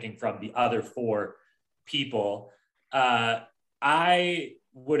he's picking from the other four people, I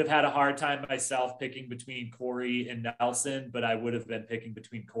would have had a hard time myself picking between Corey and Nelson, but I would have been picking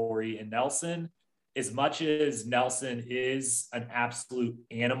between Corey and Nelson. As much as Nelson is an absolute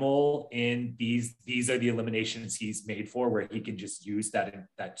animal in these are the eliminations he's made for, where he can just use that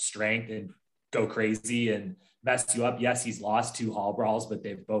strength and go crazy and mess you up. Yes, he's lost 2 hall brawls, but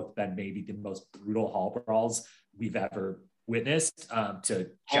they've both been maybe the most brutal hall brawls we've ever witnessed. To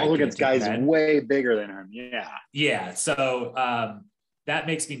all against guys way bigger than him. Yeah. So that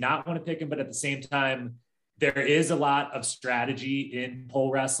makes me not want to pick him, but at the same time, there is a lot of strategy in pole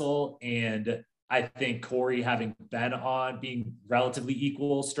wrestle, and I think Corey, having been on, being relatively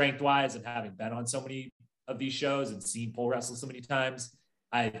equal strength-wise and having been on so many of these shows and seen pole wrestle so many times,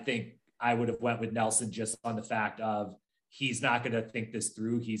 I think I would have went with Nelson just on the fact of he's not going to think this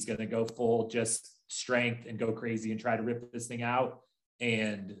through. He's going to go full just strength and go crazy and try to rip this thing out.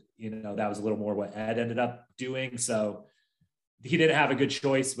 And, you know, that was a little more what Ed ended up doing. So he didn't have a good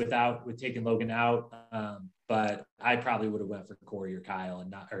choice with taking Logan out. But I probably would have went for Corey or Kyle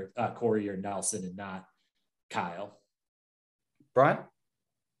and not, or Corey or Nelson and not Kyle. Brian?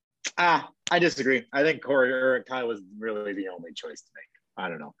 I disagree. I think Corey or Kyle was really the only choice to make. I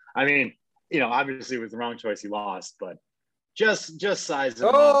don't know. I mean, you know, obviously it was the wrong choice. He lost, but just size him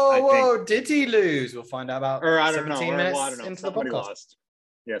up. Did he lose? We'll find out about. Or I don't know. Minutes I don't know. into Somebody the podcast. lost.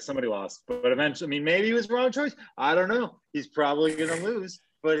 Yeah, somebody lost. But eventually, I mean, maybe he was the wrong choice. I don't know. He's probably going to lose,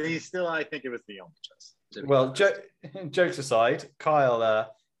 but he's still, I think it was the only choice. Well, jokes aside,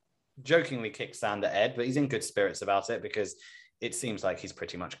 Kyle jokingly kicked sand at Ed, but he's in good spirits about it because it seems like he's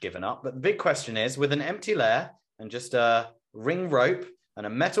pretty much given up. But the big question is, with an empty lair and just a ring rope and a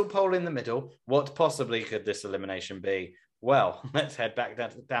metal pole in the middle, what possibly could this elimination be? Well, let's head back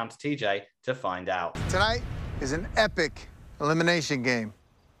down to TJ to find out. Tonight is an epic elimination game.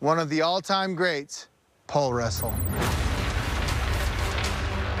 One of the all-time greats, pole wrestle.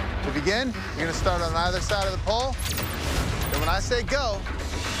 To begin, you're gonna start on either side of the pole. Then when I say go,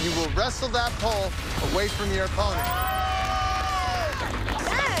 you will wrestle that pole away from your opponent.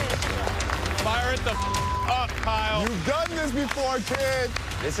 Fire it the up, Kyle. You've done this before, kid.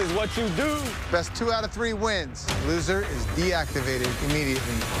 This is what you do. Best 2 out of 3 wins. Loser is deactivated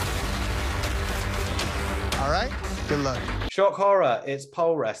immediately. All right, good luck. Shock horror, it's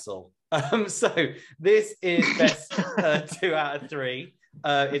pole wrestle. So this is best 2 out of 3.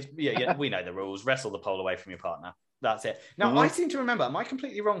 We know the rules. Wrestle the pole away from your partner. That's it. Now, I seem to remember, am I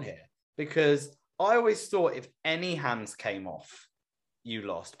completely wrong here? Because I always thought if any hands came off, you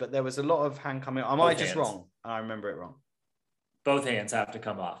lost. But there was a lot of hand coming off. Am I just wrong? I remember it wrong. Both hands have to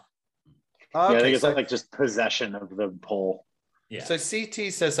come off. Okay, yeah, I think it's like just possession of the pole. Yeah. So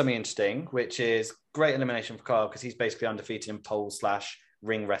CT says something interesting, which is great elimination for Kyle because he's basically undefeated in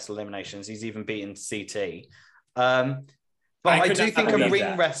pole/ring wrestle eliminations. He's even beaten CT. But I do think a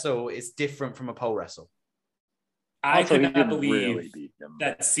ring wrestle is different from a pole wrestle. I could not believe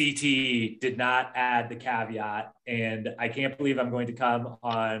that CT did not add the caveat. And I can't believe I'm going to come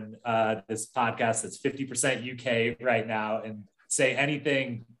on this podcast that's 50% UK right now and say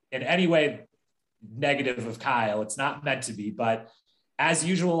anything in any way negative of Kyle. It's not meant to be, but as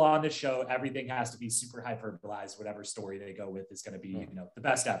usual on this show, everything has to be super hyperbolized. Whatever story they go with is going to be, the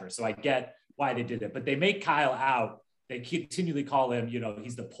best ever. So I get why they did it, but they make Kyle out. They continually call him,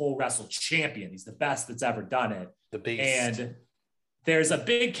 he's the pole wrestle champion. He's the best that's ever done it. The beast. And there's a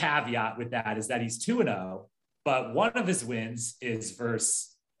big caveat with that is that he's 2-0, but one of his wins is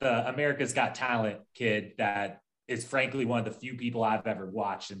versus the America's Got Talent kid that is frankly one of the few people I've ever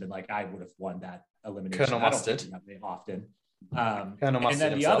watched and been like, I would have won that elimination. Colonel Mustard. I don't think often. And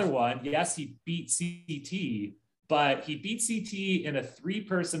then the other one, yes, he beat CT, but he beat CT in a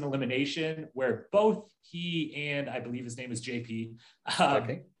 3-person elimination where both he and I believe his name is JP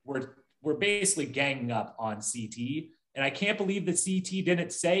were basically ganging up on CT. And I can't believe that CT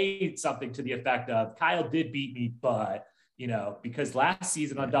didn't say something to the effect of Kyle did beat me, but because last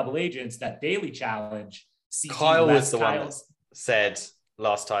season on Double Agents, that daily challenge, Kyle was the one that said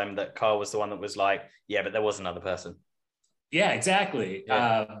last time that Kyle was the one that was like, yeah, but there was another person. Yeah, exactly.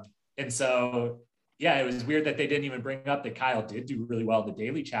 Yeah. And so, it was weird that they didn't even bring up that Kyle did do really well in the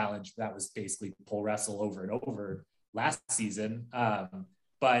daily challenge. That was basically pole wrestle over and over last season.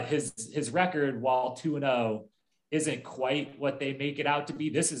 But his record, while 2-0, isn't quite what they make it out to be.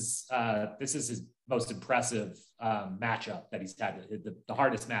 This is his most impressive matchup that he's had, the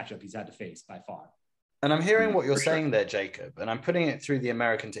hardest matchup he's had to face by far. And I'm hearing what you're saying there, Jacob, and I'm putting it through the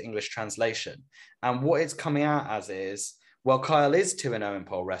American to English translation. And what it's coming out as is, well, Kyle is 2-0 in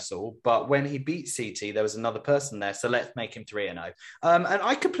pole wrestle, but when he beat CT, there was another person there, so let's make him 3-0. And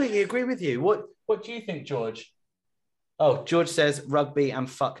I completely agree with you. What do you think, George? Oh, George says rugby and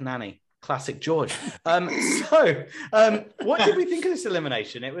fuck nanny. Classic George. What did we think of this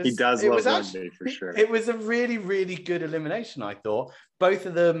elimination? He does love rugby for sure. It was a really, really good elimination, I thought. Both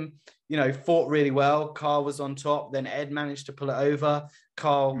of them, fought really well. Carl was on top. Then Ed managed to pull it over.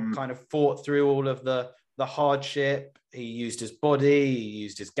 Carl kind of fought through all of the hardship. He used his body. He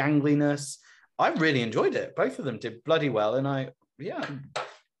used his gangliness. I really enjoyed it. Both of them did bloody well. And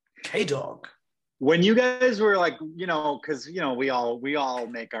K-Dog. When you guys were like, because, we all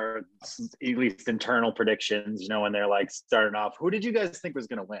make our at least internal predictions, when they're like starting off, who did you guys think was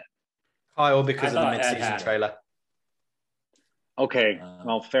going to win? Kyle, because of the mid-season trailer. Okay,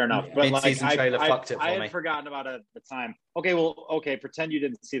 well, fair enough. But mid-season trailer fucked it for me. I had forgotten about it at the time. Okay, pretend you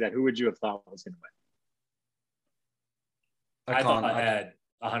didn't see that. Who would you have thought was going to win? I thought I had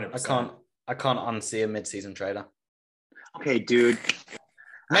 100%. I can't unsee a mid-season trailer. Okay, dude.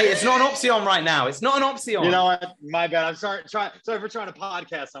 Mate, it's not an option right now. It's not an option. You know what? My bad. I'm sorry. Sorry for trying to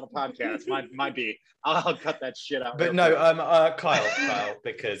podcast on a podcast. Might be. I'll cut that shit out. But no, Kyle,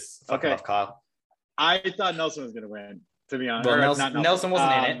 because fuck off, Kyle. I thought Nelson was going to win. To be honest, well, Nelson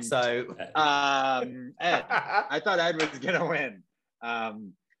wasn't in it, so. Ed. I thought Ed was going to win. I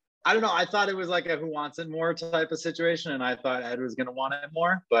don't know. I thought it was like a who wants it more type of situation, and I thought Ed was going to want it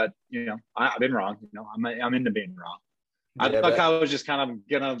more. But I've been wrong. I'm into being wrong. I thought Kyle was just kind of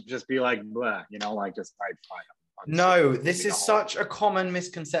gonna just be like, blah, like just fine. No, this is such a common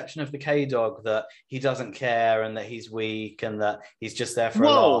misconception of the K-Dog that he doesn't care and that he's weak and that he's just there for a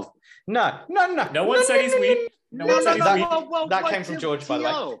laugh. No. No one said he's weak. No one said he's weak. That came from George, by the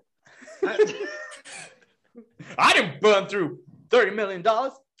way. I didn't burn through $30 million.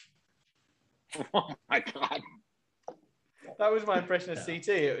 Oh my God. That was my impression of CT.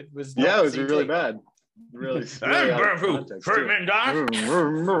 It was really bad. Really, but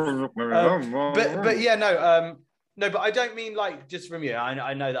I don't mean like just from you.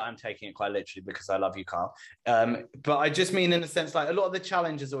 I know that I'm taking it quite literally because I love you, Carl. But I just mean in a sense like a lot of the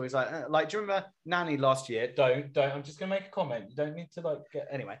challenges always like do you remember Nanny last year? Don't. I'm just gonna make a comment. You don't need to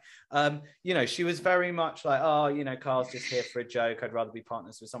anyway. She was very much like, Carl's just here for a joke. I'd rather be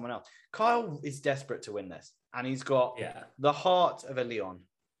partners with someone else. Kyle is desperate to win this, and he's got the heart of a Leon.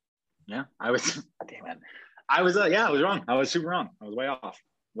 Yeah, I was. Damn it, I was. I was wrong. I was super wrong. I was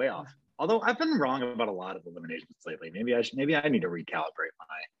way off. Although I've been wrong about a lot of eliminations lately. Maybe I need to recalibrate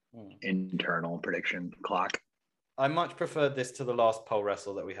my internal prediction clock. I much preferred this to the last pole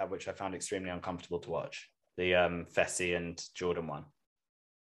wrestle that we had, which I found extremely uncomfortable to watch. The Fessy and Jordan one.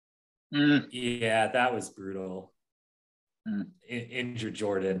 Yeah, that was brutal. Injured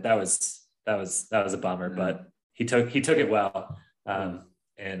Jordan. That was a bummer, but he took it well.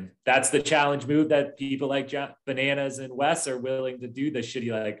 And that's the challenge move that people like Bananas and Wes are willing to do. The shitty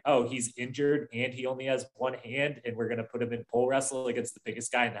like, oh, he's injured and he only has one hand, and we're gonna put him in pole wrestle against the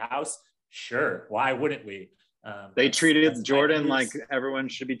biggest guy in the house. Sure, why wouldn't we? They treated Jordan like everyone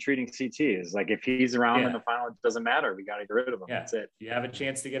should be treating CTs. Like if he's around in the final, it doesn't matter. We got to get rid of him. That's it. If you have a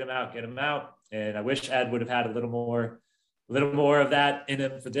chance to get him out, get him out. And I wish Ed would have had a little more of that in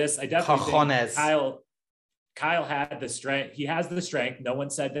him for this. I definitely think Kyle had the strength. He has the strength. No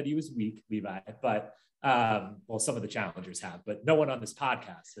one said that he was weak, Levi, but well, some of the challengers have, but no one on this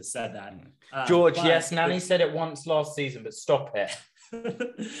podcast has said that. George, yes, Nanny said it once last season, but stop it.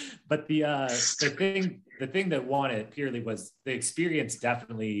 But the thing that won it purely was the experience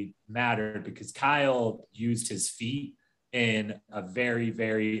definitely mattered, because Kyle used his feet in a very,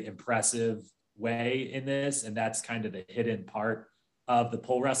 very impressive way in this. And that's kind of the hidden part of the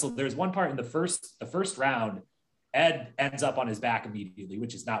pole wrestle. There's one part in the first round, Ed ends up on his back immediately,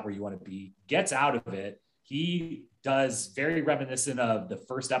 which is not where you want to be, gets out of it. He does very reminiscent of the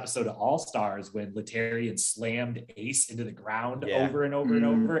first episode of All Stars when Letarian slammed Ace into the ground over and over and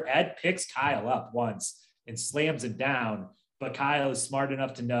over. Ed picks Kyle up once and slams him down, but Kyle is smart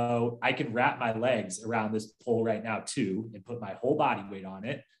enough to know I can wrap my legs around this pole right now too and put my whole body weight on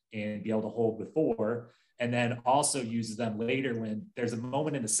it and be able to hold with 4. And then also uses them later when there's a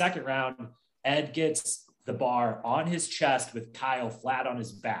moment in the second round, Ed gets the bar on his chest with Kyle flat on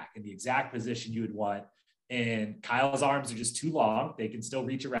his back in the exact position you would want. And Kyle's arms are just too long. They can still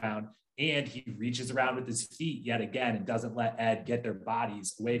reach around, and he reaches around with his feet yet again and doesn't let Ed get their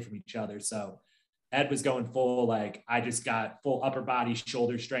bodies away from each other. So Ed was going full, like, I just got full upper body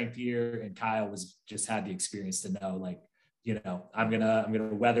shoulder strength here. And Kyle was just had the experience to know, like, you know, I'm gonna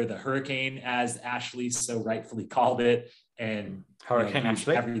weather the hurricane, as Ashley so rightfully called it, and Hurricane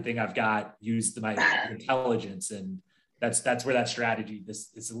Ashley, everything I've got, used my intelligence, and that's where that strategy.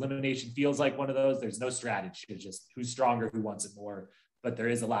 This elimination feels like one of those. There's no strategy; it's just who's stronger, who wants it more. But there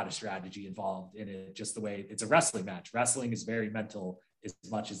is a lot of strategy involved in it. Just the way it's a wrestling match. Wrestling is very mental as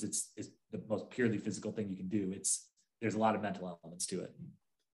much as it's the most purely physical thing you can do. There's a lot of mental elements to it.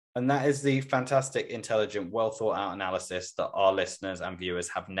 And that is the fantastic, intelligent, well thought out analysis that our listeners and viewers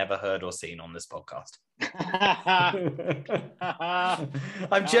have never heard or seen on this podcast.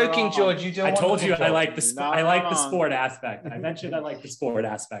 I'm joking, George. You don't. I told you I like the sport aspect. I mentioned I like the sport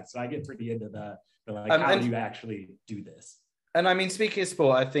aspect, so I get pretty into the like how do you actually do this. And I mean, speaking of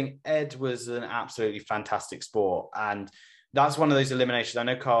sport, I think Ed was an absolutely fantastic sport, and that's one of those eliminations. I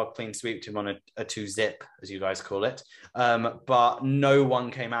know Carl clean sweeped him on a 2-zip, as you guys call it. But no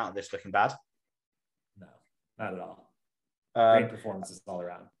one came out of this looking bad. No, not at all. Great performances all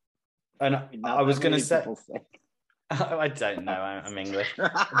around. And I was going to say, I don't know, I'm English.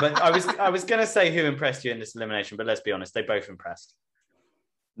 But I was going to say who impressed you in this elimination, but let's be honest, they both impressed.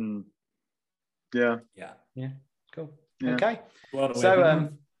 Yeah. Cool. Yeah. Okay. So,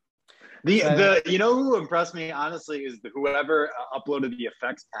 the you know who impressed me honestly is whoever uploaded the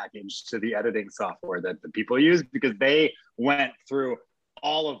effects package to the editing software that the people use, because they went through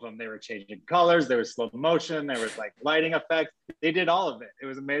all of them. They were changing colors, there was slow motion, there was like lighting effects. They did all of it. It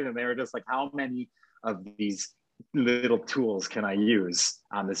was amazing. They were just like, how many of these little tools can I use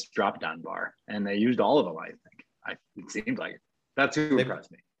on this drop down bar? And they used all of them. I think it seemed like it. That's who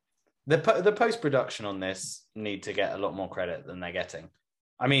impressed me. The post-production on this need to get a lot more credit than they're getting.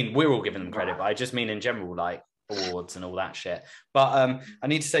 I mean, we're all giving them credit, but I just mean in general, like awards and all that shit. But I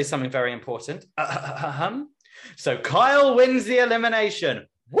need to say something very important. So Kyle wins the elimination.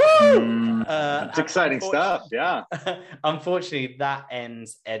 Woo! It's exciting stuff, yeah. Unfortunately, that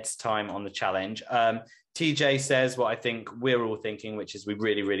ends Ed's time on the challenge. TJ says what I think we're all thinking, which is we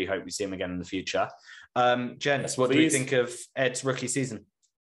really, really hope we see him again in the future. Gents, what do you think of Ed's rookie season?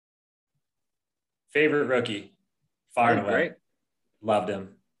 Favorite rookie, far and away. Great. Loved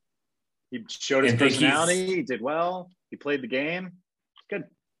him. He showed his personality. He did well. He played the game. Good.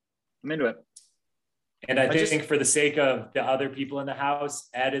 I'm into it. And I think for the sake of the other people in the house,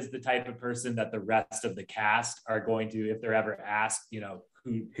 Ed is the type of person that the rest of the cast are going to, if they're ever asked, you know,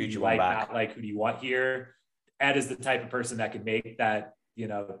 who do you like, not like, who do you want here? Ed is the type of person that can make that, you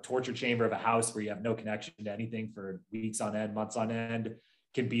know, torture chamber of a house where you have no connection to anything for weeks on end, months on end,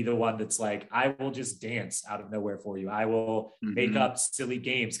 can be the one that's like, I will just dance out of nowhere for you. I will make up silly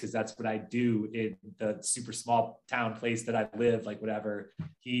games because that's what I do in the super small town place that I live, like whatever.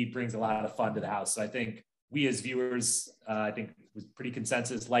 He brings a lot of fun to the house. So I think we as viewers, I think it was pretty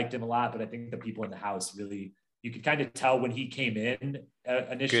consensus, liked him a lot, but I think the people in the house really, you could kind of tell when he came in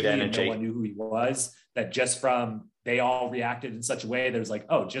initially and no one knew who he was, that just from, they all reacted in such a way that was like,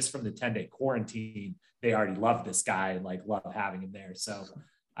 oh, just from the 10-day quarantine, they already love this guy and like love having him there. So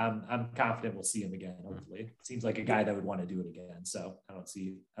I'm confident we'll see him again. Hopefully, seems like a guy that would want to do it again. So I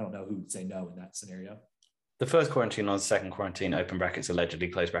don't know who would say no in that scenario. The first quarantine or the second quarantine, open brackets, allegedly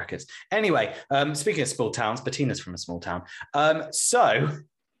close brackets. Anyway, speaking of small towns, Bettina's from a small town. So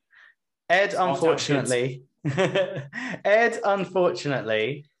Ed, unfortunately,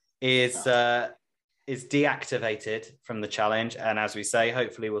 is deactivated from the challenge. And as we say,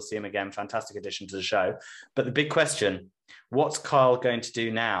 hopefully we'll see him again. Fantastic addition to the show. But the big question, what's Kyle going to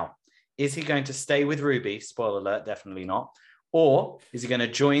do now? Is he going to stay with Ruby? Spoiler alert, definitely not. Or is he going to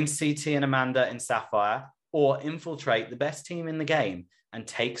join CT and Amanda in Sapphire, or infiltrate the best team in the game and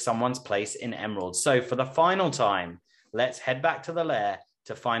take someone's place in Emerald? So for the final time, let's head back to the lair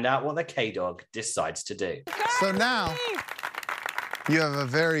to find out what the K-Dog decides to do. So now, you have a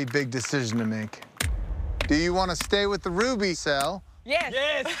very big decision to make. Do you want to stay with the Ruby cell? Yes.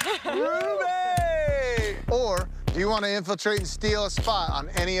 Yes. Ruby! Or do you want to infiltrate and steal a spot on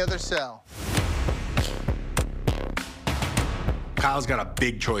any other cell? Kyle's got a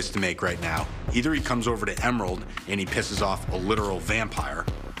big choice to make right now. Either he comes over to Emerald and he pisses off a literal vampire,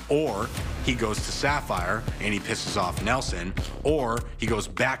 or he goes to Sapphire and he pisses off Nelson, or he goes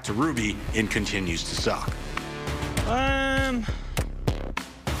back to Ruby and continues to suck.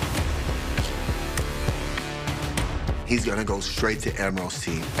 He's gonna go straight to Emerald's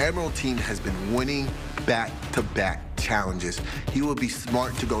team. Emerald team has been winning back-to-back challenges. He would be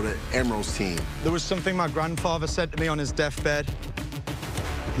smart to go to Emerald's team. There was something my grandfather said to me on his deathbed.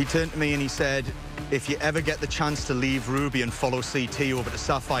 He turned to me and he said, if you ever get the chance to leave Ruby and follow CT over to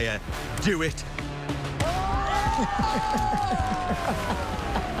Sapphire, do it.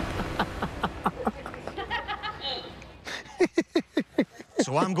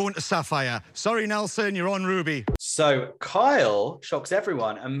 So I'm going to Sapphire. Sorry, Nelson, you're on Ruby. So Kyle shocks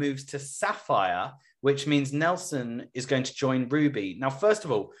everyone and moves to Sapphire, which means Nelson is going to join Ruby. Now, first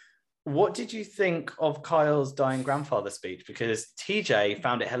of all, what did you think of Kyle's dying grandfather speech? Because TJ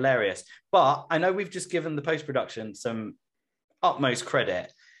found it hilarious, but I know we've just given the post-production some utmost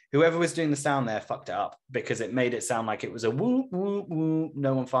credit. Whoever was doing the sound there fucked it up because it made it sound like it was a woo, woo, woo,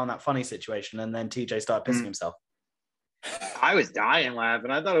 no one found that funny situation, and then TJ started pissing himself. I was dying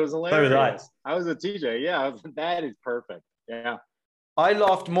laughing. I thought it was hilarious. So was I was a TJ. Yeah, that is perfect. Yeah. I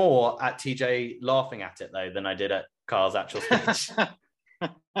laughed more at TJ laughing at it, though, than I did at Kyle's actual speech.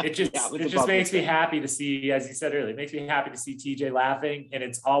 It just makes me happy to see, as you said earlier, it makes me happy to see TJ laughing. And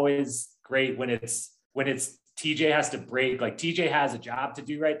it's always great when it's TJ has to break. Like, TJ has a job to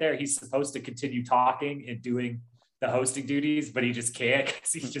do right there. He's supposed to continue talking and doing the hosting duties, but he just can't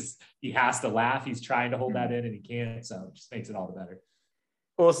because he has to laugh. He's trying to hold that in and he can't. So it just makes it all the better.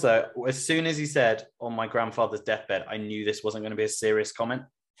 Also, as soon as he said on my grandfather's deathbed, I knew this wasn't going to be a serious comment.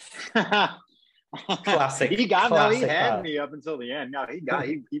 Classic. He had me up until the end. No,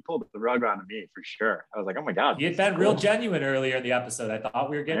 he pulled the rug onto me for sure. I was like, oh my God. He had been real genuine earlier in the episode. I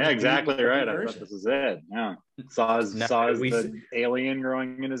thought we were getting exactly right. I thought this was it. Yeah. Saw the alien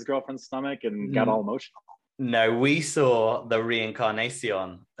growing in his girlfriend's stomach and got all emotional. No, we saw the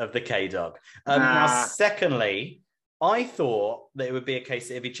reincarnation of the K-Dog. Now, secondly, I thought that it would be a case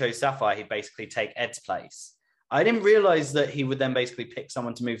that if he chose Sapphire, he'd basically take Ed's place. I didn't realize that he would then basically pick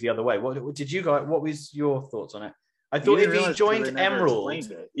someone to move the other way. What did you guys? What was your thoughts on it? I thought if he joined Emerald,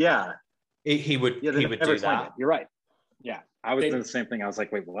 he would do that. You're right. Yeah, I was doing the same thing. I was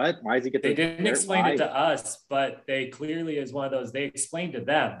like, wait, what? Why does he get? They didn't explain it to us, but they clearly is one of those. They explained to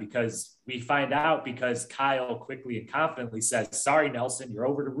them because we find out because Kyle quickly and confidently says, "Sorry, Nelson, you're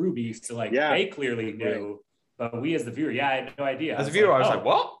over to Ruby." So they clearly knew, but we as the viewer, I had no idea. As a viewer, I was like,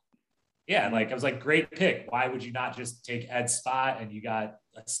 what? Yeah, I was like, great pick. Why would you not just take Ed's spot? And you got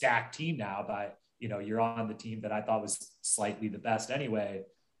a stacked team now, but you're on the team that I thought was slightly the best anyway.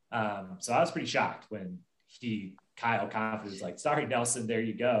 So I was pretty shocked when Kyle confidently was like, sorry, Nelson, there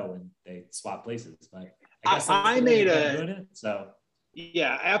you go. And they swapped places. But I guess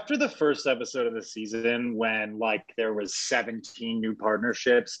after the first episode of the season, when there was 17 new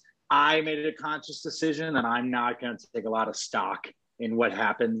partnerships, I made a conscious decision and I'm not going to take a lot of stock in what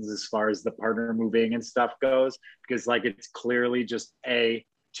happens as far as the partner moving and stuff goes, because it's clearly just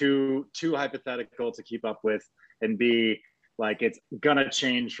too hypothetical to keep up with, and B, it's gonna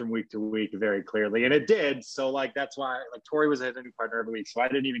change from week to week very clearly, and it did. So that's why Tori was a new partner every week, so I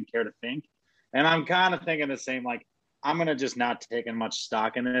didn't even care to think. And I'm kind of thinking the same. I'm gonna just not taking much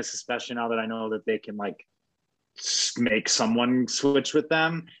stock in this, especially now that I know that they can make someone switch with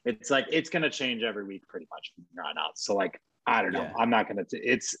them. It's it's gonna change every week pretty much from here on out. So I don't know. Yeah. I'm not going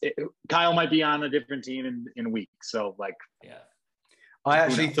to, Kyle might be on a different team in a week. So I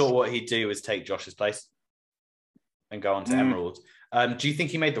actually thought what he'd do was take Josh's place and go on to Emerald. Do you think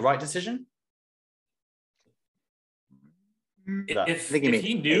he made the right decision? If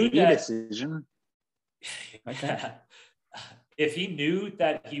he knew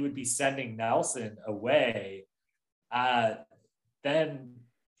that he would be sending Nelson away, then,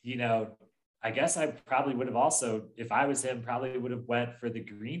 I guess I probably would have also, if I was him, probably would have went for the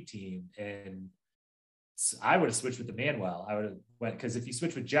green team and I would have switched with Emmanuel. I would have went, because if you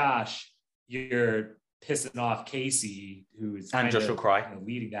switch with Josh, you're pissing off Casey, who's and Josh will cry,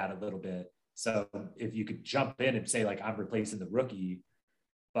 leading that a little bit. So if you could jump in and say, like, I'm replacing the rookie,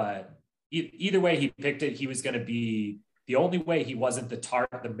 but either way he picked it, he was going to be, the only way he wasn't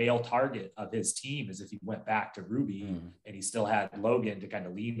the male target of his team is if he went back to Ruby and he still had Logan to kind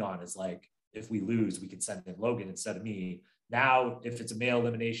of lean on, as like, if we lose, we can send in Logan instead of me. Now, if it's a male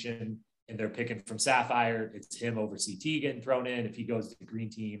elimination and they're picking from Sapphire, it's him over CT getting thrown in. If he goes to the green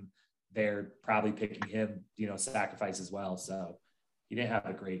team, they're probably picking him, sacrifice as well. So he didn't have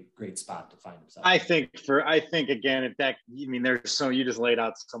a great spot to find himself. I think again, if that, you just laid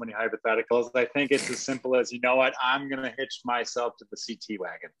out so many hypotheticals. I think it's as simple as, you know what, I'm going to hitch myself to the CT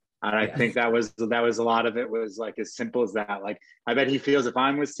wagon. And I think that was a lot of it was like as simple as that. Like, I bet he feels if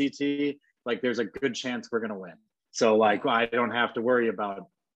I'm with CT, like there's a good chance we're going to win. So like, I don't have to worry about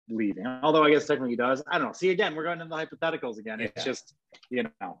leaving. Although I guess technically he does. I don't know. See, again, we're going into the hypotheticals again. It's just,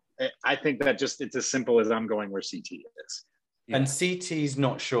 I think that it's as simple as I'm going where CT is. Yeah. And CT's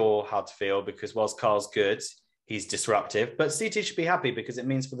not sure how to feel because whilst Carl's good, he's disruptive. But CT should be happy because it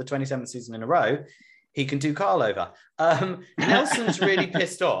means for the 27th season in a row, he can do Carl over. Nelson's really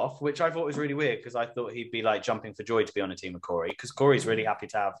pissed off, which I thought was really weird because I thought he'd be like jumping for joy to be on a team with Corey because Corey's really happy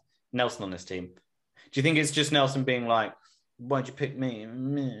to have Nelson on his team. Do you think it's just Nelson being like, why'd you pick me?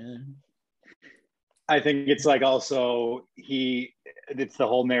 I think it's like also it's the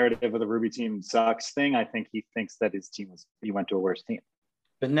whole narrative of the Ruby team sucks thing. I think he thinks that he went to a worse team.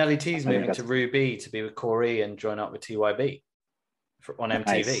 But Nelly T's moving to Ruby to be with Corey and join up with TYB on MTV.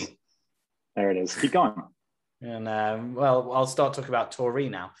 Nice. There it is. Keep going. And I'll start talking about Tori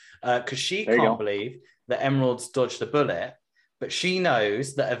now because she can't believe that Emeralds dodged the bullet, but she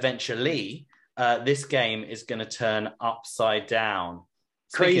knows that eventually this game is going to turn upside down.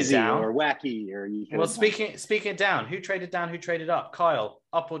 Crazy or wacky, or you well, speaking it down. Who traded down? Who traded up? Kyle,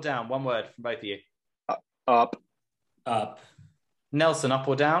 up or down? One word from both of you. Up. Nelson, up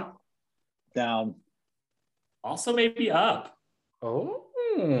or down? Down. Also, maybe up. Oh.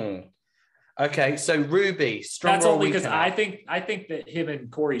 Okay, so Ruby, stronger. That's only because I think that him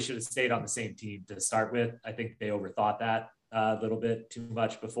and Corey should have stayed on the same team to start with. I think they overthought that a little bit too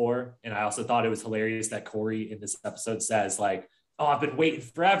much before, and I also thought it was hilarious that Corey in this episode says like, oh, I've been waiting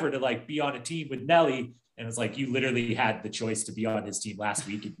forever to like be on a team with Nelly. And it's like, you literally had the choice to be on his team last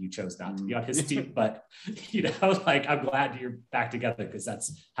week and you chose not to be on his team. But, like, I'm glad you're back together because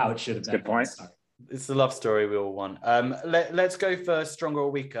that's how it should have been. Good point. It's the love story we all want. Let's go for stronger or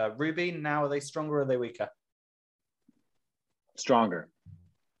weaker. Ruby, now are they stronger or are they weaker? Stronger.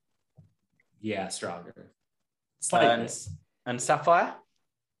 Yeah, stronger. Slightly. And Sapphire?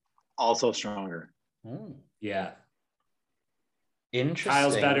 Also stronger. Yeah. Interesting.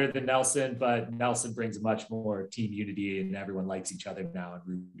 Kyle's better than Nelson, but Nelson brings much more team unity and everyone likes each other now in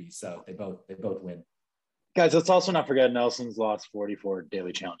Ruby. So they both win. Guys, let's also not forget Nelson's lost 44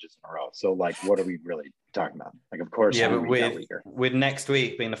 daily challenges in a row. So like, what are we really talking about? Like, of course, yeah, but with next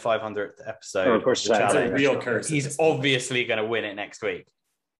week being the 500th episode, of course, it's a real curse. He's obviously going to win it next week.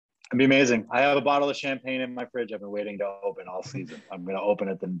 It'd be amazing. I have a bottle of champagne in my fridge. I've been waiting to open all season. I'm going to open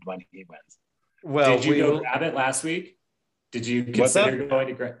it then when he wins. Well, did you go grab it last week? Did you consider going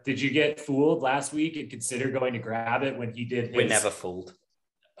to grab? Did you get fooled last week and consider going to grab it when he did? We're never fooled.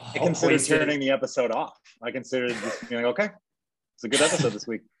 I considered turning the episode off. I considered just being like, okay, it's a good episode this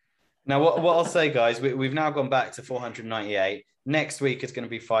week. Now, what I'll say, guys, we've now gone back to 498. Next week is going to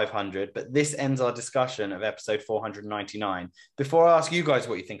be 500, but this ends our discussion of episode 499. Before I ask you guys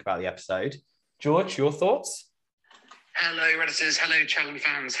what you think about the episode, George, your thoughts? Hello, Redditors. Hello, Challenge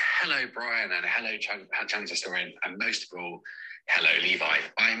fans. Hello, Brian, and hello, Challenge historian, and most of all, hello, Levi.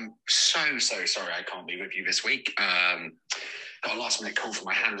 I'm so sorry I can't be with you this week. Got a last-minute call from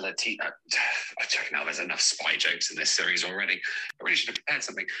my handler. I'm checking out. There's enough spy jokes in this series already. I really should have prepared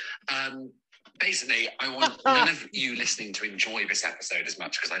something. Basically, I want none of you listening to enjoy this episode as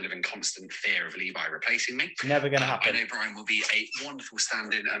much because I live in constant fear of Levi replacing me. Never going to happen. I know Brian will be a wonderful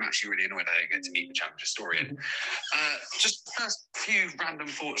stand-in. I'm actually really annoyed I don't get to meet the Challenge historian. Just first few random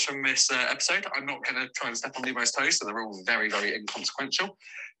thoughts from this episode. I'm not going to try and step on Levi's toes, so they're all very, very inconsequential.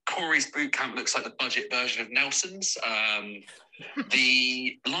 Corey's boot camp looks like the budget version of Nelson's.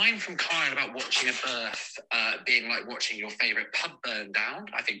 The line from Kyle about watching a birth being like watching your favourite pub burn down,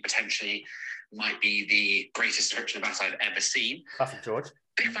 I think potentially might be the greatest description of that I've ever seen. Classic George.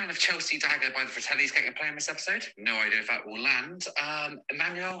 Big fan of Chelsea Dagger by the Fratellis getting a play in this episode. No idea if that will land.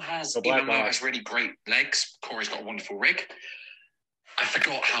 Emmanuel has really great legs. Corey's got a wonderful rig. I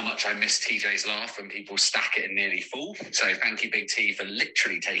forgot how much I missed TJ's laugh when people stack it and nearly fall. So thank you, Big T, for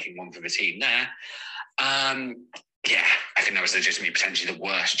literally taking one for the team there. Yeah, I think that was legitimately potentially the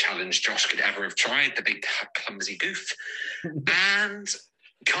worst challenge Josh could ever have tried, the big clumsy goof. And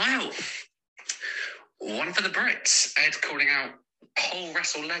Kyle, one for the Brits. Ed calling out pole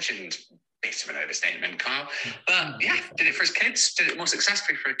wrestle legend. Bit of an overstatement, Kyle. But yeah, did it for his kids, did it more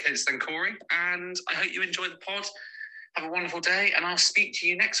successfully for his kids than Corey. And I hope you enjoy the pod. Have a wonderful day, and I'll speak to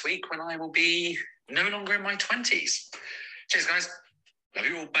you next week when I will be no longer in my 20s. Cheers, guys. Love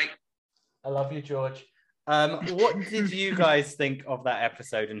you all. Bye. I love you, George. What did you guys think of that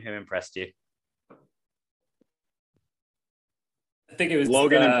episode, and who impressed you? I think it was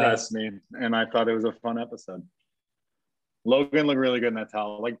Logan impressed me, and I thought it was a fun episode. Logan looked really good in that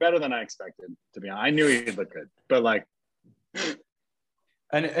towel, like better than I expected. To be honest, I knew he'd look good, but like.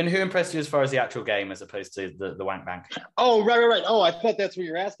 And who impressed you as far as the actual game as opposed to the wank bank? Oh, right. Oh, I thought that's what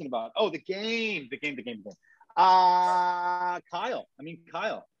you're asking about. Oh, the game.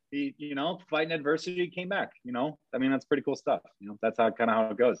 Kyle. He, fighting adversity, came back. That's pretty cool stuff. That's how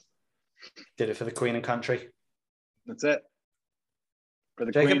it goes. Did it for the Queen and country. That's it. For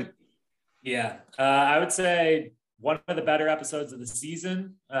the Jacob? Queen. Yeah, I would say one of the better episodes of the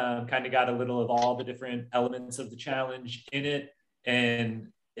season. Kind of got a little of all the different elements of the challenge in it. And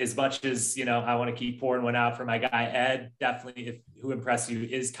as much as, I want to keep pouring one out for my guy, Ed, definitely who impressed you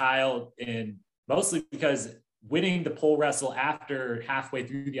is Kyle. And mostly because winning the pole wrestle after halfway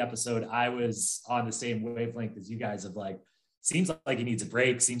through the episode, I was on the same wavelength as you guys of like, seems like he needs a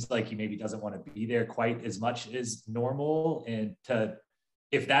break. Seems like he maybe doesn't want to be there quite as much as normal. And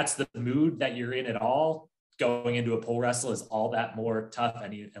if that's the mood that you're in at all, going into a pole wrestle is all that more tough.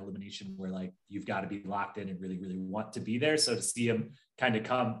 Any elimination where like you've got to be locked in and really, really want to be there. So to see him kind of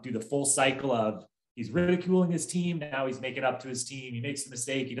come do the full cycle of he's ridiculing his team, now he's making up to his team, he makes the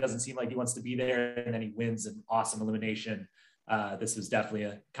mistake, he doesn't seem like he wants to be there, and then he wins an awesome elimination. This was definitely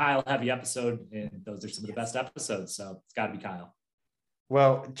a Kyle heavy episode, and those are some of the best episodes. So it's got to be Kyle.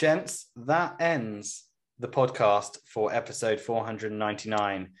 Well, gents, that ends the podcast for episode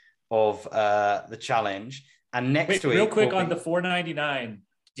 499 of the challenge. And next week, real quick on the 499,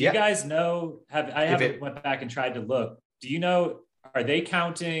 do you guys know, I haven't went back and tried to look, do you know, are they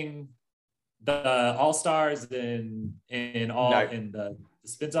counting the all-stars in the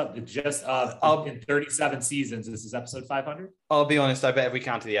spins up just in 37 seasons? This is episode 500. I'll be honest, I bet if we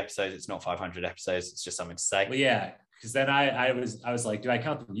counted the episodes, it's not 500 episodes, it's just something to say. Well, yeah, because then I was like, do I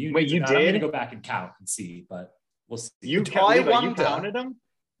count the reunions? Wait, you did? I'm gonna go back and count and see, but we'll see. You counted them?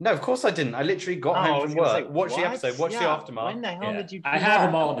 No, of course I didn't. I literally got home from work, watched the episode, watched the aftermath. When the hell did you do I have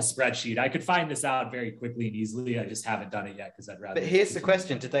them all on the spreadsheet. I could find this out very quickly and easily. I just haven't done it yet because I'd rather. But here's the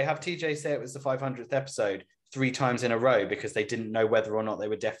question. Did they have TJ say it was the 500th episode 3 times in a row because they didn't know whether or not they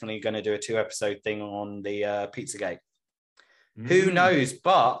were definitely going to do a 2-episode thing on the Pizzagate? Who knows?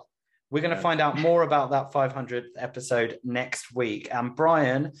 But we're going to find out more about that 500th episode next week. And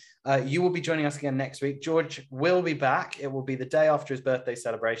Brian, you will be joining us again next week. George will be back. It will be the day after his birthday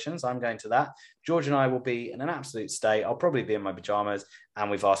celebrations. I'm going to that. George and I will be in an absolute state. I'll probably be in my pajamas, and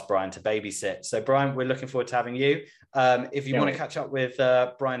we've asked Brian to babysit. So Brian, we're looking forward to having you. If you want to catch up with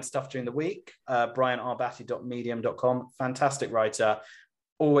Brian's stuff during the week, brianarbatti.medium.com, fantastic writer,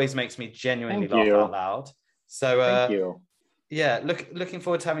 always makes me genuinely laugh out loud. So thank you. Yeah, looking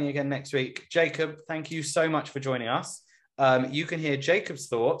forward to having you again next week. Jacob, thank you so much for joining us. You can hear Jacob's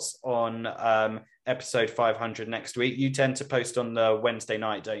thoughts on episode 500 next week. You tend to post on the Wednesday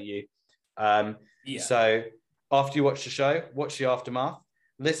night, don't you? So after you watch the show, watch the aftermath,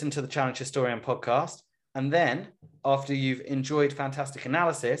 listen to the Challenge Historian podcast, and then after you've enjoyed fantastic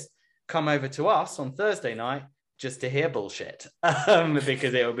analysis, come over to us on Thursday night just to hear bullshit.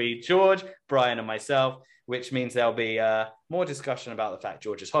 Because it will be George, Brian, and myself, which means there'll be more discussion about the fact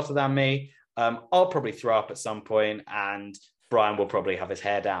George is hotter than me. I'll probably throw up at some point, and Brian will probably have his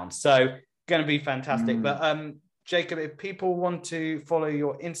hair down. So going to be fantastic. But Jacob, if people want to follow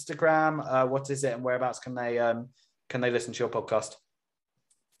your Instagram, what is it and whereabouts can they listen to your podcast?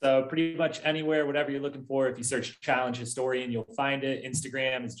 So pretty much anywhere, whatever you're looking for. If you search Challenge Historian, you'll find it.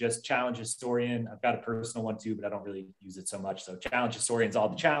 Instagram is just Challenge Historian. I've got a personal one too, but I don't really use it so much. So Challenge Historian is all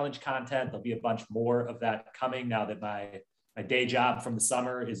the challenge content. There'll be a bunch more of that coming now that my day job from the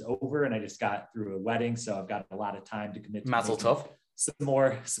summer is over, and I just got through a wedding. So I've got a lot of time to commit to Mazel tov. Some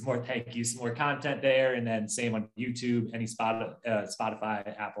more, thank you, some more content there. And then same on YouTube, any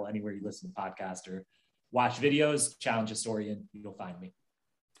Spotify, Apple, anywhere you listen to podcasts or watch videos, Challenge Historian, you'll find me.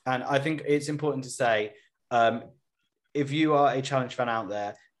 And I think it's important to say, if you are a challenge fan out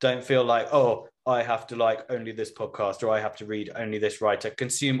there, don't feel like, oh, I have to like only this podcast or I have to read only this writer.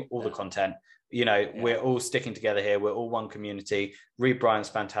 Consume all the content. You know, we're all sticking together here. We're all one community. Read Brian's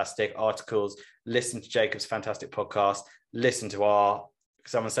fantastic articles. Listen to Jacob's fantastic podcast. Listen to our,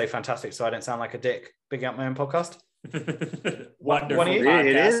 someone say fantastic so I don't sound like a dick, big out my own podcast. Wonderful podcast.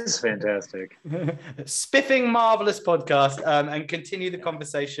 It is fantastic. Spiffing, marvelous podcast. And continue the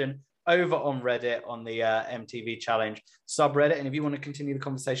conversation over on Reddit on the MTV Challenge subreddit. And if you want to continue the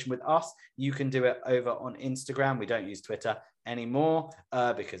conversation with us, you can do it over on Instagram. We don't use Twitter anymore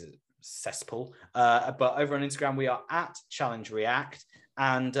because it's cesspool. But over on Instagram, we are at Challenge React.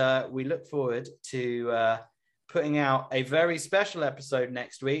 And we look forward to putting out a very special episode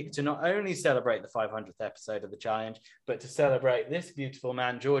next week to not only celebrate the 500th episode of the challenge, but to celebrate this beautiful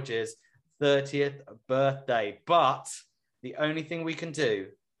man, George's 30th birthday. But the only thing we can do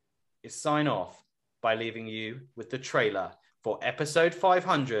is sign off by leaving you with the trailer for episode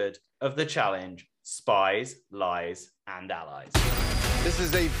 500 of the challenge, Spies, Lies, and Allies. This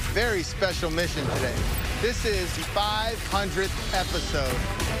is a very special mission today. This is the 500th episode.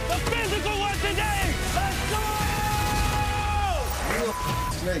 The physical one today! Let's go! You a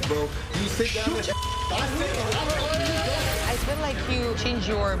snake, bro. You sit down with I feel like you change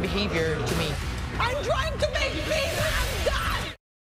your behavior to me. I'm trying to make peace!